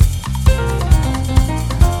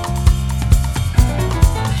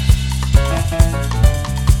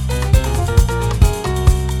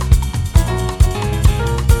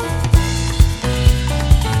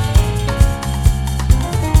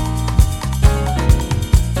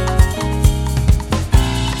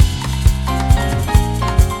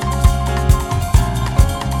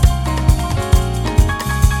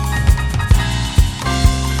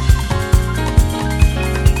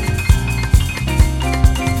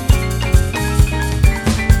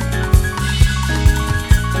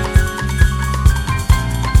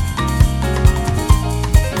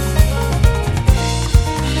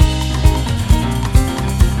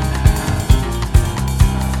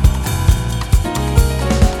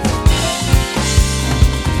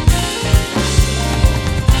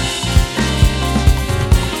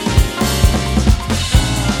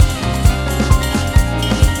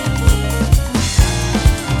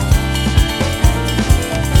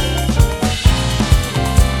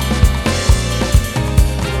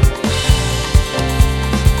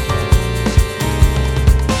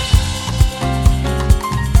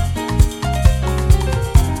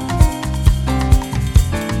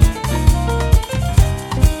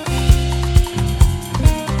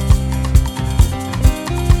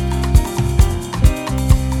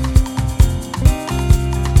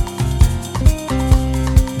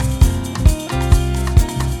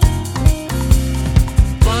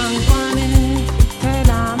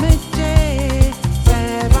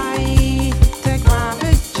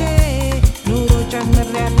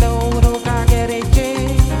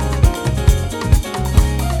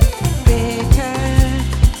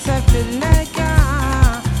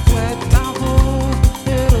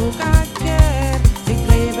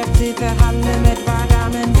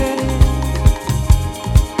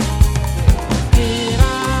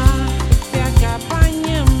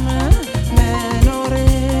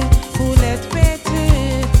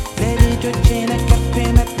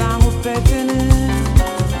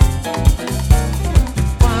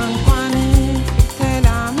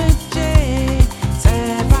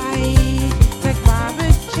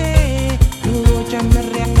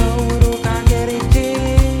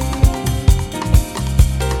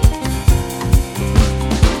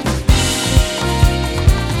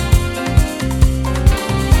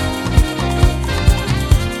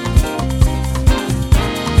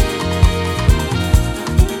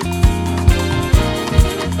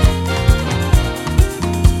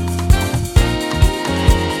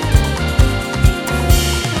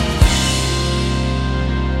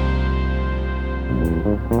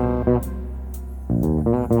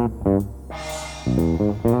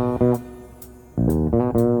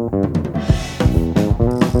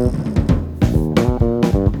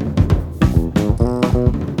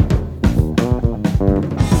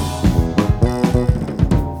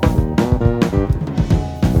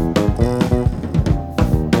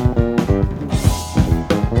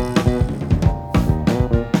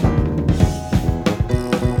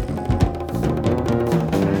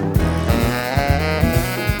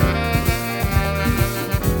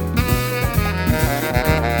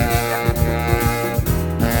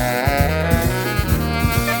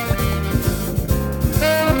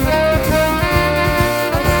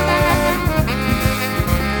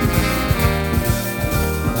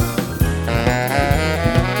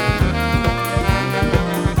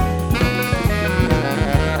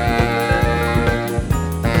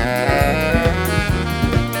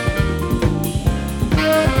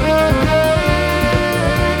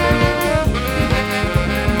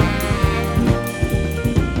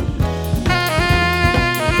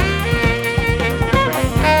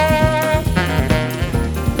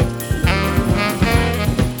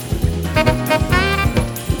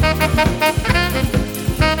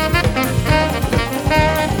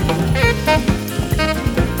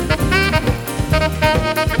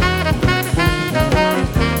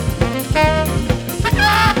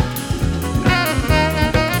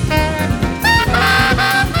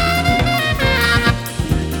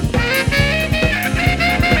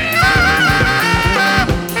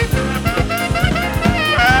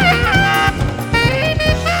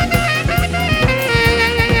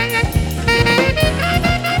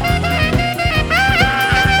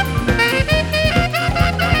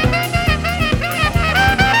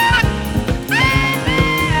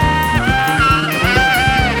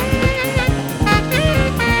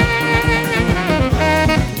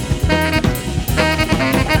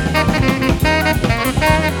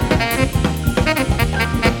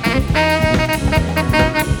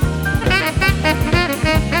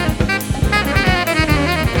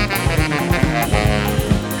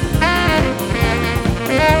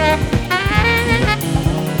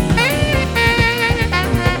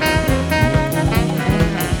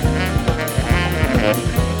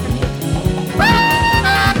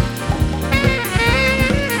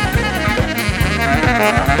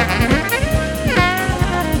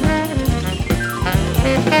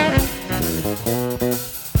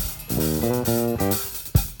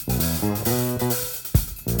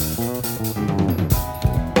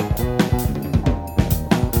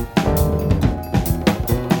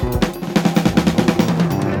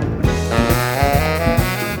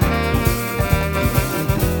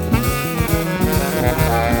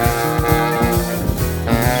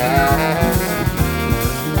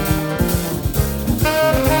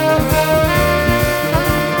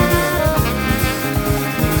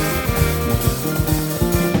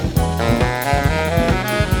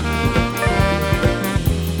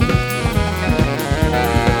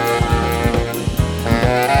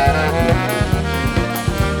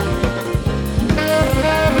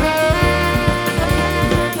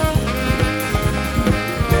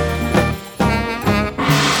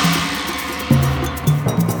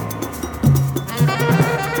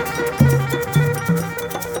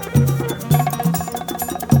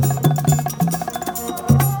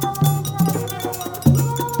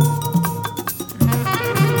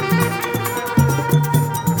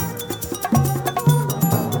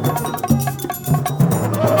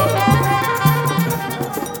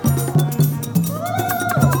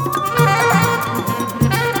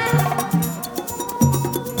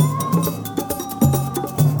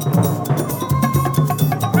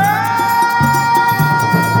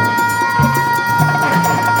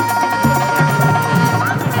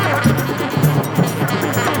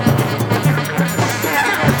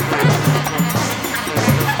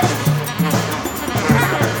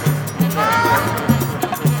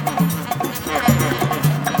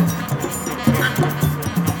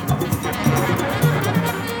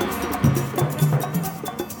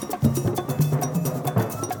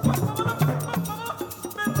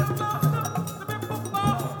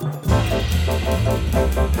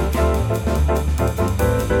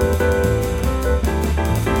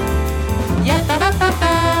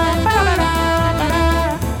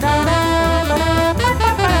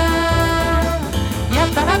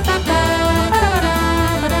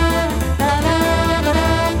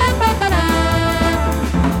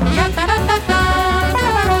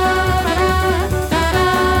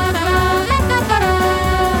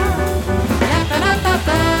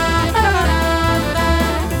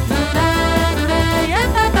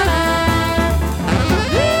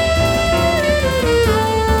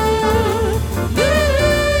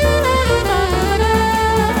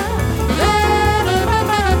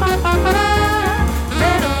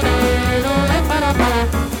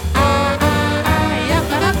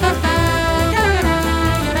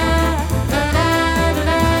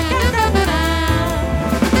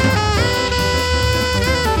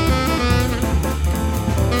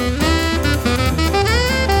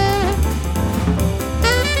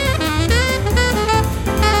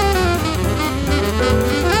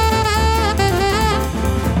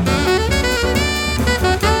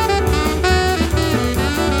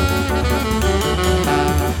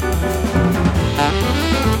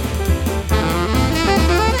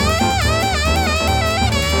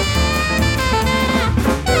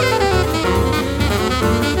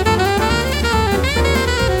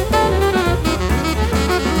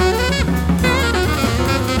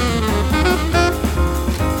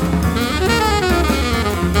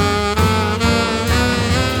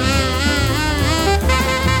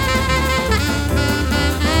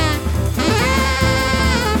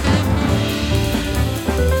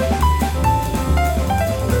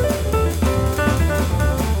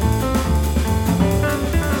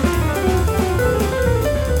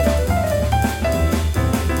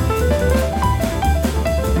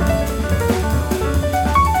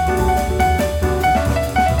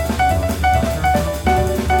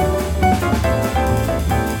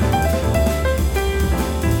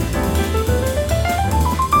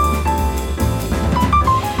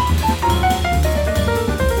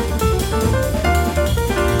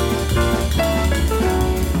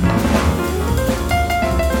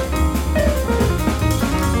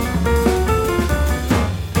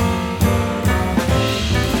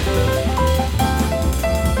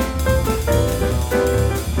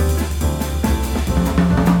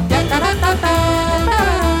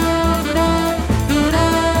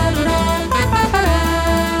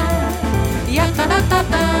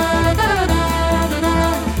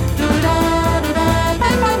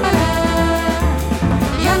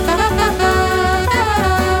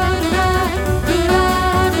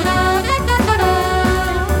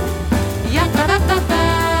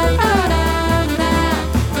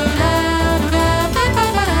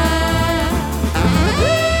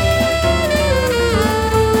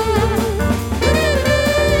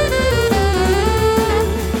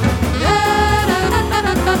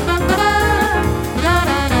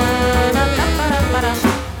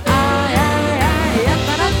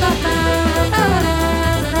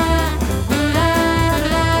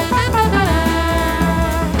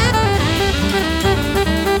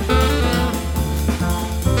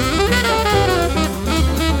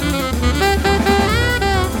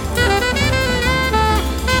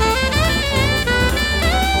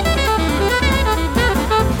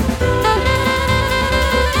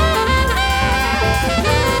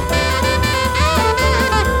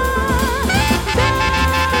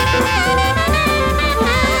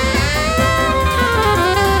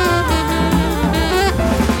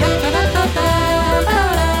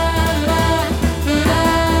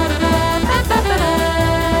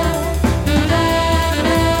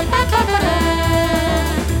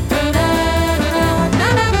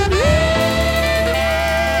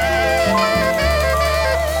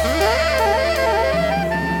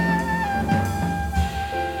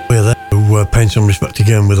 paying some respect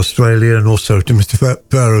again with Australia, and also to Mr.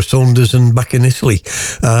 Pharoah Sanders and back in Italy.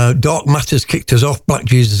 Dark Matters kicked us off. Black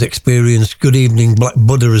Jesus Experience. Good Evening Black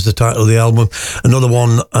Buddha is the title of the album. Another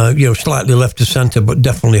one, slightly left of centre, but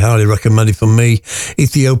definitely highly recommended for me.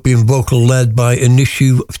 Ethiopian vocal led by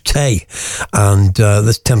Inushu Tay, and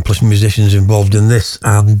there's 10 plus musicians involved in this,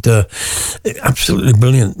 and absolutely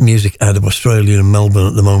brilliant music out of Australia and Melbourne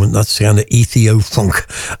at the moment. That's the kind of Ethio funk,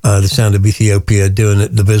 the sound of Ethiopia doing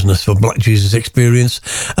it the business for Black Jesus Experience.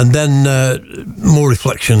 And then more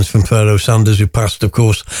reflections from Pharoah Sanders, who passed, of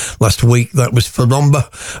course, last week. That was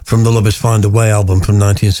Faromba from the Lovers Find a Way album from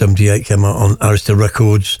 1978, came out on Arista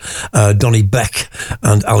Records. Donnie Beck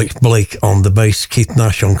and Alex Blake on the bass, Keith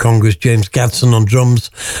Nash on congas, James Gadsden on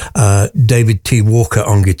drums, David T. Walker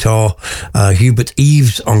on guitar, Hubert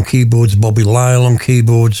Eves on keyboards, Bobby Lyle on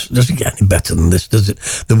keyboards. Doesn't get any better than this, does it?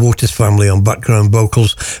 The Waters family on background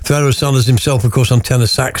vocals, Pharoah Sanders himself, of course, on tenor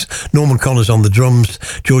sax, Norman Connors on the drums,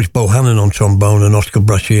 George Bohannon on trombone, and Oscar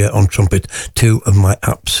Brashear on trumpet. Two of my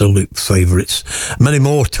absolute favourites. Many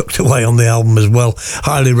more tucked away on the album as well.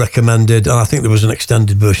 Highly recommended, and I think there was an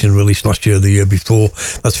extended version released last year or the year before.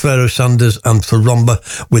 That's Pharoah Sanders and Faromba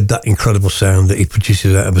with that incredible sound that he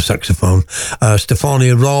produces out of a saxophone.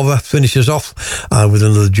 Stefania Rava finishes off with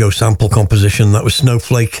another Joe Sample composition. That was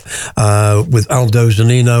Snowflake, with Aldo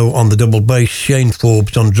Zanino on the double bass, Shane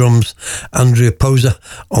Forbes on drums, Andrea Posa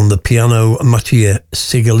on the piano, Mattia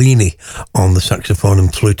Sigolini on the saxophone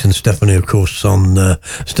and flute, and Stefania, of course, on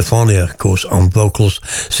Stefania, of course, on vocals.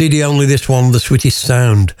 CD only, this one, The Sweetest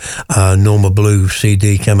Sound, Norma Blue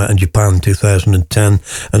CD, came out in Japan 2010,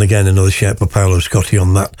 and again another shout for Paolo Scotti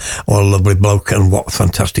on that. What a lovely bloke, and what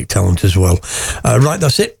fantastic talent as well. Right,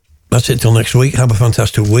 that's it. That's it till next week. Have a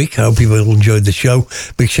fantastic week. I hope you've all enjoyed the show.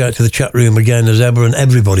 Big shout out to the chat room again as ever, and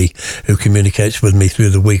everybody who communicates with me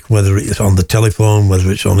through the week, whether it's on the telephone, whether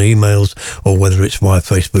it's on emails, or whether it's via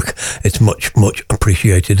Facebook. It's much, much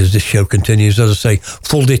appreciated as this show continues. As I say,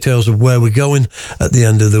 full details of where we're going at the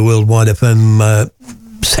end of the Worldwide FM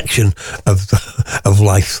section of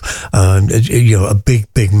life. A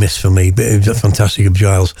big miss for me, but it was fantastic of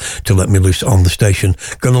Giles to let me loose on the station.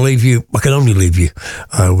 I can only leave you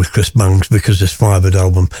with Chris Bangs, because this Firebird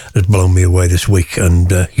album has blown me away this week,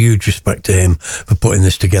 and huge respect to him for putting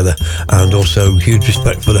this together, and also huge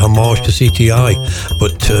respect for the homage to CTI.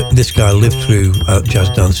 But this guy lived through Jazz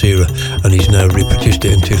Dance era, and he's now reproduced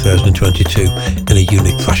it in 2022 in a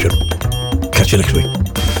unique fashion. Catch you next week.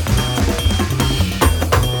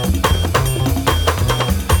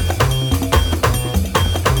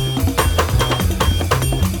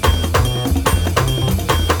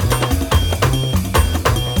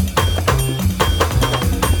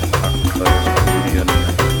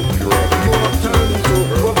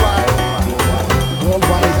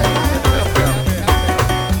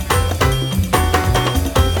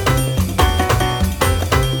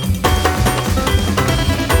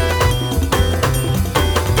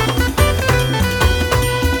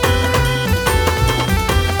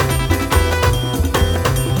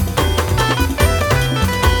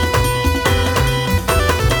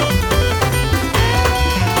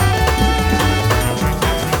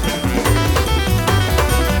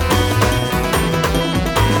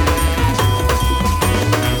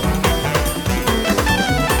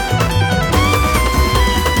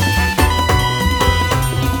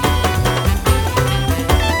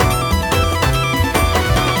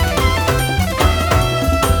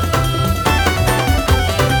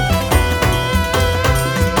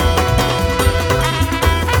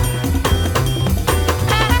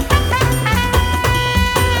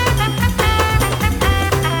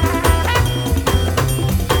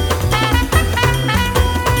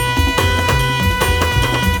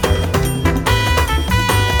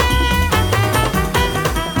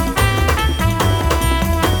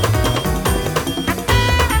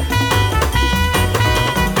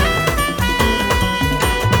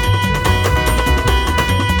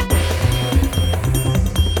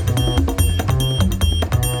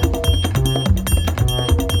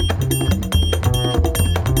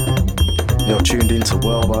 Tuned into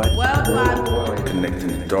Worldwide. Connecting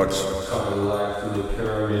the dots.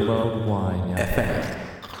 Worldwide FM.